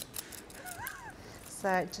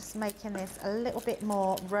 So just making this a little bit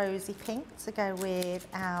more rosy pink to go with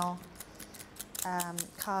our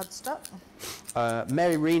cardstock.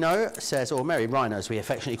 Mary Reno says, or Mary Rhino as we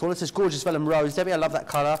affectionately call it, says gorgeous vellum rose. Debbie, I love that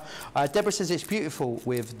colour. Deborah says it's beautiful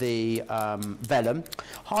with the vellum.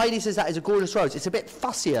 Heidi says that is a gorgeous rose. It's a bit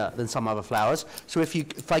fussier than some other flowers. So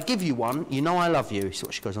if I give you one, you know I love you, is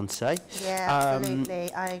what she goes on to say. Yeah,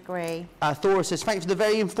 absolutely, I agree. Thora says, thanks for the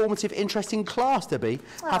very informative, interesting class, Debbie.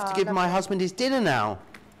 Have to give my husband his dinner now.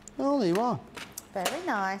 Oh, there you are. Very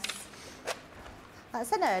nice.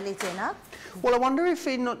 That's an early dinner. Well, I wonder if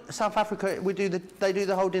in South Africa they do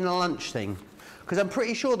the whole dinner lunch thing, because I'm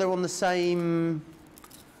pretty sure they're on the same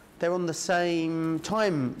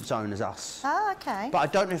time zone as us. Oh, okay. But I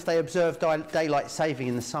don't know if they observe daylight saving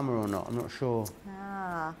in the summer or not. I'm not sure.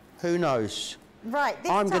 Ah. Who knows? Right.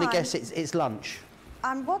 I'm going to guess it's lunch.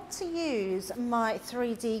 I want to use my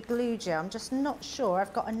 3D glue gel. I'm just not sure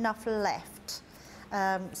I've got enough left.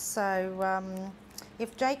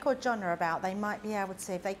 If Jake or John are about, they might be able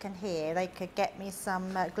to, if they can hear, they could get me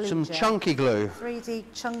some glue gel. Some chunky glue. 3D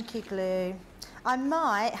chunky glue. I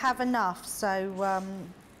might have enough, so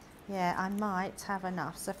yeah, I might have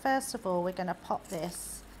enough. So first of all, we're going to pop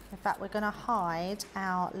this. In fact, we're going to hide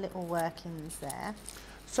our little workings there.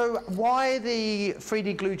 So why the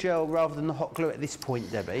 3D glue gel rather than the hot glue at this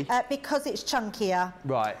point, Debbie? Because it's chunkier.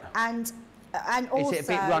 Right. And also, is it a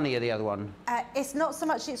bit runnier, the other one? It's not so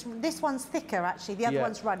much, this one's thicker actually, the other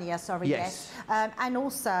one's runnier, sorry, yes. And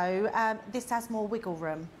also, this has more wiggle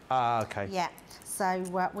room. Ah, okay. Yeah, so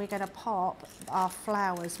we're going to pop our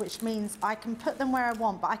flowers, which means I can put them where I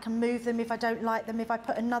want, but I can move them if I don't like them, if I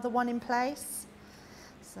put another one in place.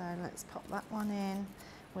 So let's pop that one in.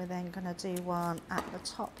 We're then going to do one at the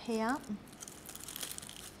top here.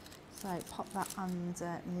 So pop that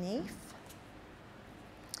underneath.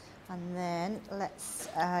 And then let's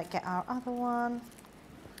get our other one.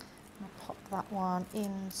 I'm going to pop that one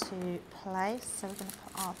into place. So we're going to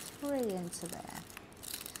put our 3 into there.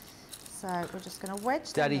 So we're just going to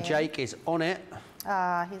wedge them in. Daddy Jake is on it.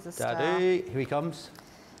 Ah, he's a star. Daddy, here he comes.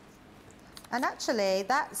 And actually,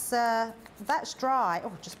 that's dry.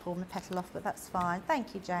 Oh, just pulled my petal off, but that's fine.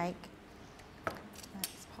 Thank you, Jake.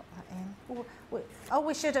 Let's pop that in. Oh,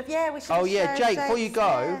 we should have. Yeah, we should have. Oh yeah, Jake, before you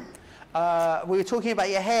go. Yeah. We were talking about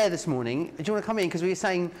your hair this morning. Do you want to come in? Because we were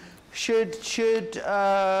saying, should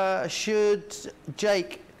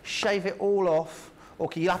Jake shave it all off, or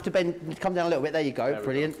can you have to come down a little bit? There you go,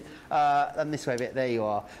 brilliant. And this way a bit. There you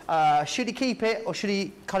are. Should he keep it or should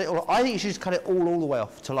he cut it all off? I think you should just cut it all the way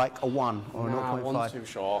off to like a 1 or a 0.5. One's too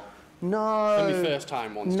short. No. For my first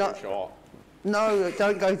time, one's too short. No,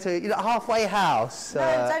 don't go to halfway house.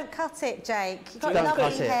 No, don't cut it, Jake. You've got don't lovely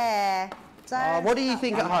cut it. hair. What do you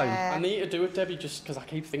think at home? I need to do it, Debbie, just because I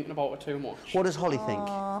keep thinking about it too much. What does Holly think?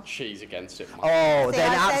 She's against it. Man. Oh, See,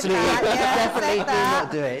 then I said absolutely, that, yeah, definitely do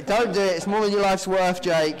not do it. Don't do it. It's more than your life's worth,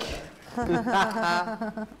 Jake.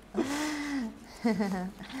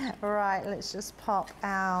 Right, let's just pop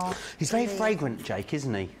out. He's very fragrant, Jake,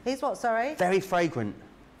 isn't he? He's what, sorry? Very fragrant.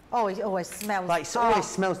 Oh, he always smells. Like, it always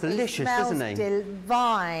smells delicious, doesn't he? Smells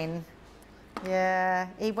divine. Yeah,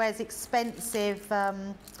 he wears expensive.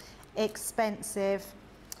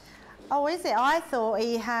 Oh, is it? I thought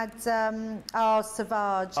he had.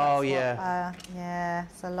 Sauvage. Oh, yeah. Yeah,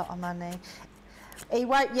 it's a lot of money. He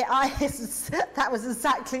won't. Yeah, that was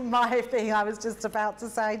exactly my thing. I was just about to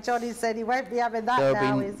say. Johnny said he won't be having that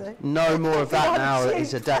now, is he? No more of that now. Now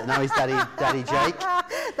he's Daddy Jake.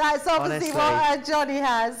 That's obviously what Johnny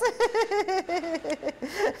has.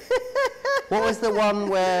 What was the one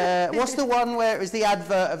where? What's the one where it was the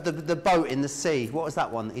advert of the boat in the sea? What was that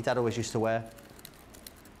one that your dad always used to wear?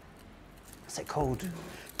 What's it called?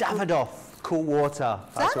 Davidoff. Cool water.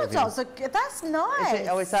 Davidoff's that's nice. Is it?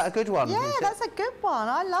 Oh, is that a good one? Yeah, that's a good one.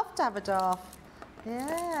 I love Davidoff.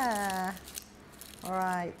 Yeah. All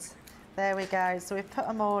right. There we go. So we've put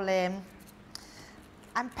them all in.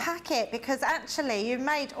 and pack it, because actually you've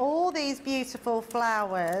made all these beautiful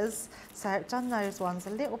flowers. So I've done those ones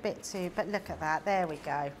a little bit too, but look at that, there we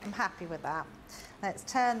go. I'm happy with that. Let's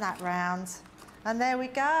turn that round. And there we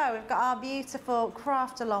go, we've got our beautiful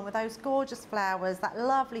craft along with those gorgeous flowers, that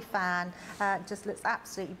lovely fan, just looks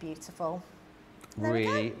absolutely beautiful.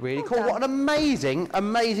 Really, really Well cool. done. What an amazing,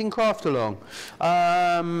 amazing craft along.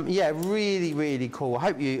 Yeah, really, really cool. I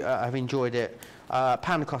hope you have enjoyed it.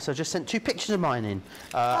 Panda Cross, I just sent 2 pictures of mine in.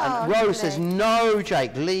 And Rose lovely. says, no,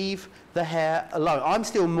 Jake, leave the hair alone. I'm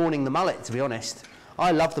still mourning the mullet, to be honest.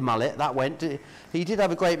 I love the mullet. That went. He did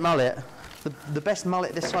have a great mullet. The best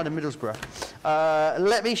mullet this side of Middlesbrough.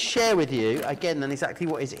 Let me share with you, again, then exactly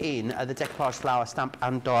what is in the Decoupage Flower Stamp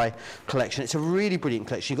and Die collection. It's a really brilliant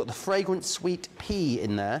collection. You've got the Fragrant Sweet Pea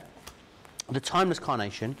in there, the Timeless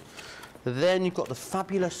Carnation, then you've got the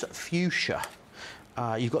Fabulous Fuchsia,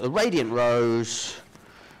 you've got the Radiant Rose,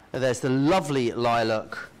 there's the lovely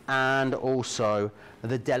Lilac, and also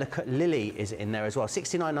the Delicate Lily is in there as well.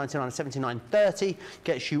 $69.99, $79.30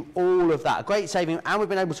 gets you all of that. A great saving, and we've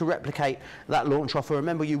been able to replicate that launch offer.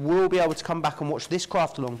 Remember, you will be able to come back and watch this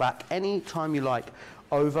craft along back any time you like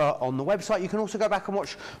over on the website. You can also go back and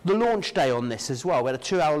watch the launch day on this as well. We had a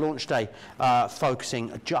 2-hour launch day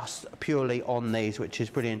focusing just purely on these, which is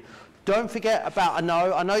brilliant. Don't forget about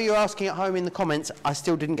I know you're asking at home in the comments. I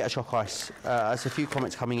still didn't get a choc ice. There's a few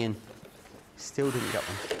comments coming in. Still didn't get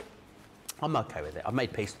one. I'm okay with it. I've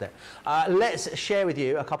made peace with it. Let's share with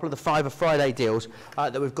you a couple of the Fiver Friday deals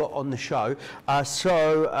that we've got on the show.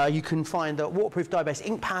 So you can find the waterproof dye-based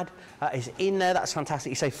ink pad is in there. That's fantastic.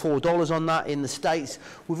 You save $4 on that in the States.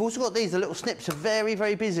 We've also got these. The little snips are very,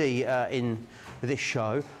 very busy in this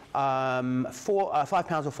show. £5 or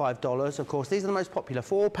 $5, of course. These are the most popular.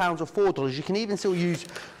 £4 or $4. You can even still use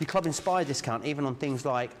your Club Inspire discount, even on things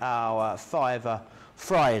like our Fiver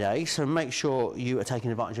Friday, so make sure you are taking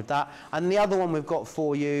advantage of that. And the other one we've got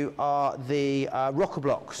for you are the rocker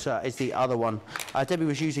blocks, is the other one. Debbie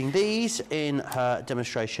was using these in her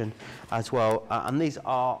demonstration as well, and these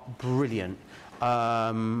are brilliant.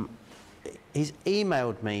 He's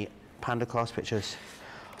emailed me Panda Cast pictures.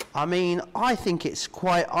 I mean, I think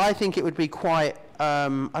it would be quite, I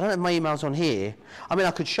don't have my emails on here. I mean,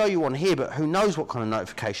 I could show you on here, but who knows what kind of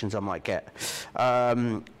notifications I might get.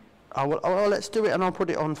 Let's do it, and I'll put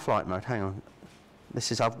it on flight mode. Hang on. This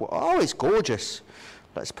is, oh, it's gorgeous.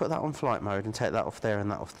 Let's put that on flight mode and take that off there and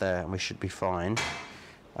that off there, and we should be fine.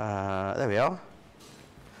 There we are.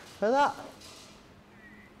 Look at that.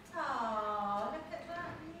 Oh, look at that,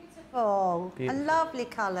 beautiful. And lovely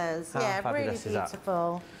colours. Yeah, really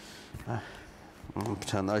beautiful.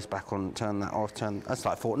 Turn those back on, turn that off, that's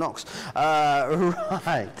like Fort Knox.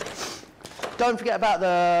 Right. Don't forget about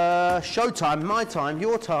the Showtime, My Time,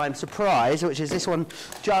 Your Time surprise, which is this one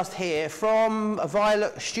just here from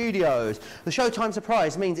Violet Studios. The Showtime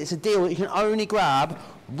surprise means it's a deal that you can only grab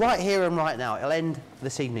right here and right now. It'll end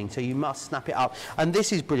this evening, so you must snap it up. And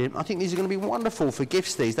this is brilliant. I think these are going to be wonderful for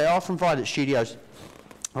gifts, these. They are from Violet Studios.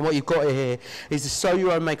 And what you've got here is the Sew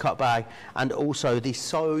Your Own Makeup bag and also the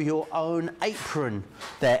Sew Your Own apron.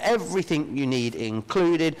 There, everything you need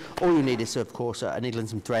included. All you need is, of course, a needle and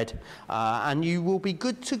some thread. And you will be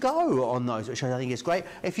good to go on those, which I think is great.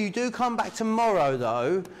 If you do come back tomorrow,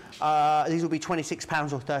 though, these will be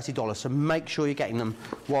 £26 or $30. So make sure you're getting them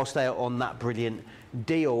whilst they are on that brilliant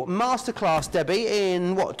deal. Masterclass, Debbie,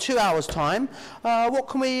 in what, 2 hours' time? What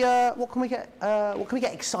can we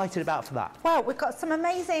get excited about for that? Well, we've got some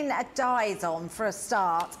amazing dyes on for a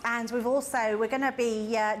start, and we're going to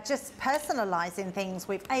be just personalising things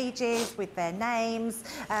with ages, with their names.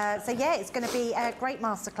 So yeah, it's going to be a great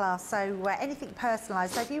masterclass. So anything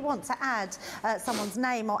personalised. So if you want to add someone's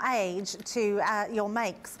name or age to your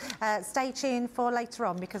makes, stay tuned for later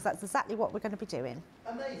on, because that's exactly what we're going to be doing.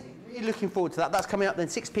 Amazing. Really looking forward to that. That's coming up then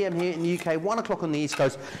 6 p.m. here in the UK, 1 o'clock on the East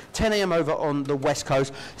Coast, 10 a.m. over on the West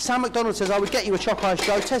Coast. Sam McDonald says, I would get you a choc ice,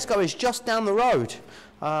 Joe. Tesco is just down the road.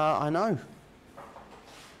 I know.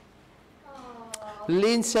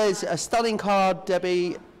 Lynn says, a stunning card,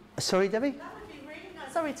 Debbie. Sorry, Debbie? That would be really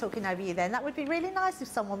nice. Sorry talking over you then. That would be really nice if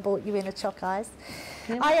someone bought you in a choc ice.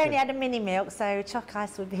 I only had a mini milk, so choc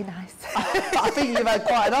ice would be nice. I think you've had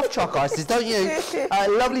quite enough choc ices, don't you?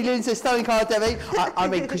 Lovely Lynn says, stunning card, Debbie. I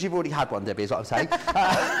mean, because you've already had one, Debbie, is what I'm saying.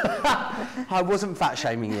 I wasn't fat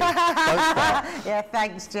shaming you. Don't start. Yeah,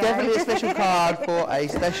 thanks, Joe. Definitely a special card for a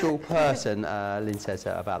special person, Lynn says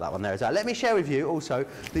about that one there as well. Let me share with you also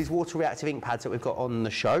these water reactive ink pads that we've got on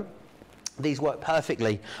the show. These work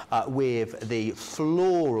perfectly with the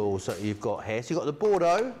florals that you've got here. So you've got the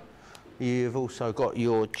Bordeaux, you've also got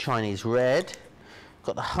your Chinese red,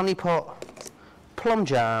 got the honey pot, plum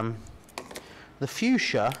jam, the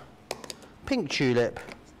fuchsia, pink tulip,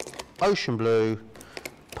 ocean blue,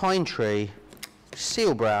 pine tree,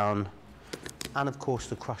 seal brown, and of course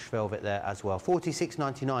the crushed velvet there as well.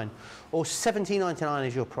 $46.99 or $17.99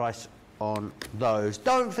 is your price on those.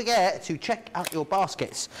 Don't forget to check out your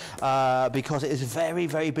baskets because it is very,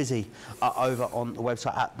 very busy over on the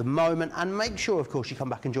website at the moment, and make sure of course you come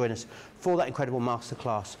back and join us for that incredible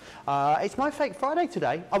masterclass. It's my Fake Friday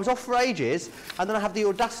today. I was off for ages and then I have the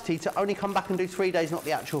audacity to only come back and do 3 days, not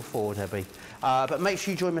the actual 4, Debbie. But make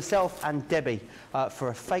sure you join myself and Debbie for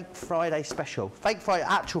a Fake Friday special. Fake Friday,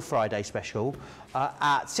 actual Friday special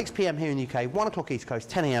at 6 p.m. here in the UK, 1 o'clock East Coast,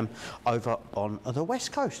 10 a.m. over on the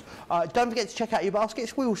West Coast. Don't forget to check out your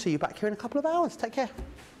baskets. We will see you back here in a couple of hours. Take care.